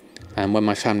maximum, and when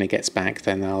my family gets back,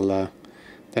 then I'll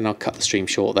cut the stream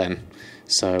short then.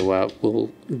 So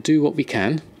we'll do what we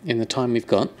can in the time we've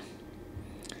got.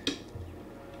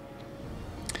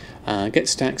 Get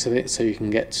stacks of it so you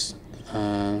can get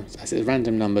as a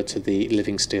random number to the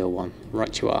living steel one.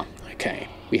 Right you are. Okay,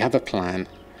 we have a plan.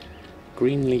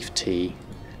 Green leaf tea.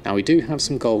 Now we do have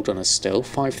some gold on us still,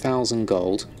 5,000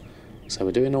 gold. So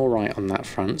we're doing alright on that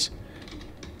front.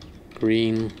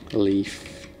 Green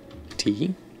leaf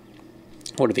tea.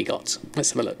 What have we got?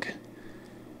 Let's have a look.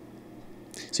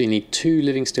 So you need 2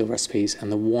 living steel recipes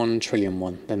and the 1 trillium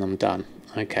one, then I'm done.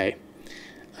 Okay.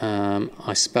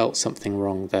 I spelt something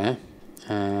wrong there.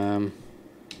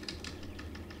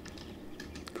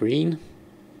 Green.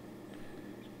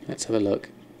 Let's have a look.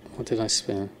 What did I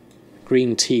spell?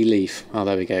 Green tea leaf. Oh,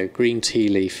 there we go. Green tea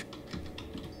leaf.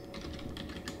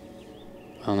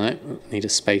 Oh no, need a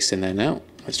space in there now.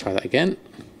 Let's try that again.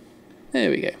 There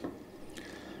we go.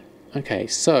 Okay,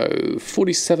 so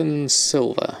 47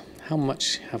 silver. How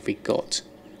much have we got?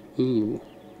 Ooh,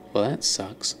 well that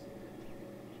sucks.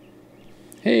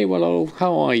 Hey, well,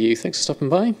 how are you? Thanks for stopping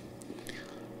by.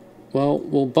 Well,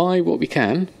 we'll buy what we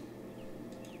can.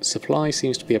 Supply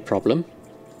seems to be a problem.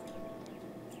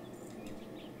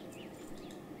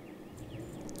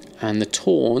 And the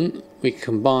Torn, we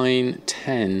combine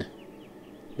 10.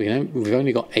 We've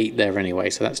only got 8 there anyway,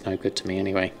 so that's no good to me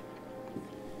anyway.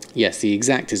 Yes, the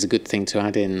exact is a good thing to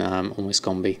add in on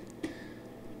Wiscombe.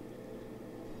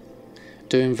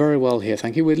 Doing very well here,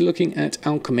 thank you. We're looking at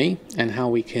alchemy and how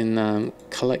we can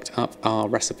collect up our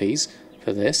recipes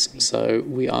for this. So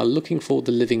we are looking for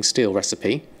the living steel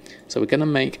recipe. So we're going to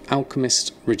make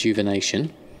alchemist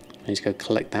rejuvenation. I need to go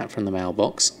collect that from the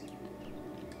mailbox.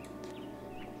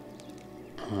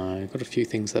 I've got a few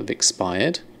things that have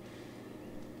expired.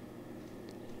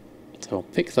 So I'll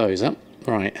pick those up.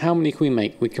 Right, how many can we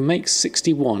make? We can make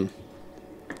 61.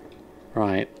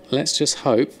 Right, let's just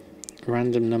hope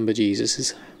random number Jesus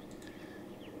is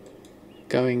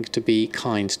going to be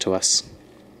kind to us.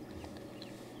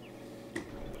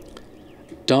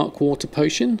 Dark water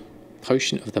potion.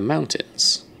 Potion of the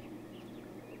mountains.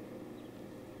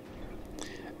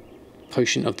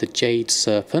 Potion of the jade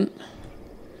serpent.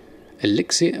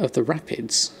 Elixir of the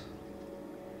rapids.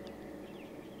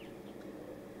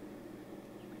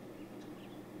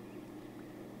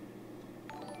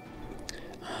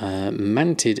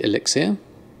 Mantid elixir.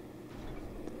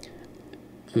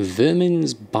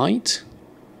 Vermin's bite.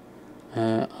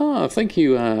 Thank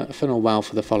you, Fennel Wow,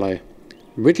 for the follow.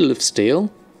 Riddle of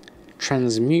steel.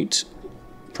 Transmute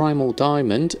primal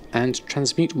diamond and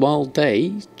transmute wild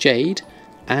day jade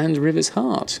and river's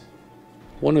heart.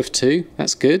 1 of 2.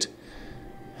 That's good.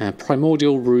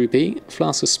 Primordial ruby.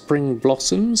 Flask of spring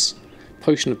blossoms.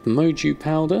 Potion of moju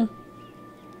powder.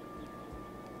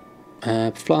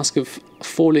 Flask of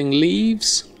falling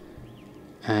leaves,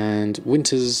 and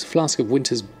flask of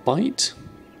winter's bite.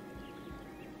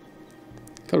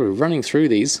 God, we're running through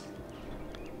these.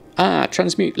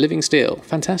 Transmute living steel.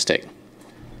 Fantastic.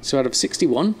 So out of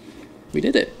 61, we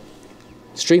did it.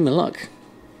 Stream of luck.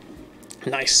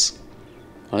 Nice.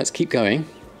 Well, let's keep going.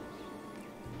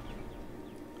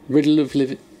 Riddle of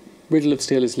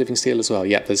steel is living steel as well.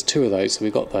 Yeah, there's 2 of those, so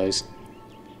we've got those.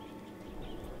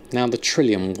 Now the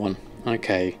trillium one.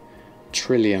 Okay,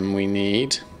 trillium we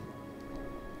need.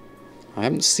 I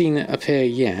haven't seen it appear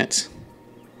yet.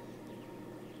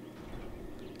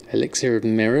 Elixir of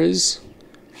Mirrors.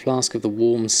 Flask of the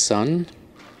Warm Sun.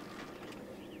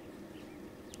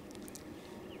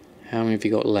 How many have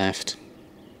you got left?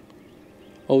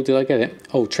 Oh, did I get it?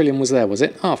 Oh, trillium was there, was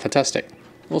it? Oh, fantastic.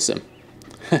 Awesome.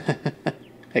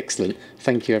 Excellent.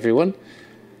 Thank you, everyone.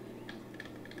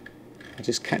 I'll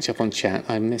just catch up on chat.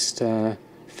 I missed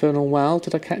Fernal Wow.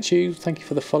 Did I catch you? Thank you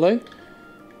for the follow.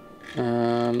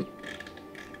 God,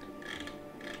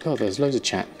 there's loads of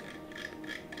chat.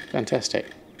 Fantastic.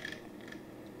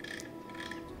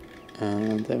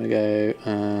 And there we go.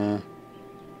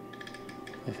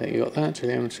 I think you got that.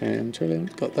 Trillium.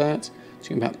 Got that.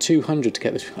 Taking about 200 to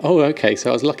get this. Oh, okay. So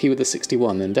I was lucky with the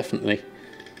 61 then, definitely.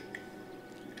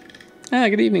 Ah,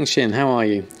 good evening, Shin. How are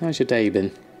you? How's your day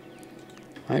been?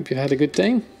 I hope you've had a good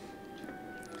day.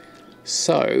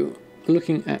 So,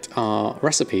 looking at our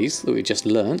recipes that we just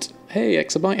learnt. Hey,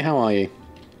 Exabyte, how are you?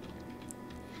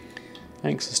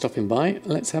 Thanks for stopping by.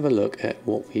 Let's have a look at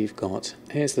what we've got.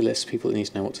 Here's the list of people that need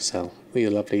to know what to sell. Well,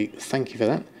 you're lovely. Thank you for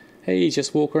that. Hey,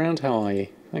 just walk around. How are you?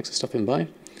 Thanks for stopping by.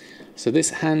 So this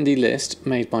handy list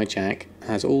made by Jack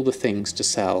has all the things to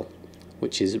sell,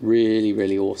 which is really,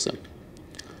 really awesome.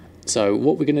 So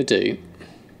what we're going to do,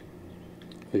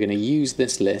 we're going to use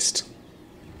this list.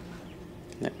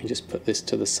 Let me just put this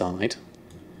to the side.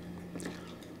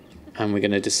 And we're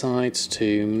going to decide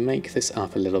to make this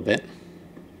up a little bit.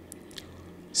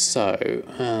 So,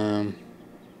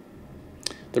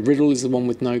 the riddle is the one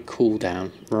with no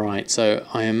cooldown. Right, so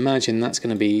I imagine that's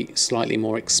going to be slightly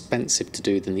more expensive to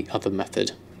do than the other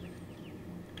method.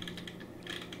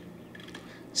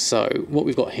 So, what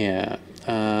we've got here...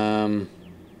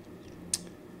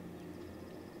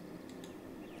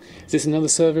 is this another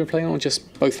server you're playing on, or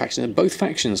just both factions? Both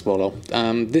factions, Wallo.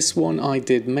 This one I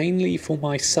did mainly for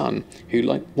my son,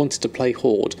 who wanted to play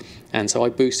Horde, and so I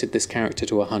boosted this character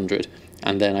to 100,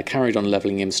 and then I carried on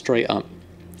leveling him straight up.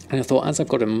 And I thought, as I've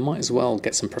got him, I might as well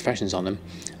get some professions on him.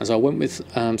 And so I went with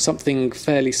something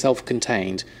fairly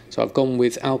self-contained. So I've gone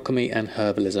with alchemy and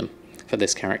herbalism for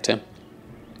this character.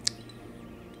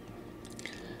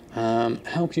 How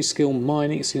can you skill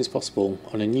mining as soon as possible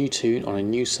on a new toon, on a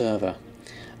new server?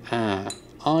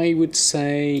 I would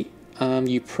say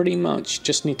you pretty much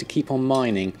just need to keep on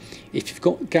mining. If you've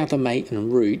got gather mate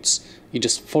and roots, you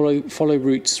just follow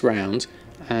roots round,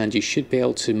 and you should be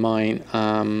able to mine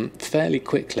fairly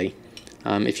quickly.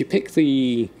 If you pick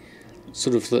the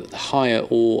sort of the higher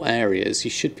ore areas,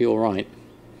 you should be all right.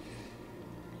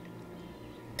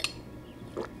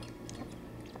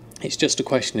 It's just a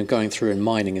question of going through and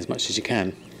mining as much as you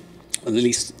can. At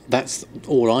least that's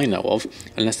all I know of,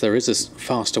 unless there is a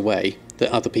faster way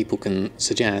that other people can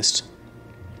suggest.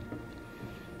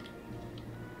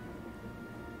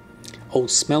 Oh,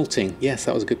 smelting. Yes,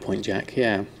 that was a good point, Jack.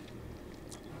 Yeah.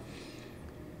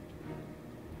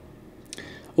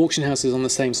 Auction houses on the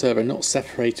same server, not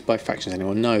separated by factions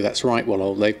anymore. No, that's right,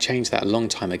 Wallo. They've changed that a long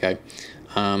time ago.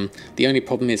 The only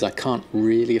problem is I can't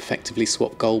really effectively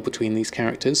swap gold between these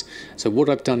characters. So what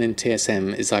I've done in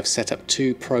TSM is I've set up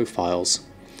two profiles.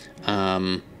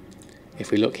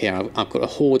 If we look here, I've got a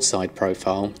Horde side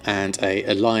profile and a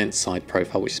Alliance side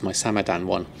profile, which is my Samadan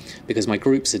one, because my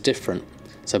groups are different.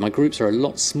 So my groups are a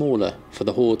lot smaller for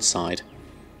the Horde side.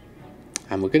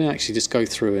 And we're going to actually just go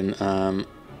through and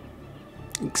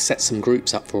set some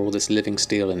groups up for all this living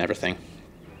steel and everything.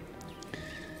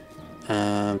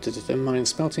 Mine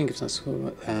smelting gives us.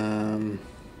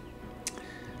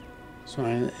 So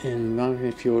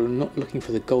if you're not looking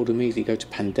for the gold immediately, go to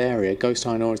Pandaria. Ghost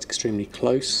iron ore is extremely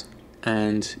close,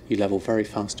 and you level very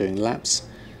fast doing laps.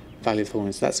 Value of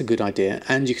Thorns, that's a good idea,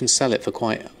 and you can sell it for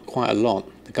quite a lot.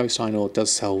 The ghost iron ore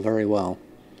does sell very well.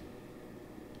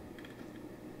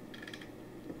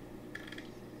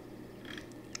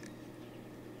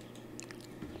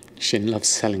 Shin loves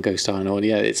selling ghost iron ore.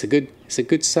 Yeah, it's a good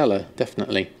seller,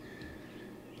 definitely.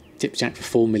 Dipjack for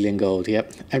 4 million gold.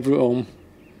 Yep, everyone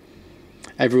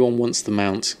wants the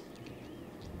mount.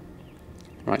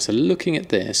 Right, so looking at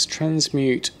this,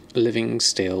 transmute living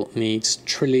steel needs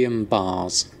trillium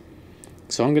bars.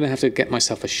 So I'm going to have to get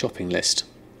myself a shopping list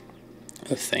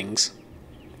of things.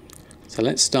 So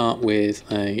let's start with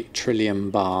a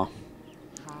trillium bar.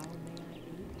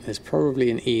 There's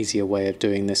probably an easier way of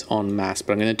doing this en masse,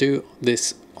 but I'm going to do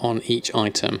this on each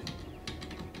item.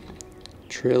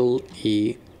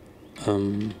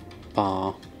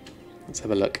 Bar. Let's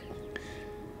have a look.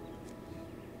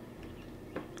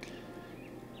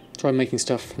 Try making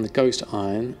stuff from the ghost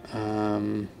iron,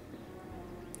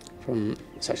 from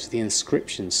such as the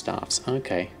inscription staffs.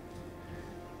 Okay,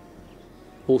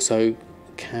 Also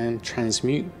can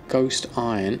transmute ghost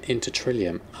iron into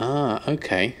trillium. Ah,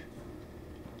 okay.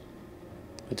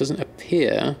 It doesn't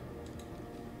appear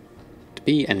to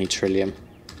be any trillium.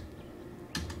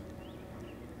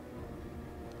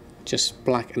 Just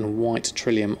black and white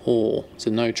trillium ore,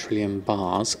 so no trillium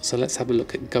bars. So let's have a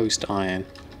look at ghost iron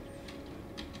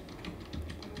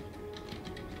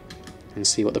and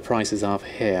see what the prices are for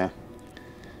here.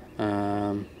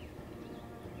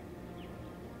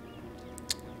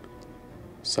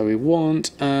 So we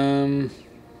want, but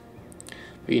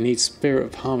you need Spirit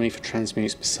of Harmony for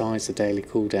transmutes besides the daily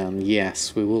cooldown.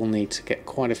 Yes, we will need to get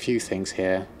quite a few things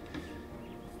here.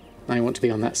 Now you want to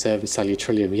be on that server and sell your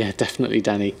trillium. Yeah, definitely,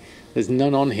 Danny. There's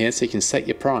none on here, so you can set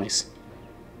your price.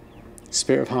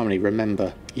 Spirit of Harmony,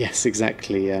 remember. Yes,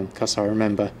 exactly, Cuss, I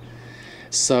remember.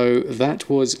 So that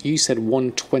was, you said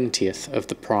 1/20th of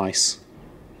the price.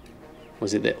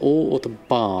 Was it the ore or the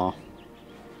bar?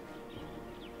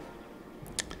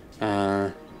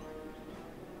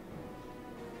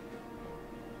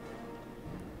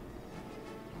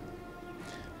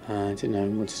 I didn't know, I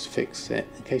wanted to fix it.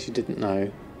 In case you didn't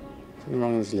know, something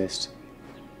wrong with this list.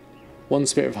 One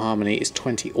Spirit of Harmony is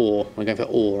 20 ore. We're going for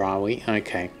ore, are we?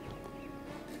 Okay.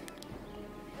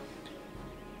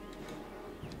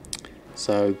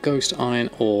 So Ghost Iron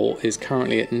ore is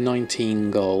currently at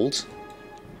 19 gold.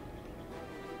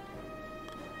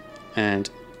 And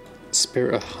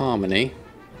Spirit of Harmony.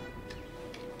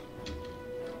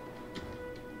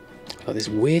 I got this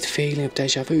weird feeling of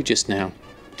deja vu just now.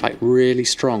 Like really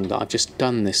strong that I've just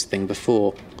done this thing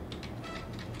before.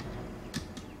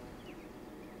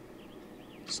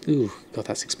 Ooh, God,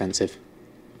 that's expensive.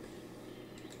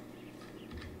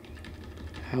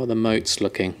 How are the moats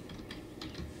looking?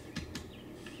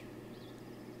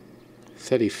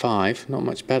 35, not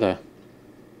much better.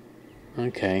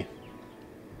 Okay.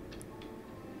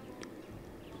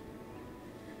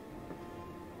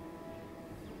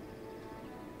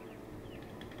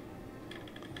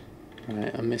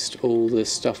 Right, I missed all the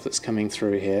stuff that's coming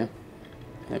through here.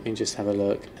 Let me just have a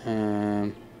look.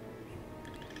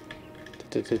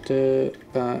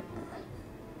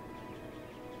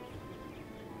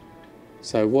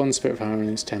 So one Spirit of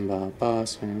Harmony is 10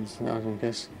 bars, I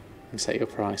guess, and set your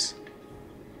price.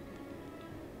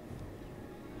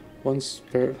 One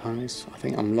Spirit of Harmony is, I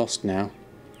think I'm lost now.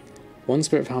 One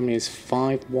Spirit of Harmony is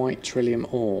 5 white trillium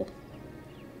ore.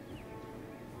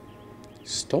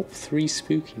 Stop 3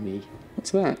 spooky me.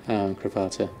 What's that,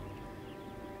 Cravata?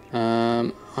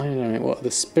 I don't know, what are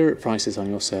the spirit prices on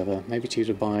your server? Maybe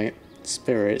to buy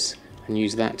spirits and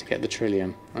use that to get the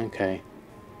trillium. Okay.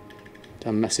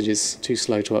 Damn, messages too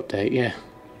slow to update, yeah.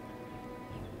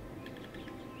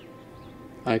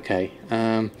 Okay,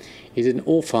 you did an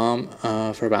ore farm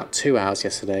for about 2 hours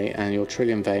yesterday and your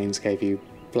trillium veins gave you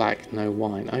black, no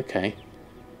wine. Okay.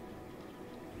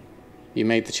 You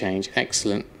made the change,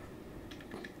 excellent.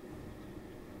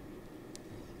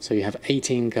 So you have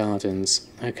 18 gardens.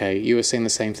 Okay, you were saying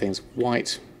the same things.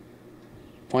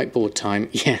 Whiteboard time.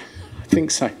 Yeah, I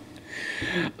think so.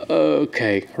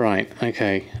 Okay, right,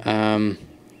 okay.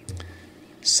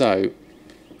 So,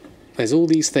 there's all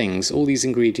these things, all these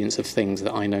ingredients of things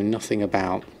that I know nothing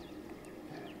about.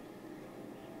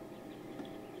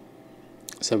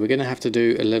 So we're going to have to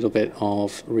do a little bit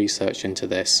of research into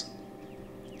this.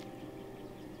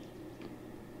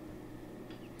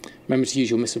 Remember to use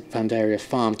your Mr. Pandaria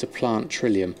farm to plant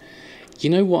trillium. You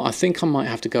know what, I think I might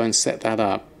have to go and set that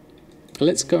up.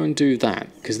 Let's go and do that,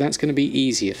 because that's going to be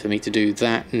easier for me to do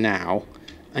that now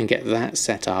and get that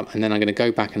set up, and then I'm going to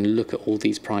go back and look at all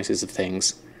these prices of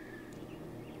things.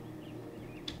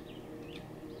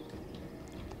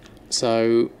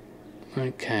 So,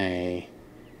 okay.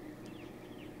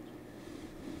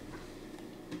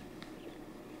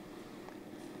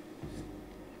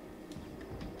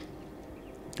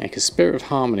 Because Spirit of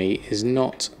Harmony is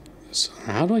not... So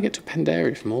how do I get to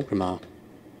Pandaria from Orgrimmar?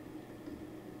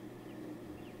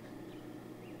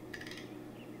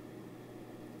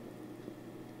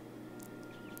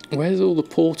 Where's all the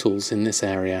portals in this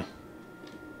area?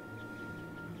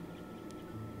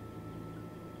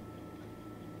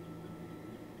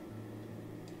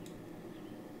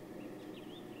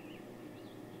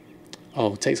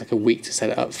 Oh, it takes like a week to set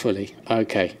it up fully.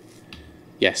 Okay.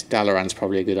 Yes, Dalaran's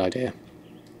probably a good idea.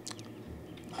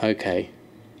 Okay.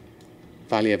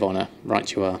 Valley of Honor.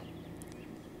 Right you are.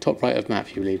 Top right of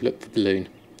map, you believe. Look for balloon.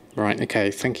 Right,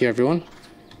 okay. Thank you, everyone.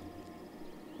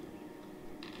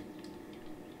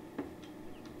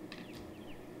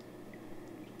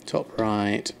 Top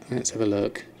right. Let's have a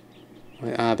look.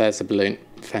 Ah, there's the balloon.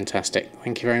 Fantastic.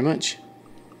 Thank you very much.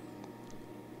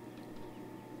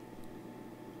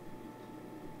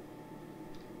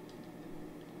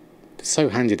 It's so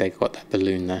handy they got that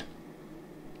balloon there.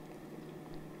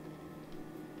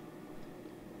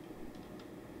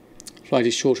 Flight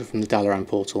is shorter from the Dalaran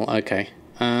portal. Okay.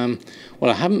 Well,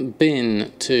 I haven't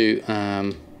been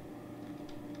to...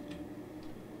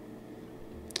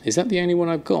 is that the only one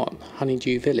I've got?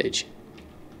 Honeydew Village.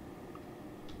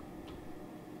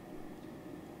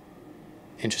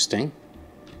 Interesting.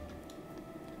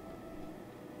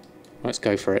 Let's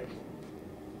go for it.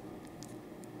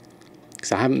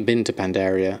 Because I haven't been to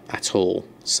Pandaria at all.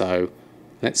 So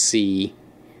let's see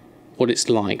what it's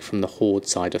like from the Horde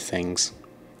side of things.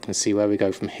 And see where we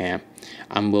go from here.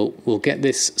 And we'll get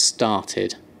this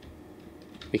started.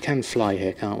 We can fly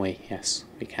here, can't we? Yes,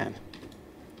 we can.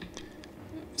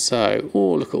 So,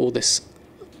 oh, look at all this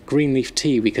green leaf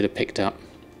tea we could have picked up.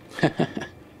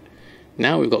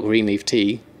 Now we've got green leaf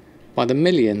tea by the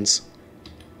millions.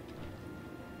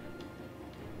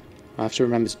 I have to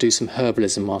remember to do some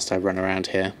herbalism whilst I run around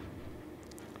here.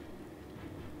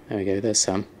 There we go, there's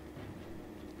some.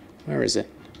 Where is it?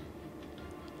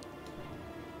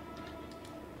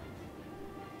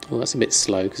 Oh, that's a bit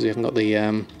slow because we haven't got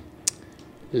the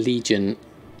Legion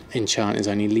enchant. Is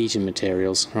only Legion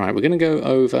materials. Right, we're going to go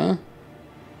over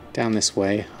down this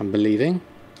way, I'm believing.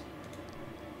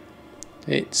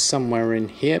 It's somewhere in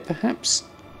here, perhaps.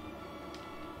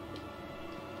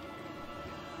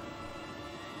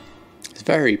 It's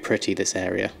very pretty, this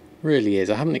area. Really is.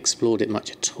 I haven't explored it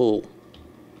much at all.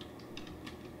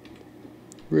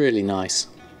 Really nice.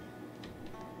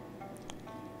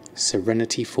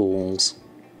 Serenity Falls.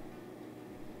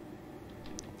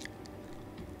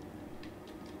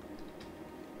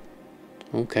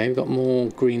 Okay, we've got more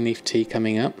green leaf tea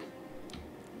coming up.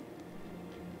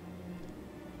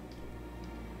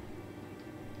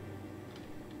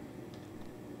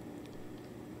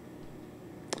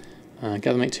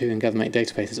 GatherMate 2 and GatherMate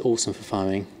database is awesome for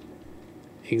farming.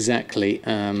 Exactly.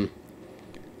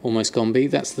 Almost Gombi.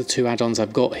 That's the two add-ons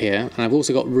I've got here. And I've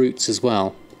also got roots as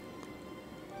well,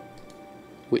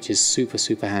 which is super,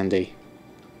 super handy.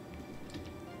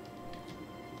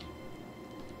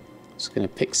 Just going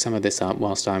to pick some of this up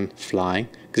whilst I'm flying,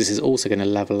 because this is also going to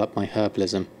level up my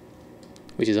herbalism,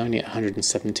 which is only at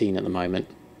 117 at the moment.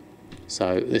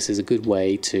 So this is a good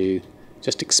way to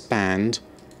just expand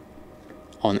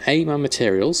on A, my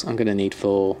materials I'm going to need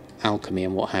for alchemy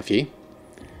and what have you,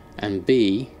 and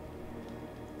B,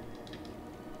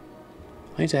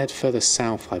 I need to head further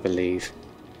south, I believe.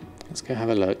 Let's go have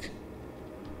a look.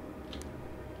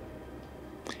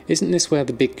 Isn't this where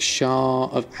the big Shah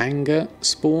of Anger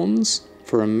spawns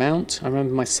for a mount? I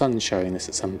remember my son showing this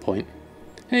at some point.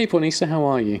 Hey Pornista, how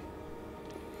are you?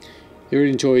 You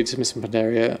really enjoyed Mr.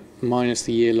 Pandaria minus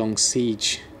the year-long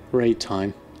siege raid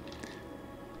time.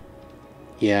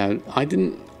 Yeah, I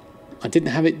didn't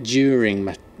have it during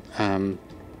my,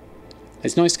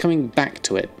 it's nice coming back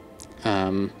to it,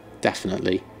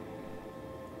 definitely.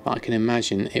 But I can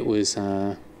imagine it was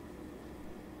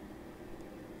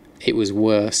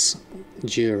worse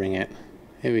during it.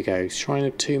 Here we go, Shrine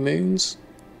of Two Moons.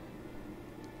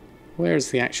 Where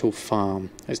is the actual farm?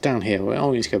 It's down here. We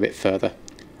only need to go a bit further.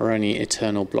 We're only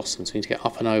Eternal Blossoms. We need to get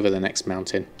up and over the next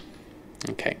mountain.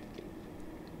 Okay.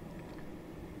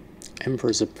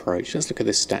 Emperor's Approach. Let's look at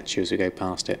this statue as we go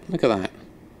past it. Look at that.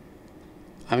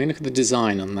 I mean, look at the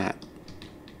design on that.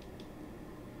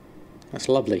 That's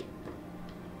lovely.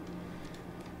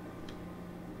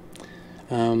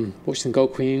 Watching the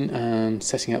Gold Queen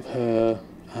setting up her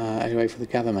anyway for the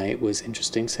GatherMate was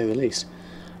interesting, to say the least.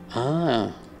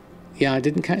 Ah, yeah, I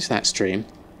didn't catch that stream.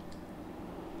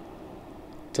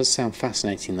 Does sound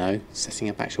fascinating though, setting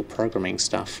up actual programming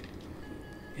stuff.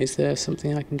 Is there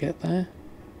something I can get there?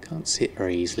 Can't see it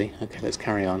very easily. Okay, let's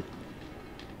carry on.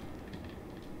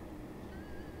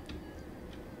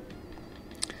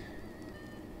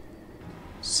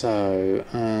 So,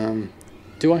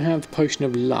 do I have Potion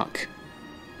of Luck?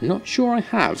 Not sure I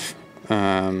have.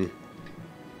 I'm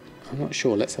not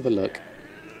sure. Let's have a look.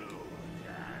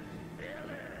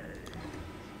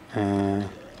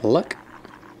 Luck.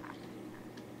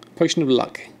 Potion of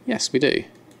Luck. Yes, we do.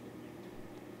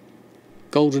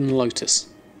 Golden Lotus.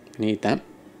 We need that.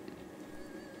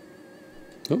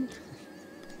 Oh.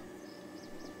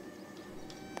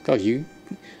 God,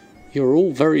 you're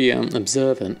all very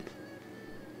observant.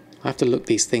 I have to look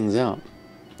these things up.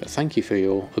 But thank you for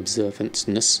your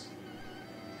observantness.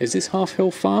 Is this Half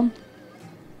Hill Farm?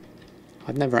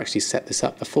 I've never actually set this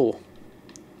up before.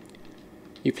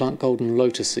 You plant Golden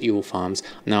Lotus at your farms.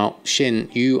 Now, Shin,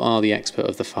 you are the expert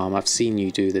of the farm. I've seen you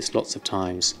do this lots of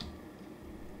times.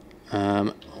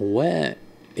 Where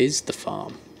is the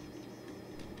farm?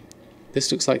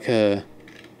 This looks like a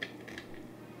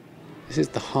This is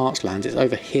the Heartland. It's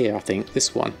over here, I think.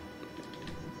 This one.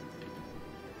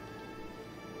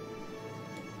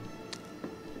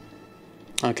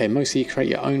 Okay, mostly you create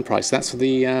your own price. That's for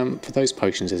the for those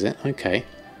potions, is it? Okay.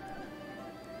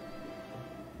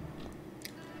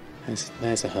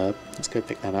 There's a herb. Let's go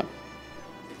pick that up.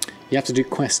 You have to do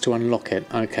quests to unlock it.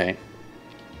 Okay.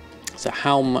 So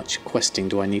how much questing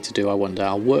do I need to do, I wonder?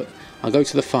 I'll go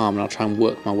to the farm and I'll try and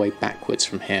work my way backwards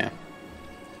from here.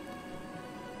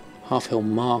 Half Hill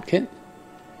Market.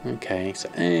 Okay, so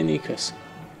any quest.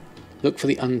 Look for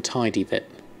the untidy bit.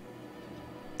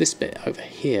 This bit over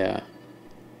here.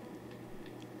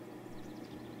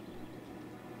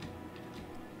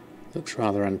 Looks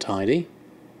rather untidy.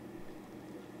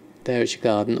 There's your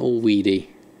garden, all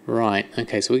weedy. Right,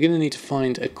 okay, so we're going to need to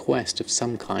find a quest of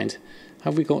some kind.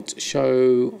 Have we got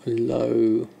show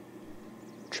low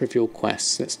trivial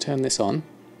quests? Let's turn this on.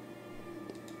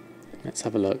 Let's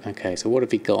have a look. Okay, so what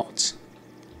have we got?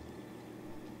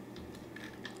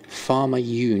 Farmer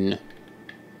Yoon.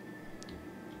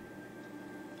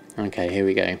 Okay, here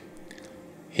we go.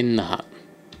 In the hut.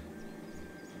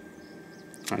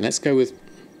 Right, let's go with,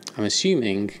 I'm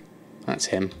assuming that's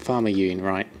him, Farmer Yoon,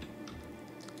 right.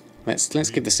 Let's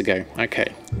give this a go.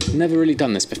 Okay, never really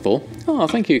done this before. Oh,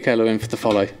 thank you, Kaloin, for the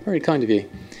follow. Very kind of you.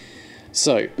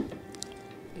 So,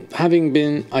 having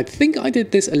been, I think I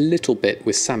did this a little bit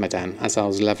with Samadan as I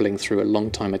was leveling through a long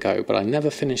time ago, but I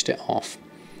never finished it off.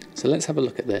 So let's have a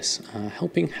look at this.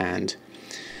 Helping Hand.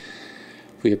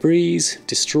 We breeze,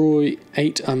 destroy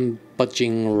 8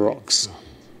 unbudging rocks.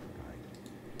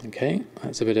 Okay,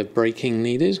 that's a bit of braking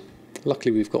needed.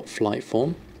 Luckily we've got flight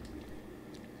form.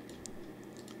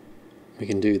 We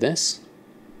can do this.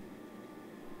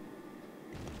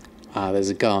 Ah, there's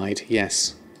a guide,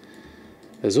 yes.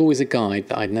 There's always a guide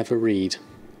that I'd never read.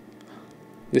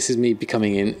 This is me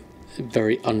becoming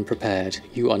very unprepared.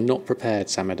 You are not prepared,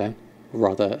 Samadan.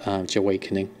 Rather,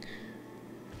 Awakening.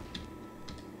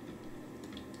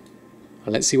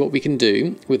 Well, let's see what we can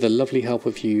do with the lovely help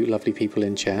of you lovely people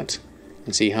in chat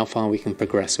and see how far we can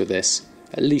progress with this,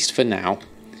 at least for now.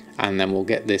 And then we'll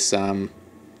get this at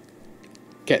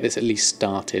least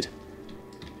started,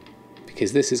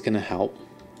 because this is going to help.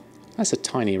 That's a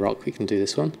tiny rock. We can do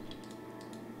this one.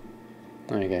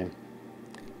 There we go.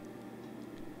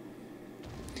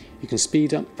 You can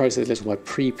speed up the process a little by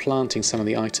pre-planting some of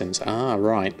the items. Ah,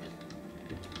 right.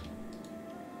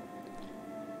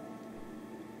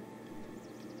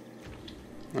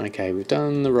 Okay, we've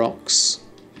done the rocks.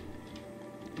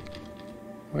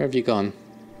 Where have you gone?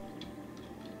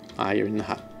 Ah, you're in the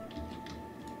hut.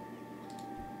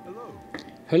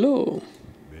 Hello.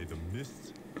 May the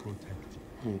mist protect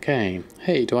you. Okay.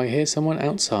 Hey, do I hear someone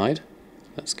outside?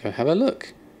 Let's go have a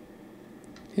look.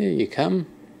 Here you come.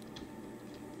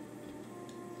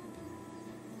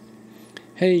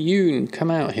 Hey, Yoon, come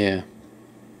out here.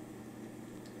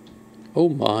 Oh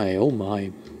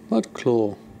my,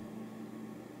 Mudclaw.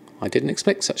 I didn't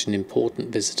expect such an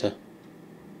important visitor.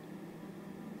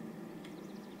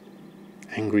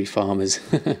 Angry farmers.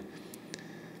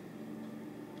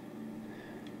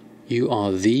 You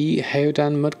are the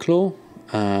Heodan Mudclaw,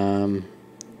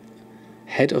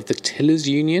 head of the Tillers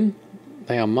Union.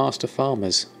 They are master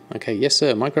farmers. Okay, yes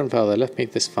sir, my grandfather left me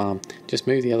this farm. Just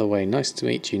move the other way. Nice to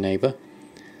meet you, neighbour.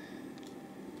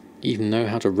 Even know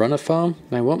how to run a farm?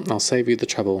 Know what? I'll save you the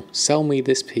trouble. Sell me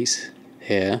this piece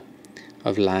here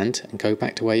of land and go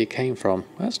back to where you came from.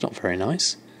 Well, that's not very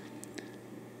nice.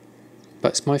 But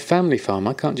it's my family farm.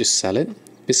 I can't just sell it.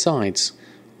 Besides,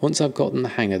 once I've gotten the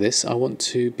hang of this, I want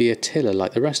to be a tiller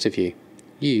like the rest of you.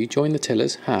 You join the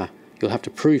tillers? Ha! You'll have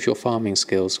to prove your farming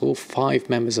skills. All 5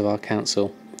 members of our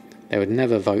council. They would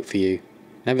never vote for you.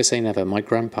 Never say never. My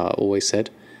grandpa always said.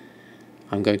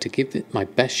 I'm going to give it my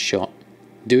best shot.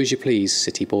 Do as you please,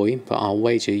 city boy, but I'll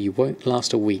wager you won't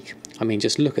last a week. I mean,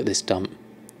 just look at this dump.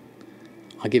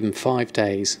 I give him 5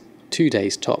 days. 2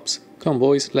 days tops. Come on,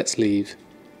 boys, let's leave.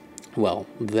 Well,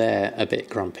 they're a bit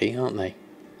grumpy, aren't they?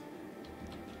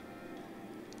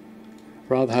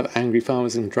 Rather have angry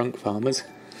farmers than drunk farmers.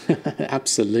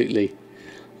 Absolutely.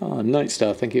 Oh, Night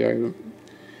Star, thank you very,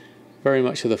 very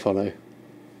much for the follow.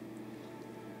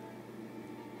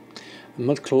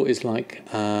 Mudclaw is like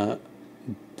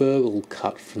Burgle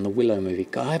Cut from the Willow movie.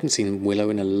 God, I haven't seen Willow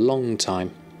in a long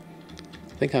time.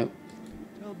 I think I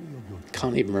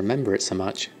can't even remember it so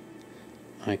much.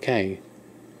 Okay,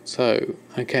 so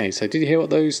did you hear what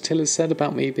those tillers said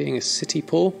about me being a city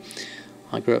poor?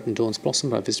 I grew up in Dawn's Blossom,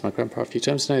 but I visited my grandpa a few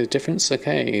times to know the difference.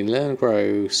 Okay, learn,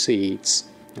 grow, seeds.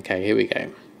 Okay, here we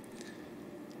go.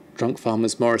 Drunk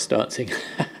farmers Morris dancing.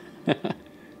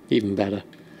 Even better.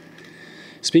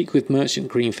 Speak with Merchant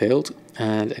Greenfield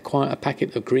and acquire a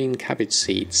packet of green cabbage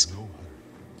seeds. No hurry.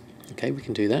 Okay, we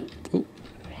can do that. Oh,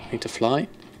 need to fly.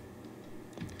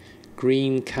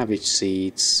 Green cabbage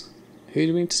seeds. Who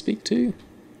do we need to speak to?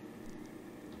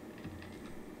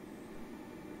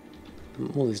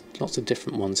 Well, there's lots of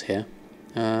different ones here.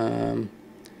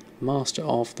 Master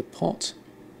of the pot.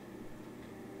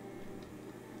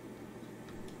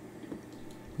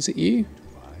 Is it you?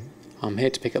 I'm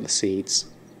here to pick up the seeds.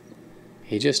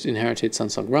 He just inherited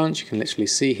Sunsong Ranch. You can literally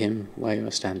see him where you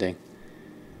are standing.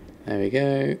 There we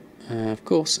go. Of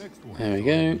course. There we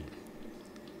go.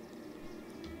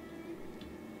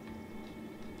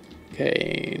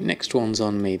 Okay, next one's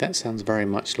on me. That sounds very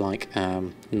much like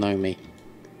Nomi.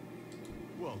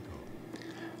 Welcome.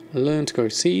 Learn to grow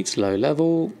seeds, low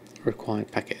level.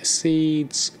 Required packet of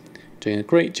seeds. Doing a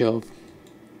great job.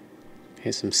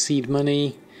 Here's some seed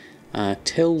money.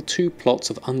 Till 2 plots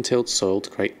of untilled soil to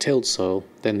create tilled soil.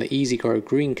 Then the easy grow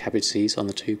green cabbage seeds on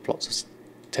the 2 plots of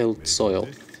tilled soil.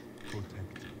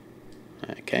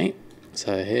 Okay,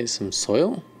 so here's some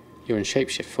soil. You're in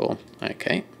shapeshift form.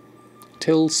 Okay.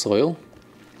 Tilled soil.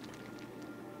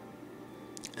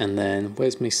 And then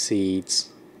where's my seeds?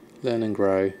 Learn and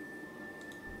grow.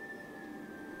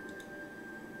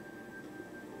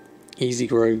 Easy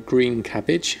grow green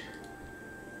cabbage.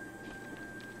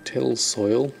 Till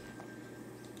soil.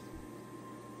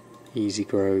 Easy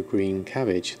grow green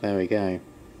cabbage. There we go.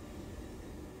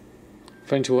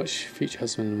 Fun to watch future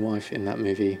husband and wife in that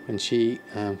movie when she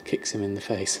kicks him in the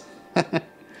face.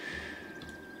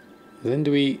 Then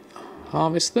do we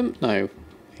harvest them? No,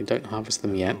 we don't harvest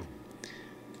them yet.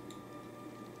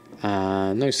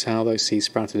 Notice how those seeds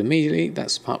sprouted immediately.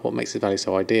 That's part what makes the valley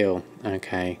so ideal.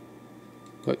 Okay.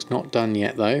 Work's not done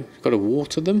yet though. We've got to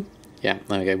water them. Yeah,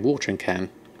 there we go. Watering can.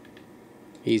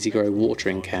 Easy grow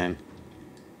watering can.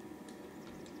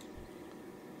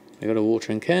 We've got a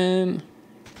watering can.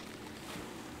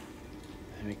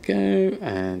 There we go.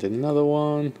 And another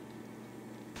one.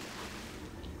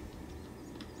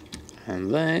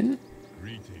 And then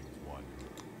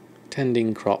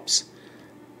tending crops.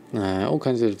 All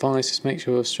kinds of advice. Just make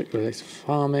sure strict related to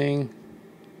farming.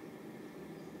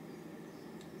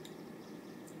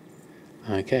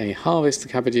 Okay, harvest the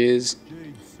cabbages.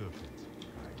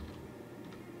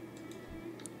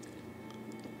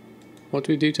 What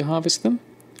do we do to harvest them?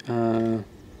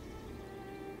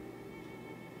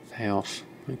 Pay off.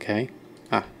 Okay.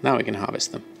 Now we can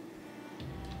harvest them.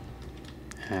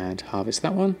 And harvest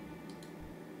that one.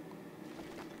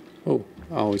 Oh,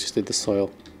 we just did the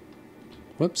soil.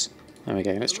 Whoops. There we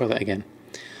go. Let's try that again.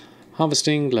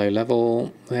 Harvesting, low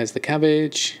level. There's the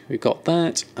cabbage. We've got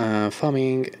that.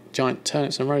 Farming giant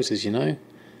turnips and roses, you know.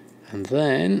 And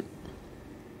then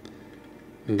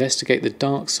investigate the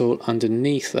dark soil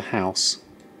underneath the house.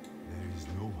 There is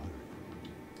no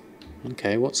hurry.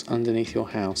 Okay, what's underneath your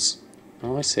house?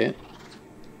 Oh, I see it.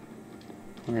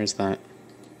 Where is that?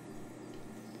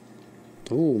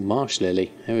 Oh, marsh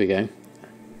lily. There we go.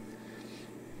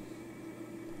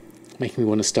 Making me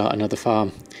want to start another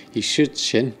farm. You should,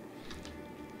 Shin.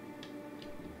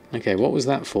 Okay, what was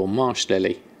that for? Marsh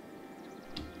lily.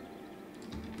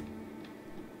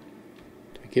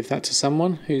 Do we give that to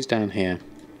someone? Who's down here?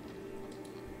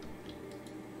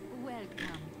 Welcome.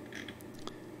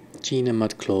 Gina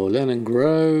Mudclaw. Learn and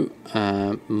grow.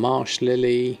 Marsh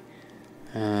lily.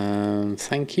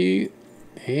 Thank you.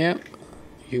 Yep.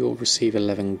 You will receive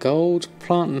 11 gold.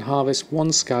 Plant and harvest 1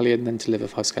 scallion, then deliver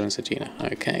 5 scallions to Gina.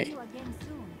 Okay. See you again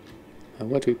soon.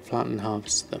 Where do we plant and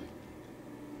harvest them?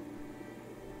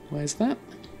 Where's that?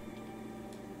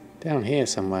 Down here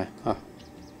somewhere.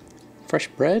 Fresh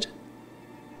bread?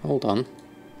 Hold on.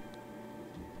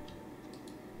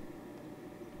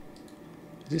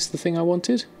 Is this the thing I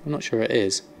wanted? I'm not sure it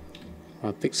is.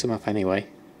 I'll pick some up anyway.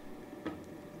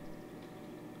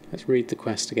 Let's read the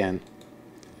quest again.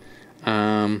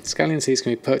 Scallion seeds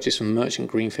can be purchased from Merchant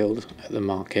Greenfield at the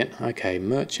market. Okay,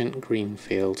 Merchant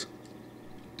Greenfield.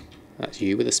 That's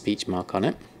you with a speech mark on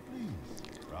it. Please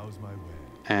browse my way.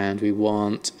 And we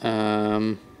want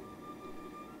Next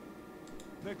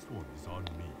one is on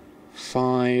me.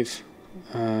 5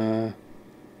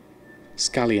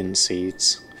 scallion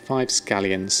seeds. 5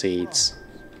 scallion seeds.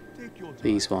 Take your time.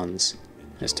 These ones.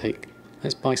 Let's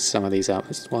buy some of these up.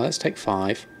 Let's take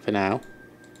 5 for now.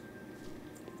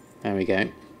 There we go.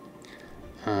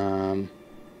 If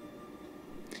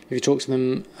you talk to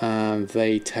them,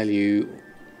 they tell you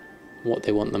what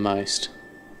they want the most.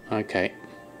 Okay.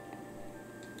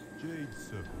 Jade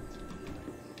serpent.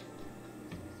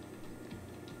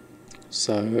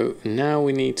 So now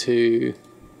we need to...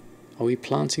 Are we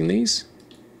planting these?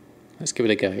 Let's give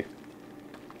it a go.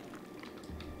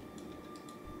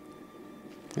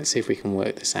 Let's see if we can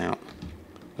work this out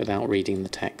without reading the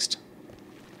text.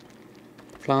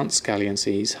 Plant scallion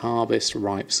seeds, harvest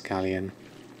ripe scallion.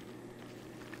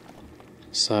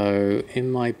 So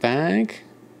in my bag,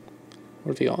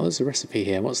 what have you got? Oh, there's a recipe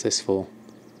here. What's this for?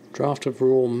 Draft of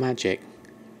raw magic.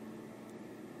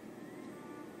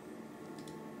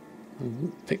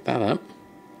 Pick that up.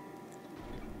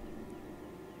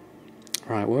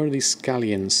 Right, where are these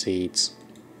scallion seeds?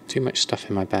 Too much stuff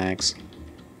in my bags.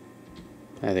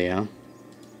 There they are.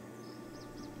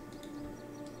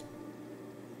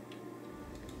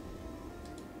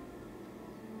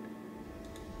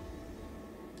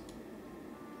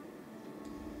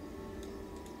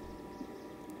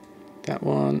 That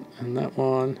one, and that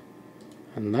one,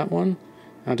 and that one.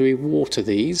 Now, do we water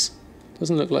these?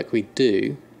 Doesn't look like we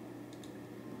do.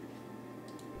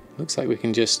 Looks like we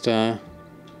can just... Ooh,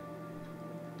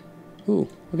 look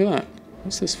at that.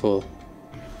 What's this for?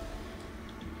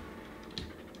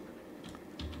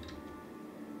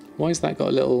 Why has that got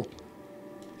a little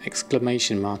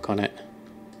exclamation mark on it?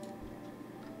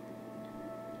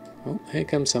 Oh, here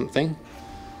comes something.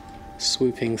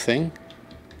 Swooping thing.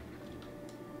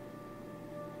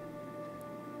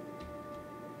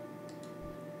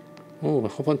 Oh,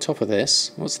 hop on top of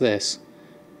this. What's this?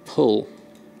 Pull.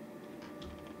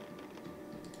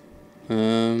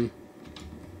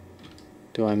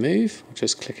 Do I move or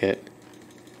just click it?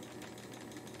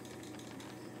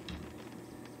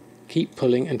 Keep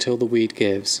pulling until the weed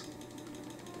gives.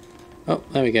 Oh,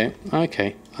 there we go.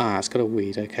 Okay. Ah, it's got a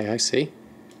weed. Okay, I see.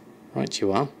 Right,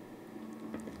 you are.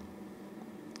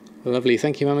 Lovely.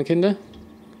 Thank you, Mama Kinder.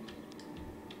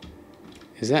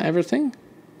 Is that everything?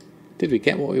 Did we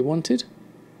get what we wanted?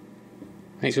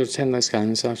 Make sure to tend those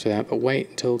scallions after that, but wait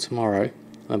until tomorrow.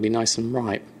 They'll be nice and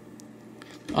ripe.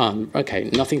 Okay,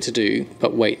 nothing to do,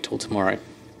 but wait till tomorrow.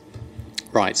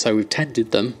 Right, so we've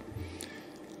tended them.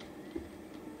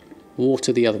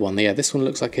 Water the other one. Yeah, this one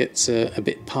looks like it's a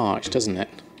bit parched, doesn't it?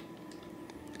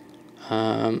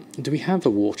 Do we have a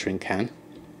watering can?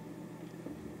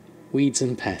 Weeds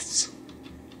and pests.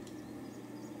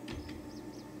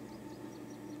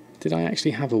 Did I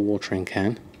actually have a watering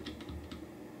can?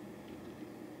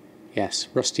 Yes,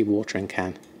 rusty watering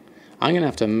can. I'm going to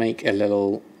have to make a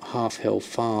little half-hill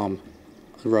farm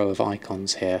row of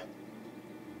icons here.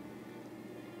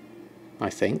 I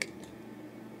think.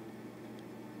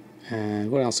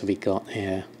 And what else have we got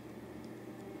here?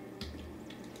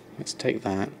 Let's take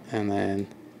that and then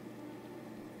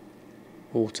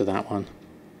water that one.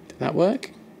 Did that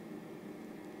work?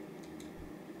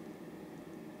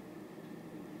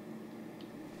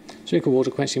 Drink of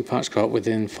water quenching parched crop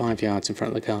within 5 yards in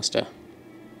front of the caster.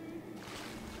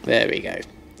 There we go.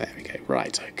 There we go.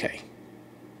 Right, okay.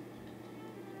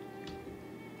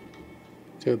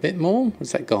 Do a bit more?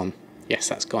 Is that gone? Yes,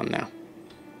 that's gone now.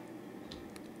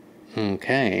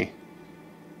 Okay.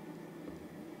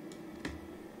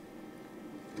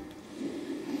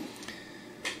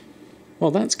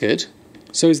 Well, that's good.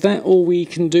 So is that all we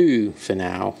can do for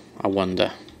now, I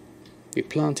wonder? We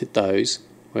planted those.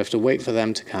 We have to wait for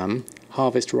them to come.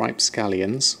 Harvest ripe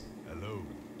scallions. Hello.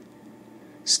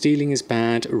 Stealing is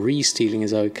bad, re-stealing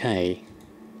is okay.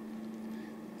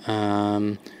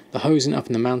 The hosen up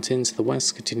in the mountains to the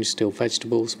west continue to steal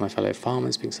vegetables. My fellow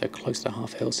farmers, being so close to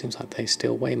Half Hill, seems like they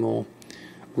steal way more.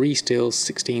 Re-steals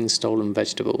 16 stolen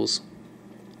vegetables.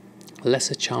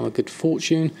 Lesser charm of good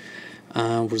fortune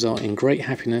will result in great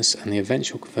happiness and the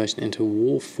eventual conversion into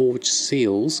war-forged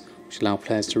seals, which allow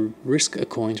players to risk a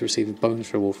coin to receive a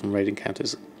bonus reward from raid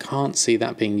encounters. Can't see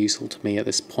that being useful to me at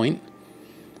this point.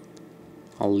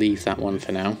 I'll leave that one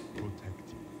for now.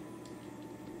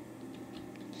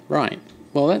 Right,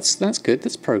 well that's good,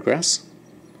 that's progress.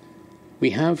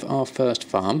 We have our first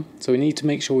farm, so we need to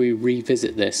make sure we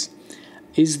revisit this.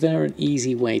 Is there an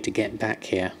easy way to get back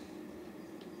here?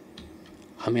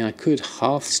 I mean, I could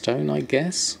hearthstone, I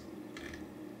guess.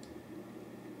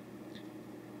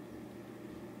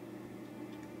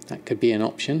 That could be an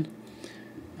option.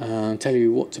 Tell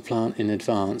you what to plant in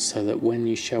advance so that when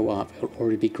you show up it'll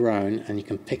already be grown and you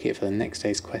can pick it for the next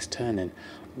day's quest turn-in.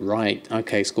 Right,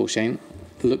 okay, Scorchane.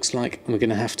 Looks like we're going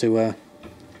to have to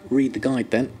read the guide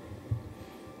then.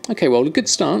 Okay, well, a good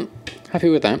start. Happy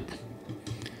with that.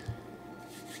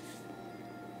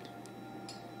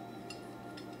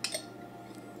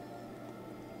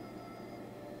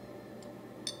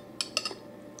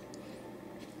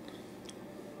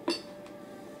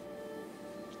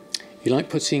 You like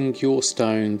putting your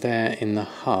stone there in the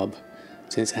hub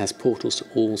since it has portals to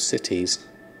all cities.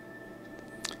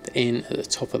 The inn at the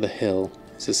top of the hill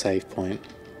is a save point.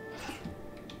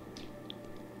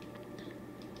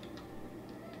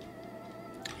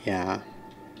 Yeah.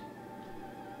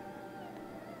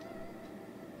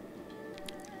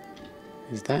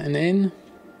 Is that an inn?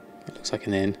 It looks like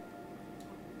an inn.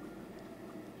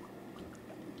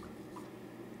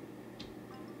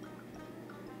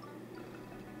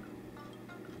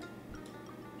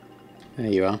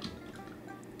 There you are.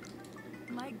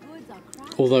 My goods are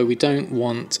crafted. Although we don't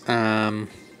want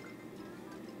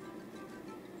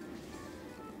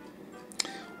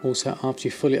also, after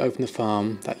you fully open the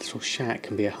farm, that little shack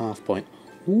can be a half point.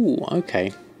 Ooh,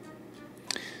 okay.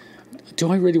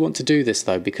 Do I really want to do this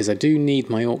though? Because I do need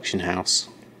my auction house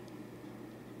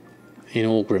in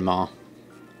Orgrimmar.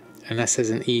 Unless there's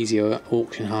an easier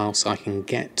auction house I can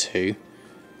get to.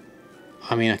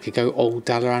 I mean, I could go Old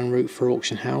Dalaran route for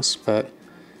auction house, but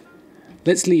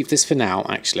let's leave this for now,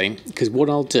 actually. Because what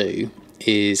I'll do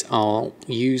is I'll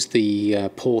use the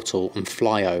portal and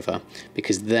fly over,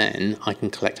 because then I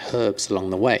can collect herbs along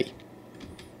the way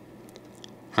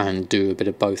and do a bit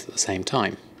of both at the same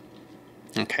time.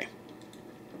 Okay,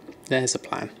 there's a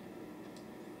plan.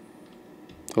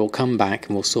 We'll come back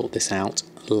and we'll sort this out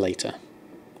later.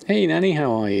 Hey Nanny,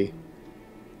 how are you?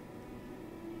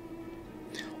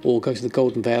 Or go to the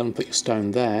Golden Vale and put your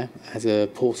stone there as a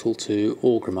portal to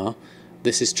Orgrimmar.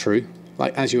 This is true.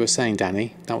 Like as you were saying,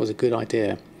 Danny, that was a good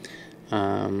idea.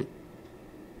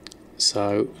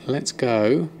 So let's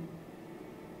go.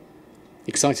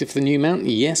 Excited for the new mount?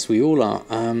 Yes, we all are.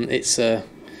 It's an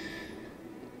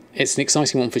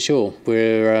exciting one for sure. We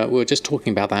were just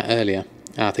talking about that earlier.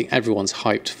 I think everyone's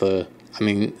hyped for. I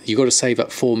mean, you got to save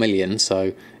up 4 million,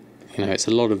 so you know it's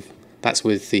a lot of. That's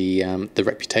with the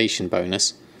reputation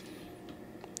bonus.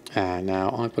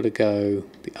 Now I've got to go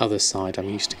the other side. I'm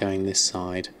used to going this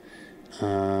side.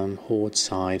 Horde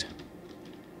side.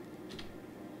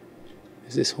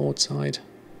 Is this Horde side?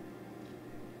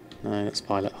 No, that's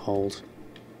Violet Hold.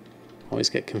 I always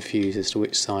get confused as to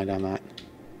which side I'm at.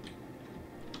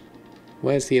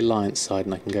 Where's the Alliance side?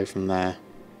 And I can go from there.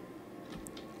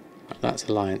 Right, that's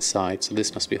Alliance side, so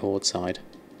this must be Horde side.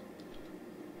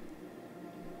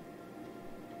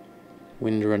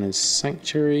 Windrunner's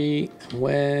Sanctuary.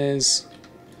 Where's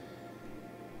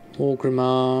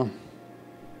Orgrimmar?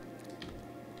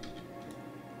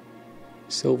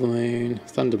 Silvermoon,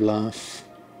 Thunderbluff,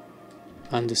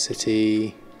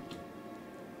 Undercity,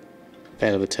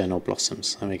 Vale of Eternal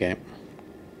Blossoms. There we go.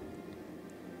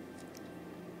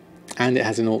 And it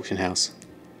has an auction house.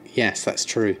 Yes, that's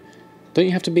true. Don't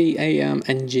you have to be a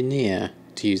engineer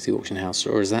to use the auction house,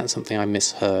 or is that something I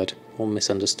misheard or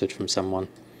misunderstood from someone?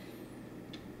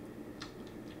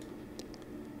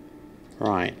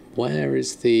 Right, where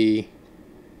is the...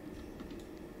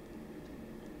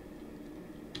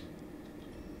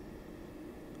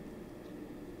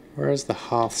 Where is the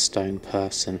Hearthstone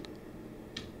person?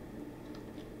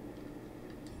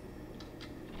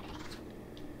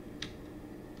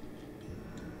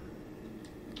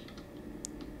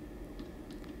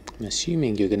 I'm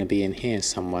assuming you're going to be in here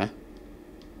somewhere.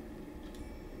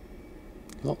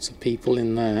 Lots of people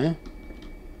in there.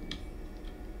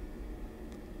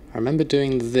 I remember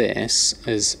doing this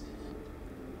as...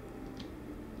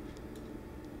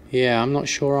 Yeah, I'm not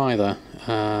sure either.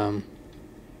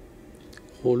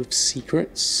 Hall of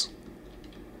Secrets.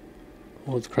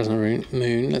 Hall of the Crescent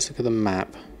Moon. Let's look at the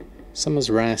map.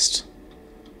 Summer's Rest.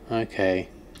 Okay.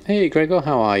 Hey Gregor,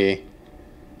 how are you?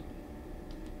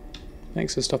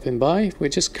 Thanks for stopping by. We're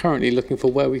just currently looking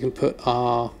for where we can put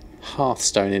our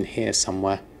Hearthstone in here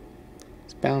somewhere.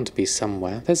 It's bound to be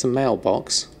somewhere. There's a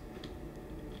mailbox.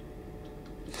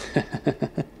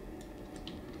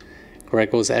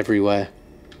 Gregor's everywhere.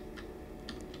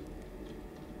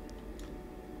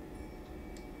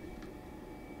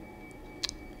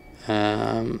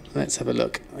 Let's have a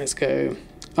look. Let's go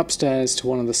upstairs to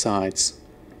one of the sides.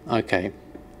 Okay,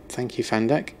 thank you,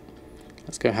 Fandek.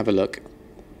 Let's go have a look.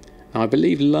 Now, I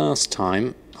believe last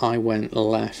time I went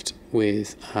left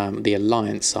with the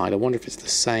Alliance side. I wonder if it's the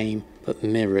same but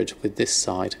mirrored with this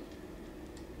side.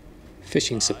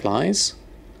 Fishing supplies.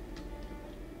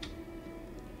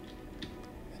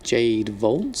 Jade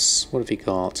vaults. What have we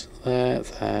got?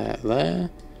 There.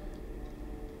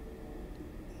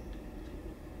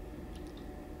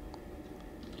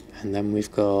 And then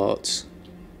we've got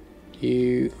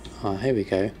you. Ah, here we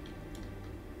go.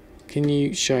 Can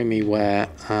you show me where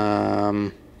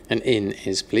an inn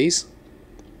is, please?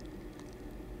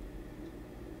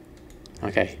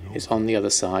 Okay, it's on the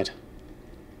other side.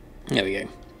 There we go.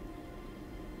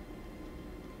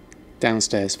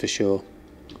 Downstairs for sure.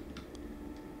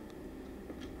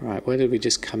 Right, where did we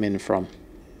just come in from?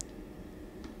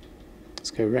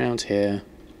 Let's go round here.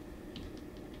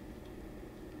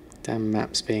 Damn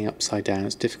maps being upside down,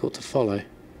 it's difficult to follow.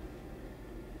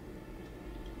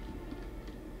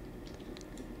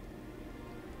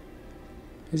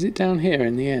 Is it down here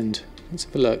in the end? Let's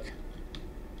have a look.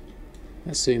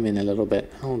 Let's zoom in a little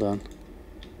bit. Hold on.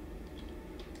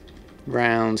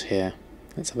 Round here.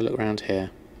 Let's have a look round here.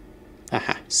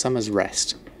 Aha, Summer's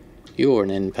Rest. You're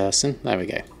an inn person. There we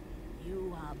go.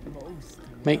 You are most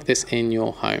Make this in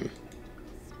your home.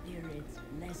 spirits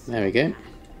bless There we go.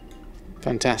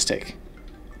 Fantastic.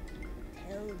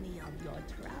 Tell me of your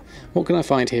travel. What can I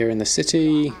find here in the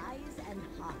city? Eyes and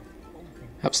heart open.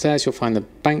 Upstairs you'll find the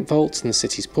bank vaults and the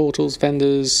city's portals,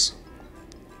 vendors.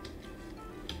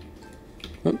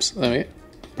 Oops, there we go.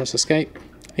 Press escape.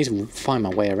 I need to find my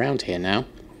way around here now.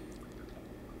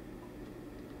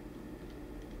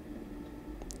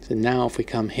 So now if we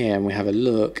come here and we have a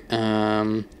look,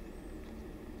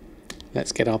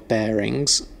 let's get our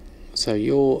bearings. So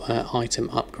your item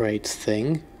upgrade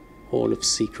thing, Hall of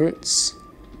Secrets.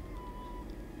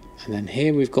 And then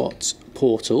here we've got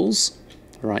portals.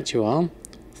 Right you are.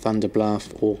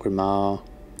 Thunderbluff, Orgrimmar,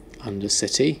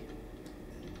 Undercity,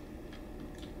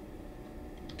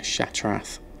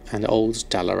 Shatrath and Old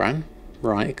Dalaran.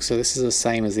 Right, so this is the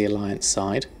same as the Alliance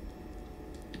side.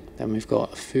 Then we've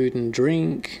got food and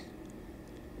drink,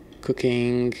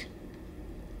 cooking,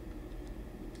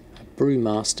 a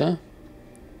brewmaster.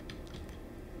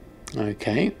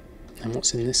 Okay, and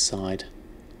what's in this side?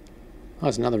 Oh,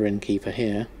 there's another innkeeper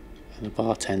here and a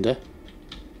bartender.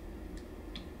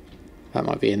 That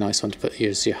might be a nice one to put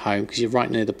as your home because you're right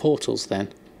near the portals then.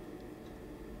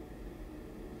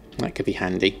 That could be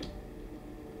handy.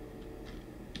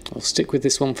 I'll stick with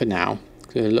this one for now.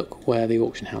 We'll look where the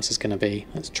auction house is going to be.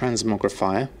 That's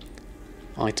transmogrifier.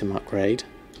 Item upgrade.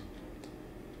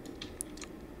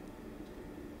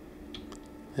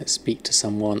 Let's speak to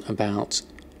someone about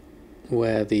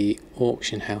where the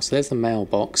auction house. There's the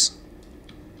mailbox.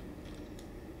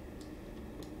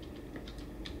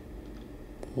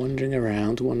 Wandering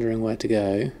around, wondering where to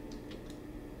go.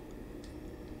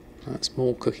 That's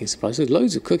more cooking supplies. There's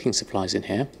loads of cooking supplies in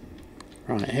here.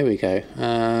 Right, here we go.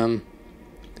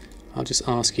 I'll just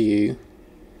ask you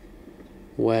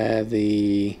where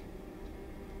the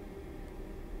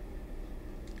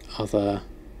other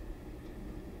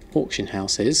auction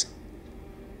house is.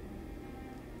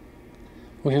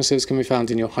 Auction houses can be found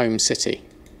in your home city.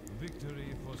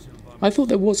 I thought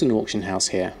there was an auction house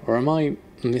here, or am I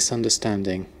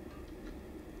misunderstanding?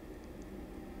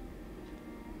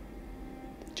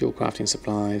 Dual crafting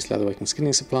supplies, leatherworking,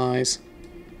 skinning supplies.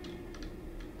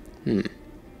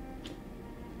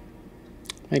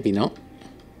 Maybe not.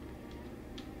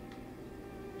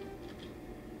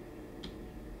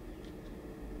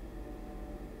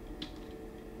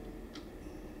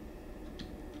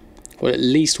 Well, at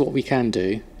least what we can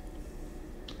do.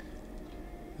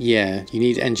 Yeah, you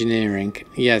need engineering.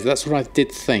 Yeah, that's what I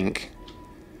did think.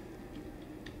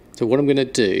 So what I'm going to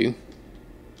do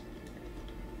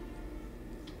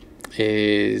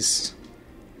is...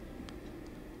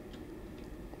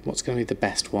 what's going to be the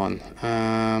best one?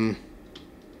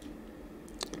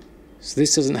 So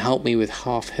this doesn't help me with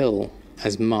Half Hill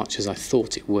as much as I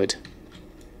thought it would.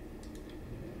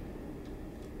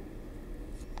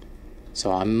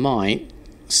 So I might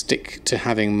stick to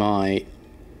having my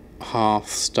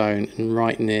Hearthstone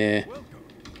right near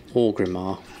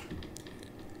Orgrimmar,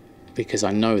 because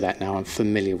I know that now. I'm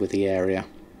familiar with the area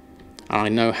and I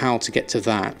know how to get to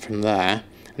that from there,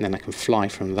 and then I can fly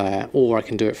from there, or I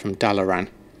can do it from Dalaran.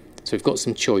 So we've got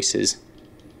some choices.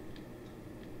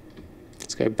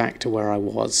 Let's go back to where I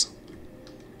was,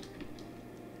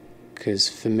 because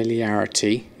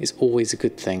familiarity is always a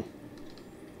good thing,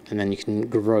 and then you can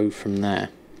grow from there.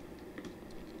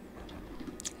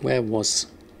 Where was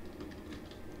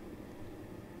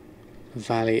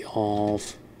Valley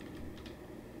of...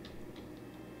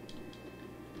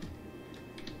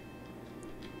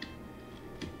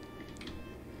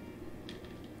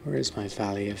 where is my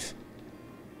Valley of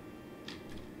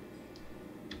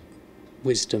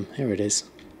Wisdom? Here it is.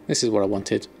 This is what I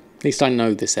wanted. At least I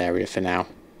know this area for now.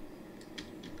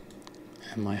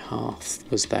 And my hearth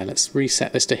was there. Let's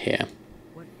reset this to here.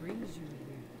 What brings you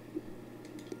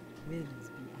here? Winds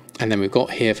be at And then we've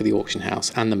got here for the auction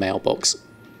house and the mailbox.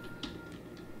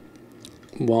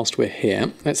 Whilst we're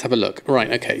here, let's have a look.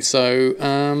 Right, okay,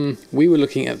 so we were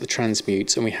looking at the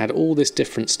transmutes and we had all this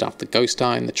different stuff. The Ghost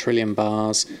Iron, the Trillium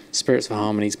Bars, Spirits of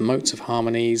Harmonies, Motes of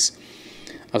Harmonies.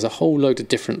 There was a whole load of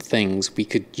different things we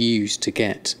could use to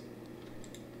get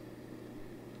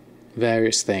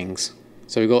various things.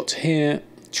 So we got here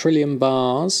Trillium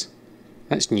Bars.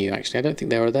 That's new actually. I don't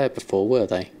think they were there before, were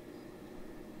they?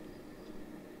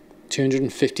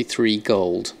 253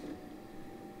 gold.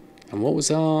 And what was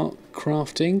our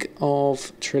crafting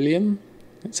of Trillium?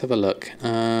 Let's have a look.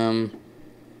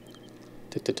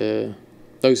 Da-da-da.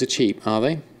 Those are cheap, are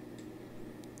they?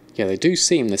 Yeah, they do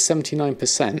seem. They're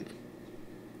 79%.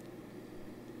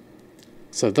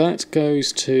 So that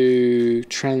goes to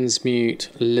transmute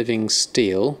living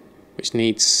steel, which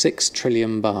needs 6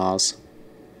 trillion bars.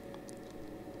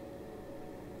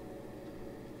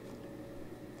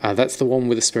 That's the one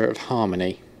with the Spirit of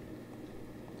Harmony.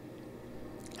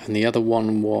 And the other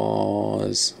one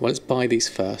was... Well, let's buy these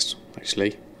first,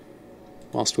 actually,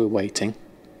 whilst we're waiting.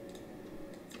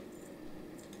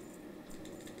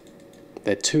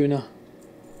 They're tuna.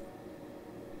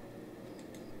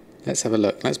 Let's have a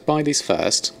look. Let's buy these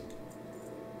first.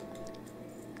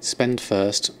 Spend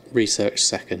first, research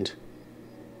second.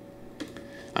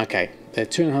 Okay, they're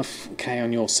 2.5k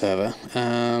on your server.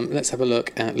 Let's have a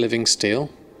look at living steel.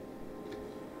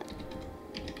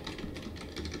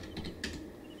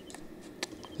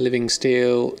 Living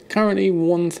steel, currently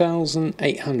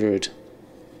 1,800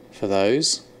 for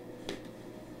those.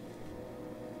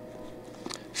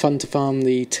 Fun to farm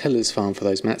the Tiller's farm for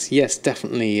those mats. Yes,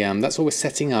 definitely. That's what we're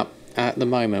setting up at the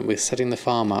moment. We're setting the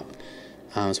farm up.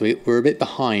 So we're a bit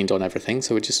behind on everything,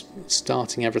 so we're just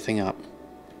starting everything up.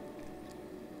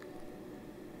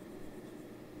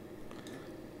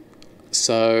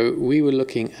 So we were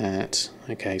looking at...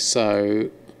 Okay,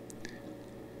 so...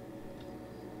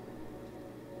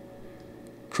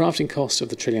 Crafting cost of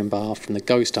the trillion bar from the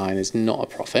ghost iron is not a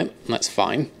profit. That's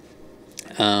fine.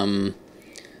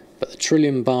 But the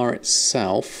trillion bar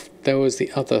itself, there was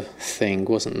the other thing,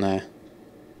 wasn't there?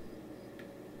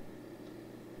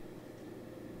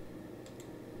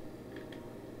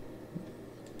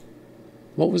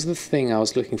 What was the thing I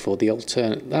was looking for? The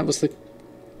alternate. That's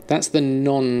the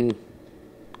non.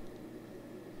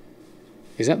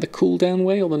 Is that the cooldown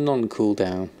way or the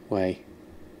non-cooldown way?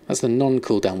 That's the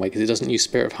non-cooldown way because it doesn't use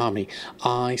Spirit of Harmony.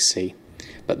 I see.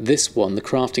 But this one, the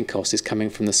crafting cost is coming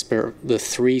from the spirit, the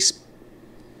three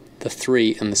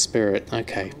and the spirit.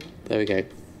 Okay, there we go.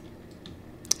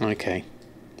 Okay,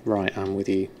 right, I'm with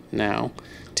you now.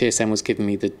 TSM was giving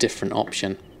me the different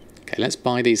option. Okay, let's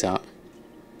buy these up.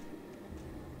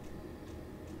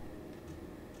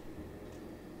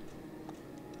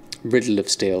 Riddle of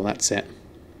steel, that's it.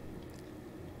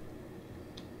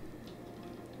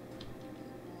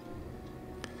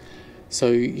 So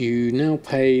you now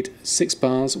paid 6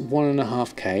 bars,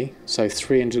 1.5k, so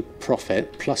 300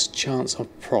 profit plus chance of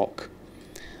proc.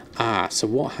 So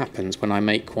what happens when I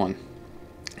make one?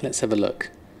 Let's have a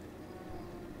look.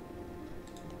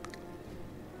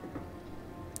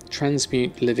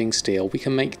 Transmute living steel. We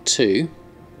can make 2.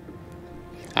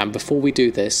 And before we do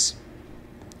this,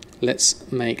 let's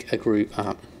make a group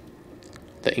up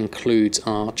that includes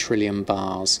our trillion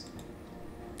bars.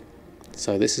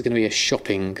 So this is going to be a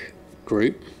shopping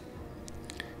group.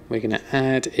 We're going to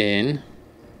add in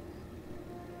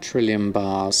trillion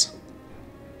bars.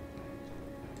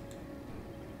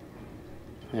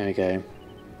 There we go.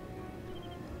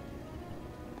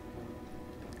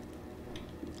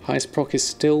 Highest proc is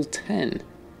still 10.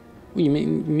 Well, you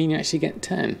mean you actually get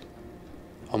 10?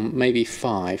 Or maybe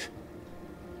 5.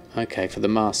 Okay, for the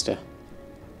master.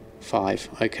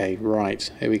 5. Okay,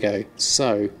 right. Here we go.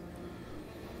 So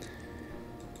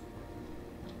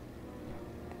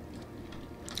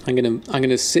I'm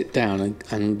gonna sit down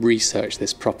and research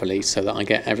this properly so that I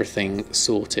get everything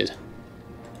sorted.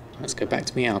 Let's go back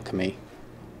to my alchemy.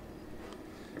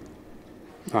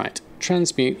 Right,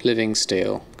 transmute living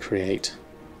steel, create.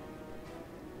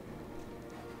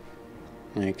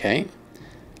 Okay.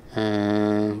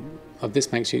 Of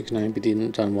this makes you can only be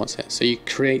done once. So you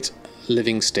create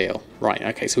living steel. Right,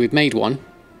 okay, so we've made one.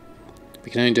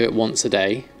 We can only do it once a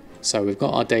day. So we've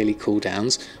got our daily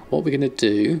cooldowns. What we're gonna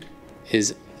do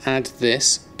is add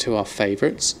this to our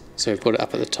favourites. So we've got it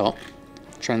up at the top.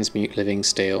 Transmute living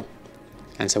steel.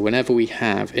 And so whenever we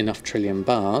have enough trillion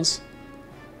bars,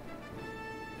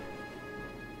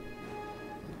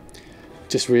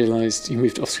 just realised you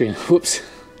moved off screen. Whoops.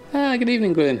 Good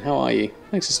evening, Gwyn. How are you?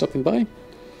 Thanks for stopping by.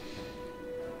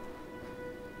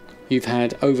 You've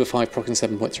had over 5 proc and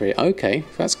 7.3. Okay,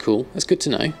 that's cool. That's good to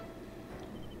know.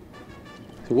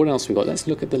 So what else we got? Let's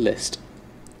look at the list.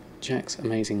 Jack's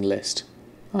amazing list.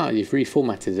 You've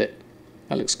reformatted it.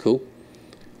 That looks cool.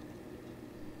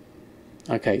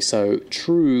 Okay, so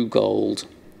true gold.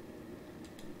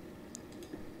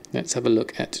 Let's have a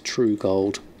look at true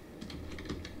gold.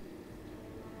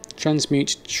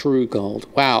 Transmute true gold.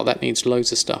 Wow, that needs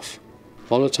loads of stuff.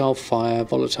 Volatile fire,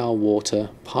 volatile water,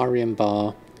 Pyrian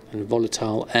bar, and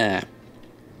volatile air.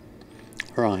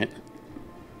 Right.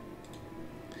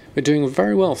 We're doing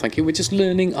very well, thank you. We're just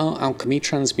learning our alchemy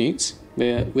transmutes.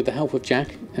 With the help of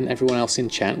Jack and everyone else in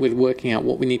chat, we're working out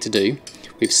what we need to do.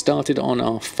 We've started on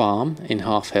our farm in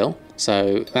Half Hill,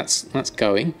 so that's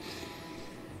going.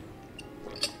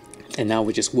 And now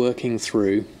we're just working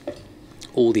through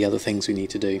all the other things we need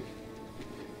to do.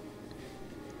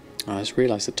 I just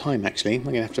realised the time actually. I'm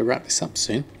going to have to wrap this up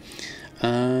soon.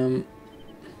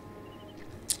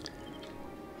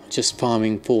 Just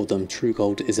farming for them. True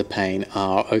gold is a pain.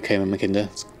 Ah, okay, Mamakinda.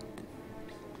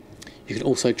 You can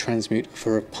also transmute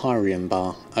for a pyrium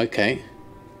bar. Okay.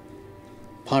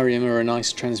 Pyrium are a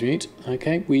nice transmute.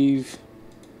 Okay, we've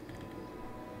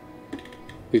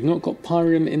not got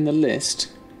pyrium in the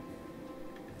list,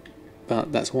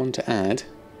 but that's one to add.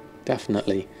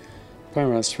 Definitely.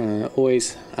 Pyrium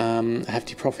always a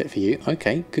hefty profit for you.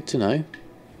 Okay, good to know.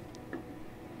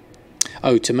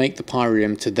 Oh, to make the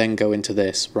pyrium to then go into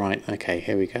this. Right, okay,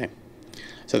 here we go.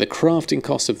 So the crafting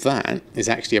cost of that is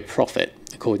actually a profit,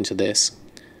 according to this,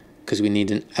 because we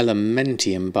need an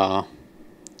elementium bar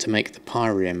to make the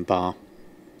pyrium bar.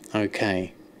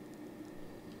 Okay.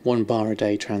 1 bar a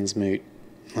day transmute.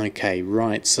 Okay,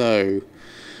 right, so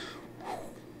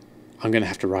I'm going to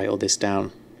have to write all this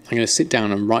down. I'm going to sit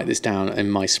down and write this down in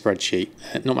my spreadsheet.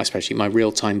 Not my spreadsheet, my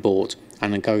real-time board,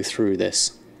 and then go through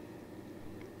this.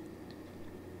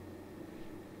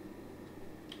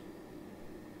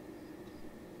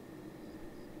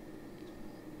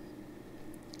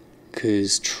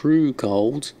 Because true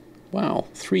gold, wow,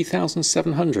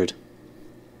 3,700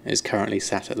 is currently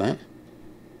sat at that.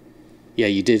 Yeah,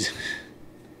 you did.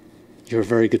 You're a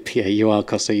very good PA. You are,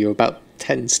 Costa. You're about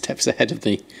 10 steps ahead of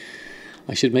me.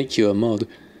 I should make you a mod.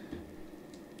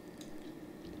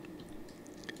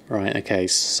 Right, okay,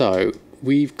 so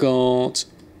we've got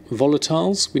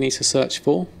volatiles we need to search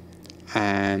for.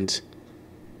 And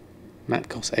mat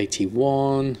cost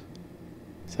 81,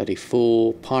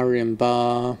 34, pyrium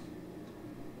bar.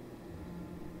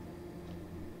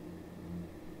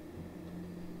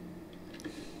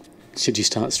 Should you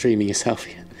start streaming yourself?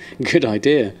 Good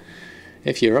idea.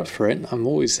 If you're up for it, I'm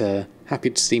always happy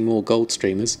to see more gold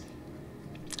streamers.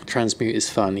 Transmute is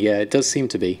fun. Yeah, it does seem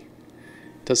to be.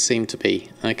 It does seem to be.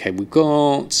 Okay, we've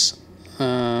got...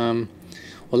 well,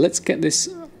 let's get this...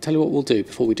 Tell you what we'll do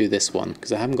before we do this one,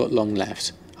 because I haven't got long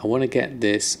left. I want to get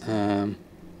this... you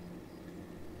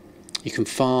can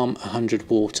farm 100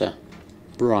 water.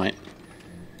 Right.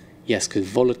 Yes, because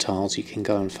volatiles you can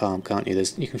go and farm, can't you?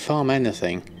 You can farm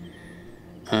anything.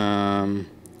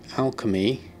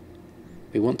 Alchemy,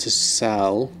 we want to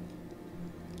sell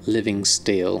living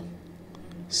steel,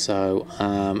 so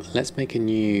let's make a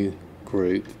new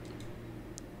group,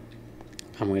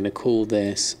 and we're going to call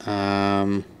this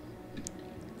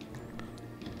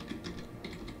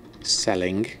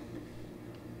selling.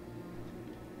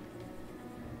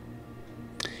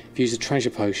 If you use a treasure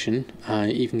potion,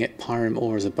 you can get pyrium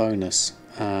ore as a bonus.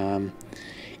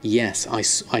 Yes, I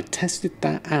tested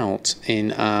that out in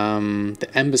the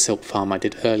Ember Silk farm I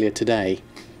did earlier today,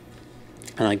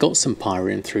 and I got some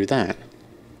pyrium through that.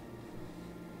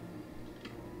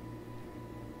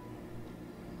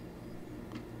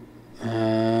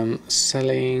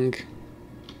 Selling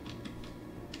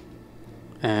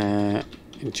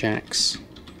Jack's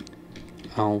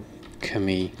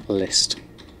alchemy list.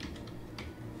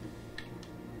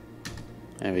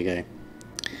 There we go.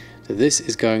 So this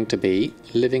is going to be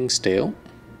living steel.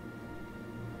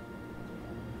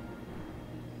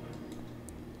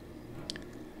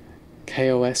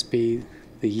 KOS be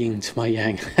the yin to my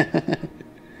yang.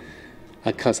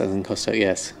 I cuss as in Costa,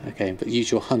 yes. Okay, but use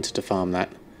your hunter to farm that.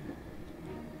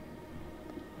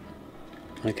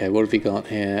 Okay, what have we got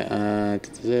here?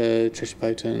 Treasure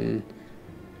potent.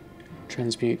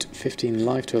 Transmute 15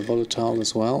 life to a volatile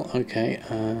as well. Okay,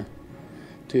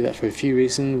 do that for a few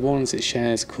reasons. One is it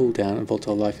shares cooldown and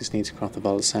volatile life is needed to craft the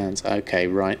Violet Sands. Okay,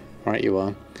 right you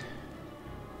are.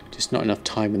 Just not enough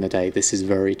time in the day. This is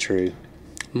very true.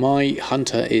 My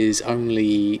hunter is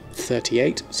only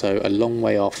 38, so a long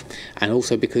way off. And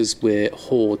also because we're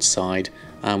horde side,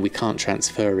 we can't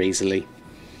transfer easily.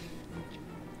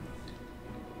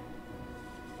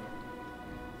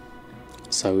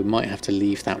 So we might have to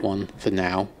leave that one for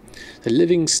now. The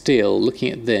living steel,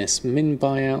 looking at this, min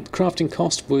buyout, crafting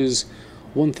cost was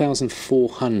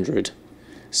 1,400.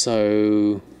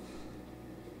 So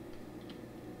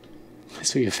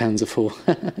that's what your fans are for.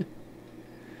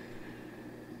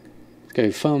 Go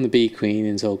farm the bee queen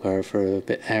in Zolgar for a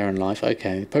bit air and life.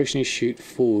 Okay, potion you shoot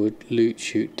forward, loot,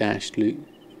 shoot, dash, loot,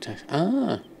 dash.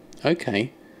 Ah,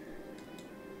 okay.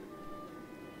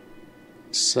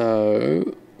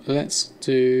 So let's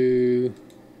do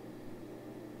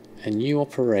a new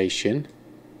operation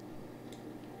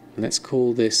Let's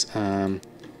call this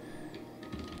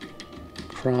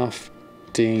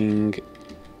crafting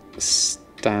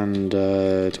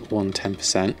standard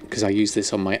 110%, because I use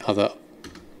this on my other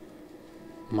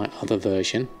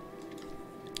version.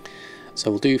 So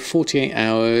we'll do 48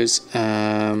 hours.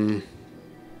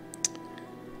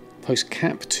 Post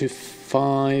cap to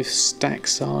 5, stack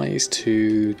size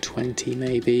to 20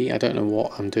 maybe. I don't know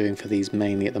what I'm doing for these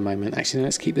mainly at the moment. Actually,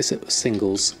 let's keep this at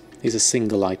singles. These are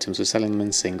single items, we're selling them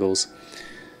in singles.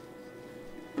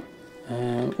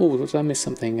 Oh, did I miss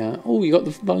something? Oh, you got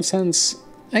the Valsands.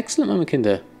 Excellent, Mama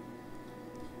Kinder.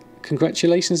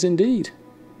 Congratulations indeed.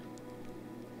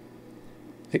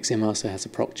 Elixir Master has a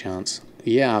proc chance.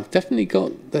 Yeah, I've definitely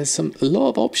got... There's a lot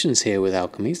of options here with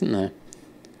alchemy, isn't there?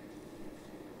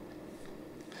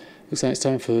 Looks like it's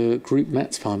time for group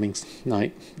mats farming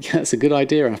night. Yeah, that's a good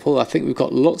idea, Apple. I think we've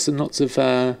got lots and lots of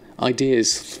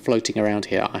ideas floating around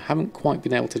here. I haven't quite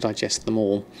been able to digest them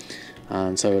all.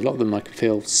 And so a lot of them I can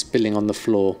feel spilling on the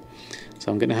floor.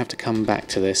 So I'm going to have to come back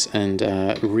to this and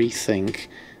rethink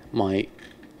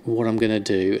what I'm going to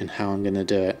do and how I'm going to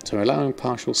do it. So we're allowing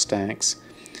partial stacks.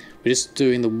 We're just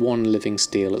doing the 1 living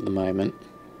steel at the moment.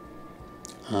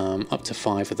 Up to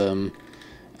 5 of them.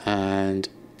 And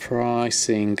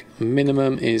pricing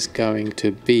minimum is going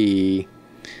to be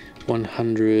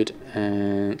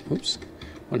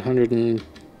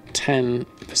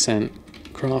 110%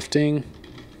 crafting.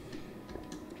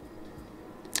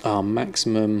 Our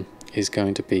maximum is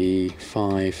going to be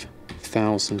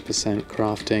 5,000%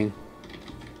 crafting,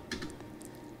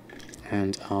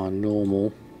 and our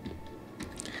normal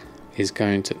is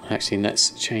going to, actually let's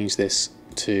change this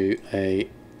to a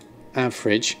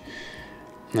average.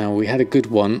 Now we had a good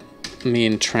one me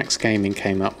and Trax Gaming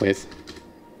came up with.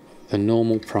 The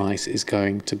normal price is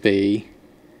going to be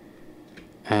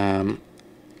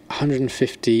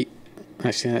 150.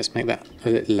 Actually, let's make that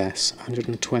a little less.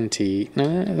 120. No,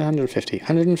 150.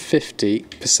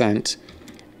 150%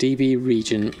 DB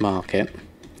region market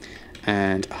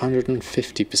and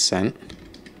 150%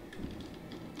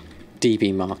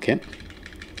 DB market,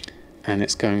 and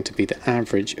it's going to be the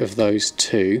average of those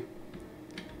two,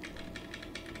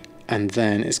 and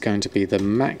then it's going to be the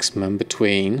maximum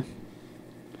between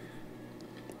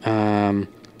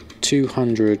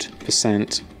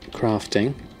 200%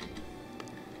 crafting,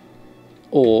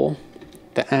 or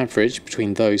the average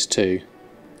between those two,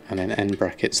 and then end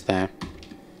brackets there,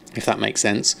 if that makes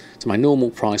sense. So my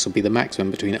normal price will be the maximum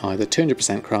between either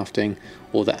 200% crafting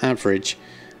or the average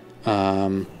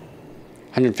 150%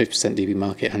 DB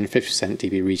market, 150%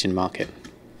 DB region market.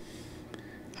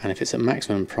 And if it's at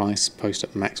maximum price, post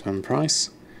at maximum price,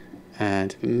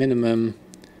 and minimum,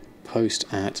 post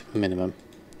at minimum.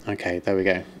 Okay, there we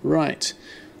go. Right.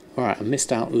 Alright, I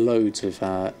missed out loads of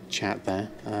chat there.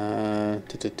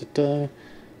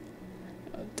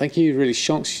 Thank you, really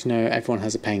shocked. You know, everyone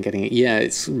has a pain getting it. Yeah,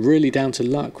 it's really down to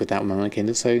luck with that one,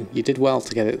 Kinder, so you did well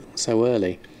to get it so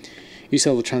early. You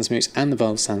sell the transmutes and the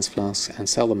Valve Sands flasks and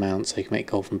sell the mount so you can make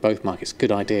gold from both markets.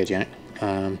 Good idea, Jack.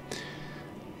 So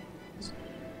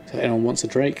anyone wants a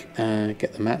Drake,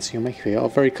 get the mats, you'll make it for you. Oh,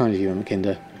 very kind of you,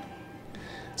 Kinder.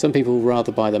 Some people would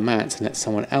rather buy the mats and let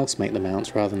someone else make the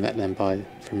mounts rather than let them buy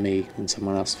from me and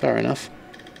someone else. Fair enough.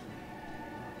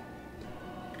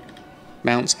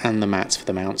 Mounts and the mats for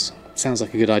the mounts. Sounds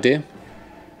like a good idea.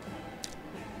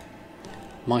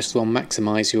 Might as well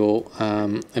maximise your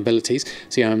abilities.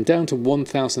 So yeah, I'm down to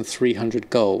 1,300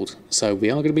 gold. So we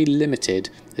are going to be limited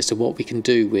as to what we can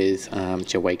do with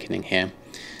Awakening here.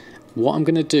 What I'm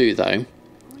going to do though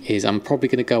is I'm probably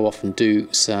going to go off and do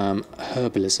some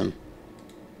herbalism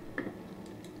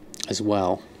as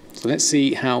well. So let's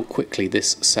see how quickly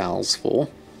this sells for.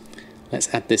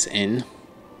 Let's add this in.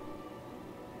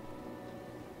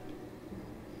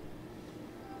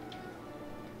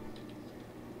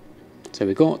 So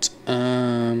we got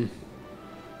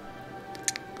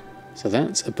so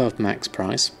that's above max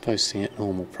price, posting at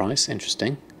normal price.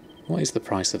 Interesting. What is the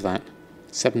price of that?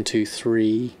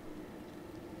 723.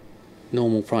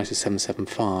 Normal price is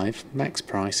 775. Max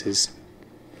price is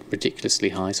ridiculously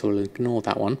high, so we'll ignore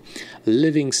that one.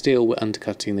 Living steel we're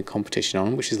undercutting the competition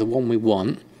on, which is the one we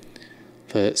want,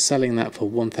 for selling that for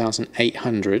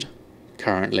 1,800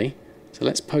 currently. So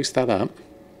let's post that up.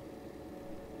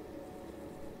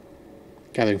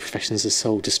 Gathering professions are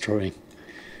soul destroying.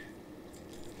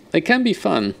 They can be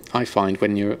fun, I find,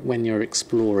 when you're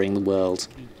exploring the world.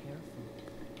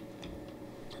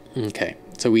 Okay,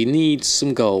 so we need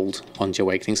some gold on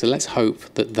Awakening, so let's hope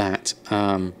that that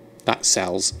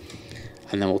sells,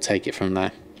 and then we'll take it from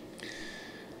there.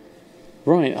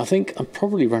 Right, I think I'm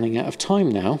probably running out of time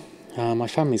now. My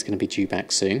family's going to be due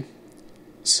back soon,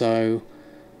 so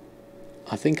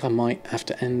I think I might have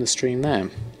to end the stream there.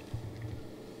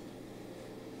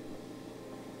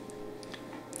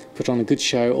 Put on a good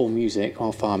show or music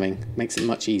while farming. Makes it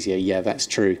much easier. Yeah, that's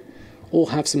true.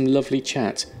 Or have some lovely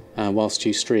chat whilst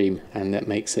you stream, and that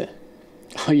makes it...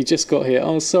 Oh, you just got here.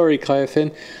 Oh, sorry,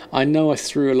 Kyofin. I know I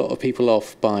threw a lot of people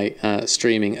off by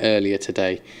streaming earlier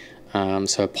today.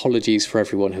 So apologies for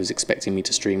everyone who was expecting me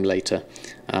to stream later.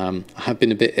 I have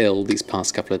been a bit ill these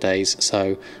past couple of days,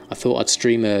 so I thought I'd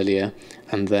stream earlier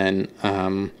and then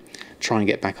try and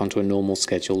get back onto a normal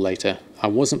schedule later. I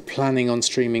wasn't planning on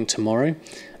streaming tomorrow.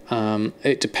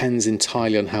 It depends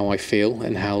entirely on how I feel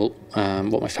and how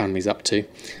what my family's up to.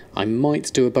 I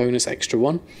might do a bonus extra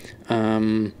one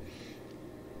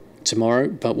tomorrow,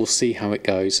 but we'll see how it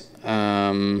goes.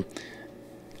 And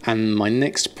my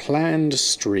next planned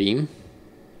stream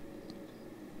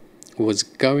was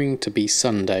going to be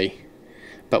Sunday,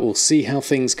 but we'll see how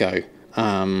things go.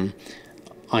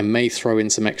 I may throw in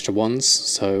some extra ones,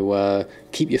 so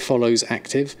keep your follows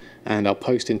active, and I'll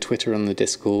post in Twitter and the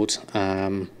Discord.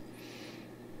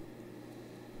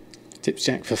 Tips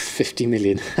Jack for 50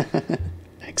 million.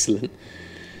 Excellent.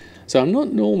 So I'm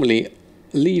not normally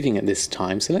leaving at this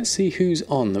time, so let's see who's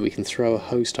on that we can throw a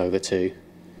host over to.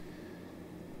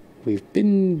 We've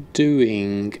been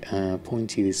doing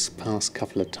Pointy this past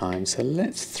couple of times, so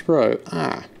let's throw,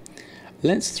 as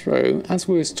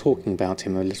we was talking about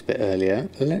him a little bit earlier,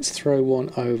 let's throw one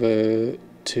over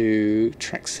to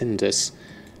Traxindus,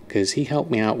 because he helped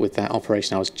me out with that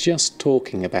operation I was just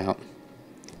talking about.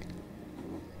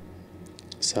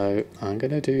 So I'm going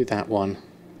to do that one.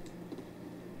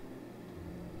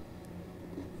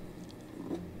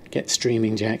 Get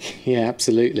streaming, Jack. Yeah,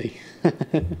 absolutely.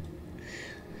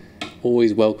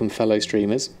 Always welcome fellow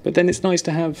streamers, but then it's nice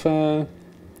to have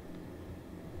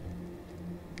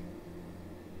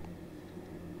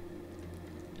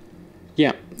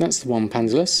yeah, that's the one,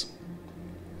 Panzerless.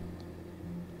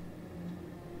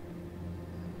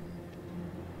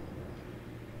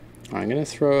 I'm going to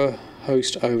throw a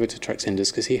host over to Traxindus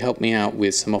because he helped me out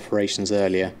with some operations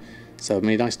earlier, so it'd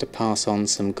be nice to pass on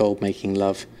some gold making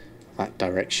love that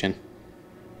direction.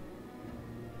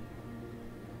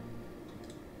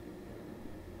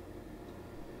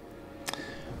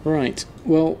 Right,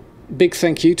 well, big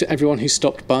thank you to everyone who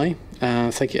stopped by.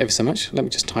 Thank you ever so much. Let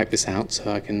me just type this out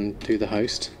so I can do the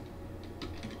host.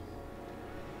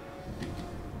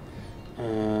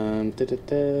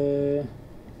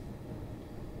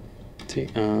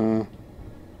 TR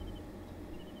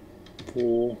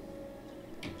 4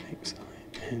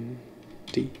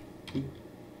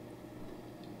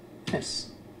 XINDES.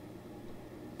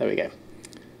 There we go.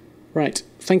 Right,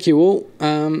 thank you all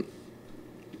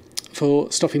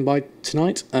for stopping by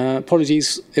tonight.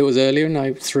 Apologies, it was earlier and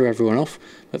I threw everyone off,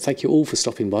 but thank you all for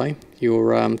stopping by.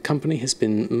 Your company has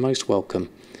been most welcome.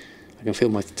 I can feel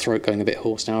my throat going a bit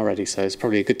hoarse now already, so it's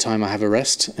probably a good time I have a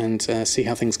rest and see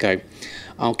how things go.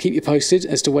 I'll keep you posted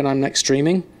as to when I'm next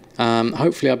streaming.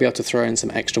 Hopefully I'll be able to throw in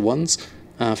some extra ones.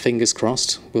 Fingers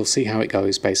crossed. We'll see how it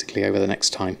goes basically over the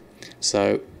next time.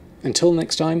 So until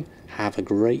next time, have a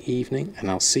great evening and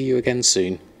I'll see you again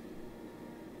soon.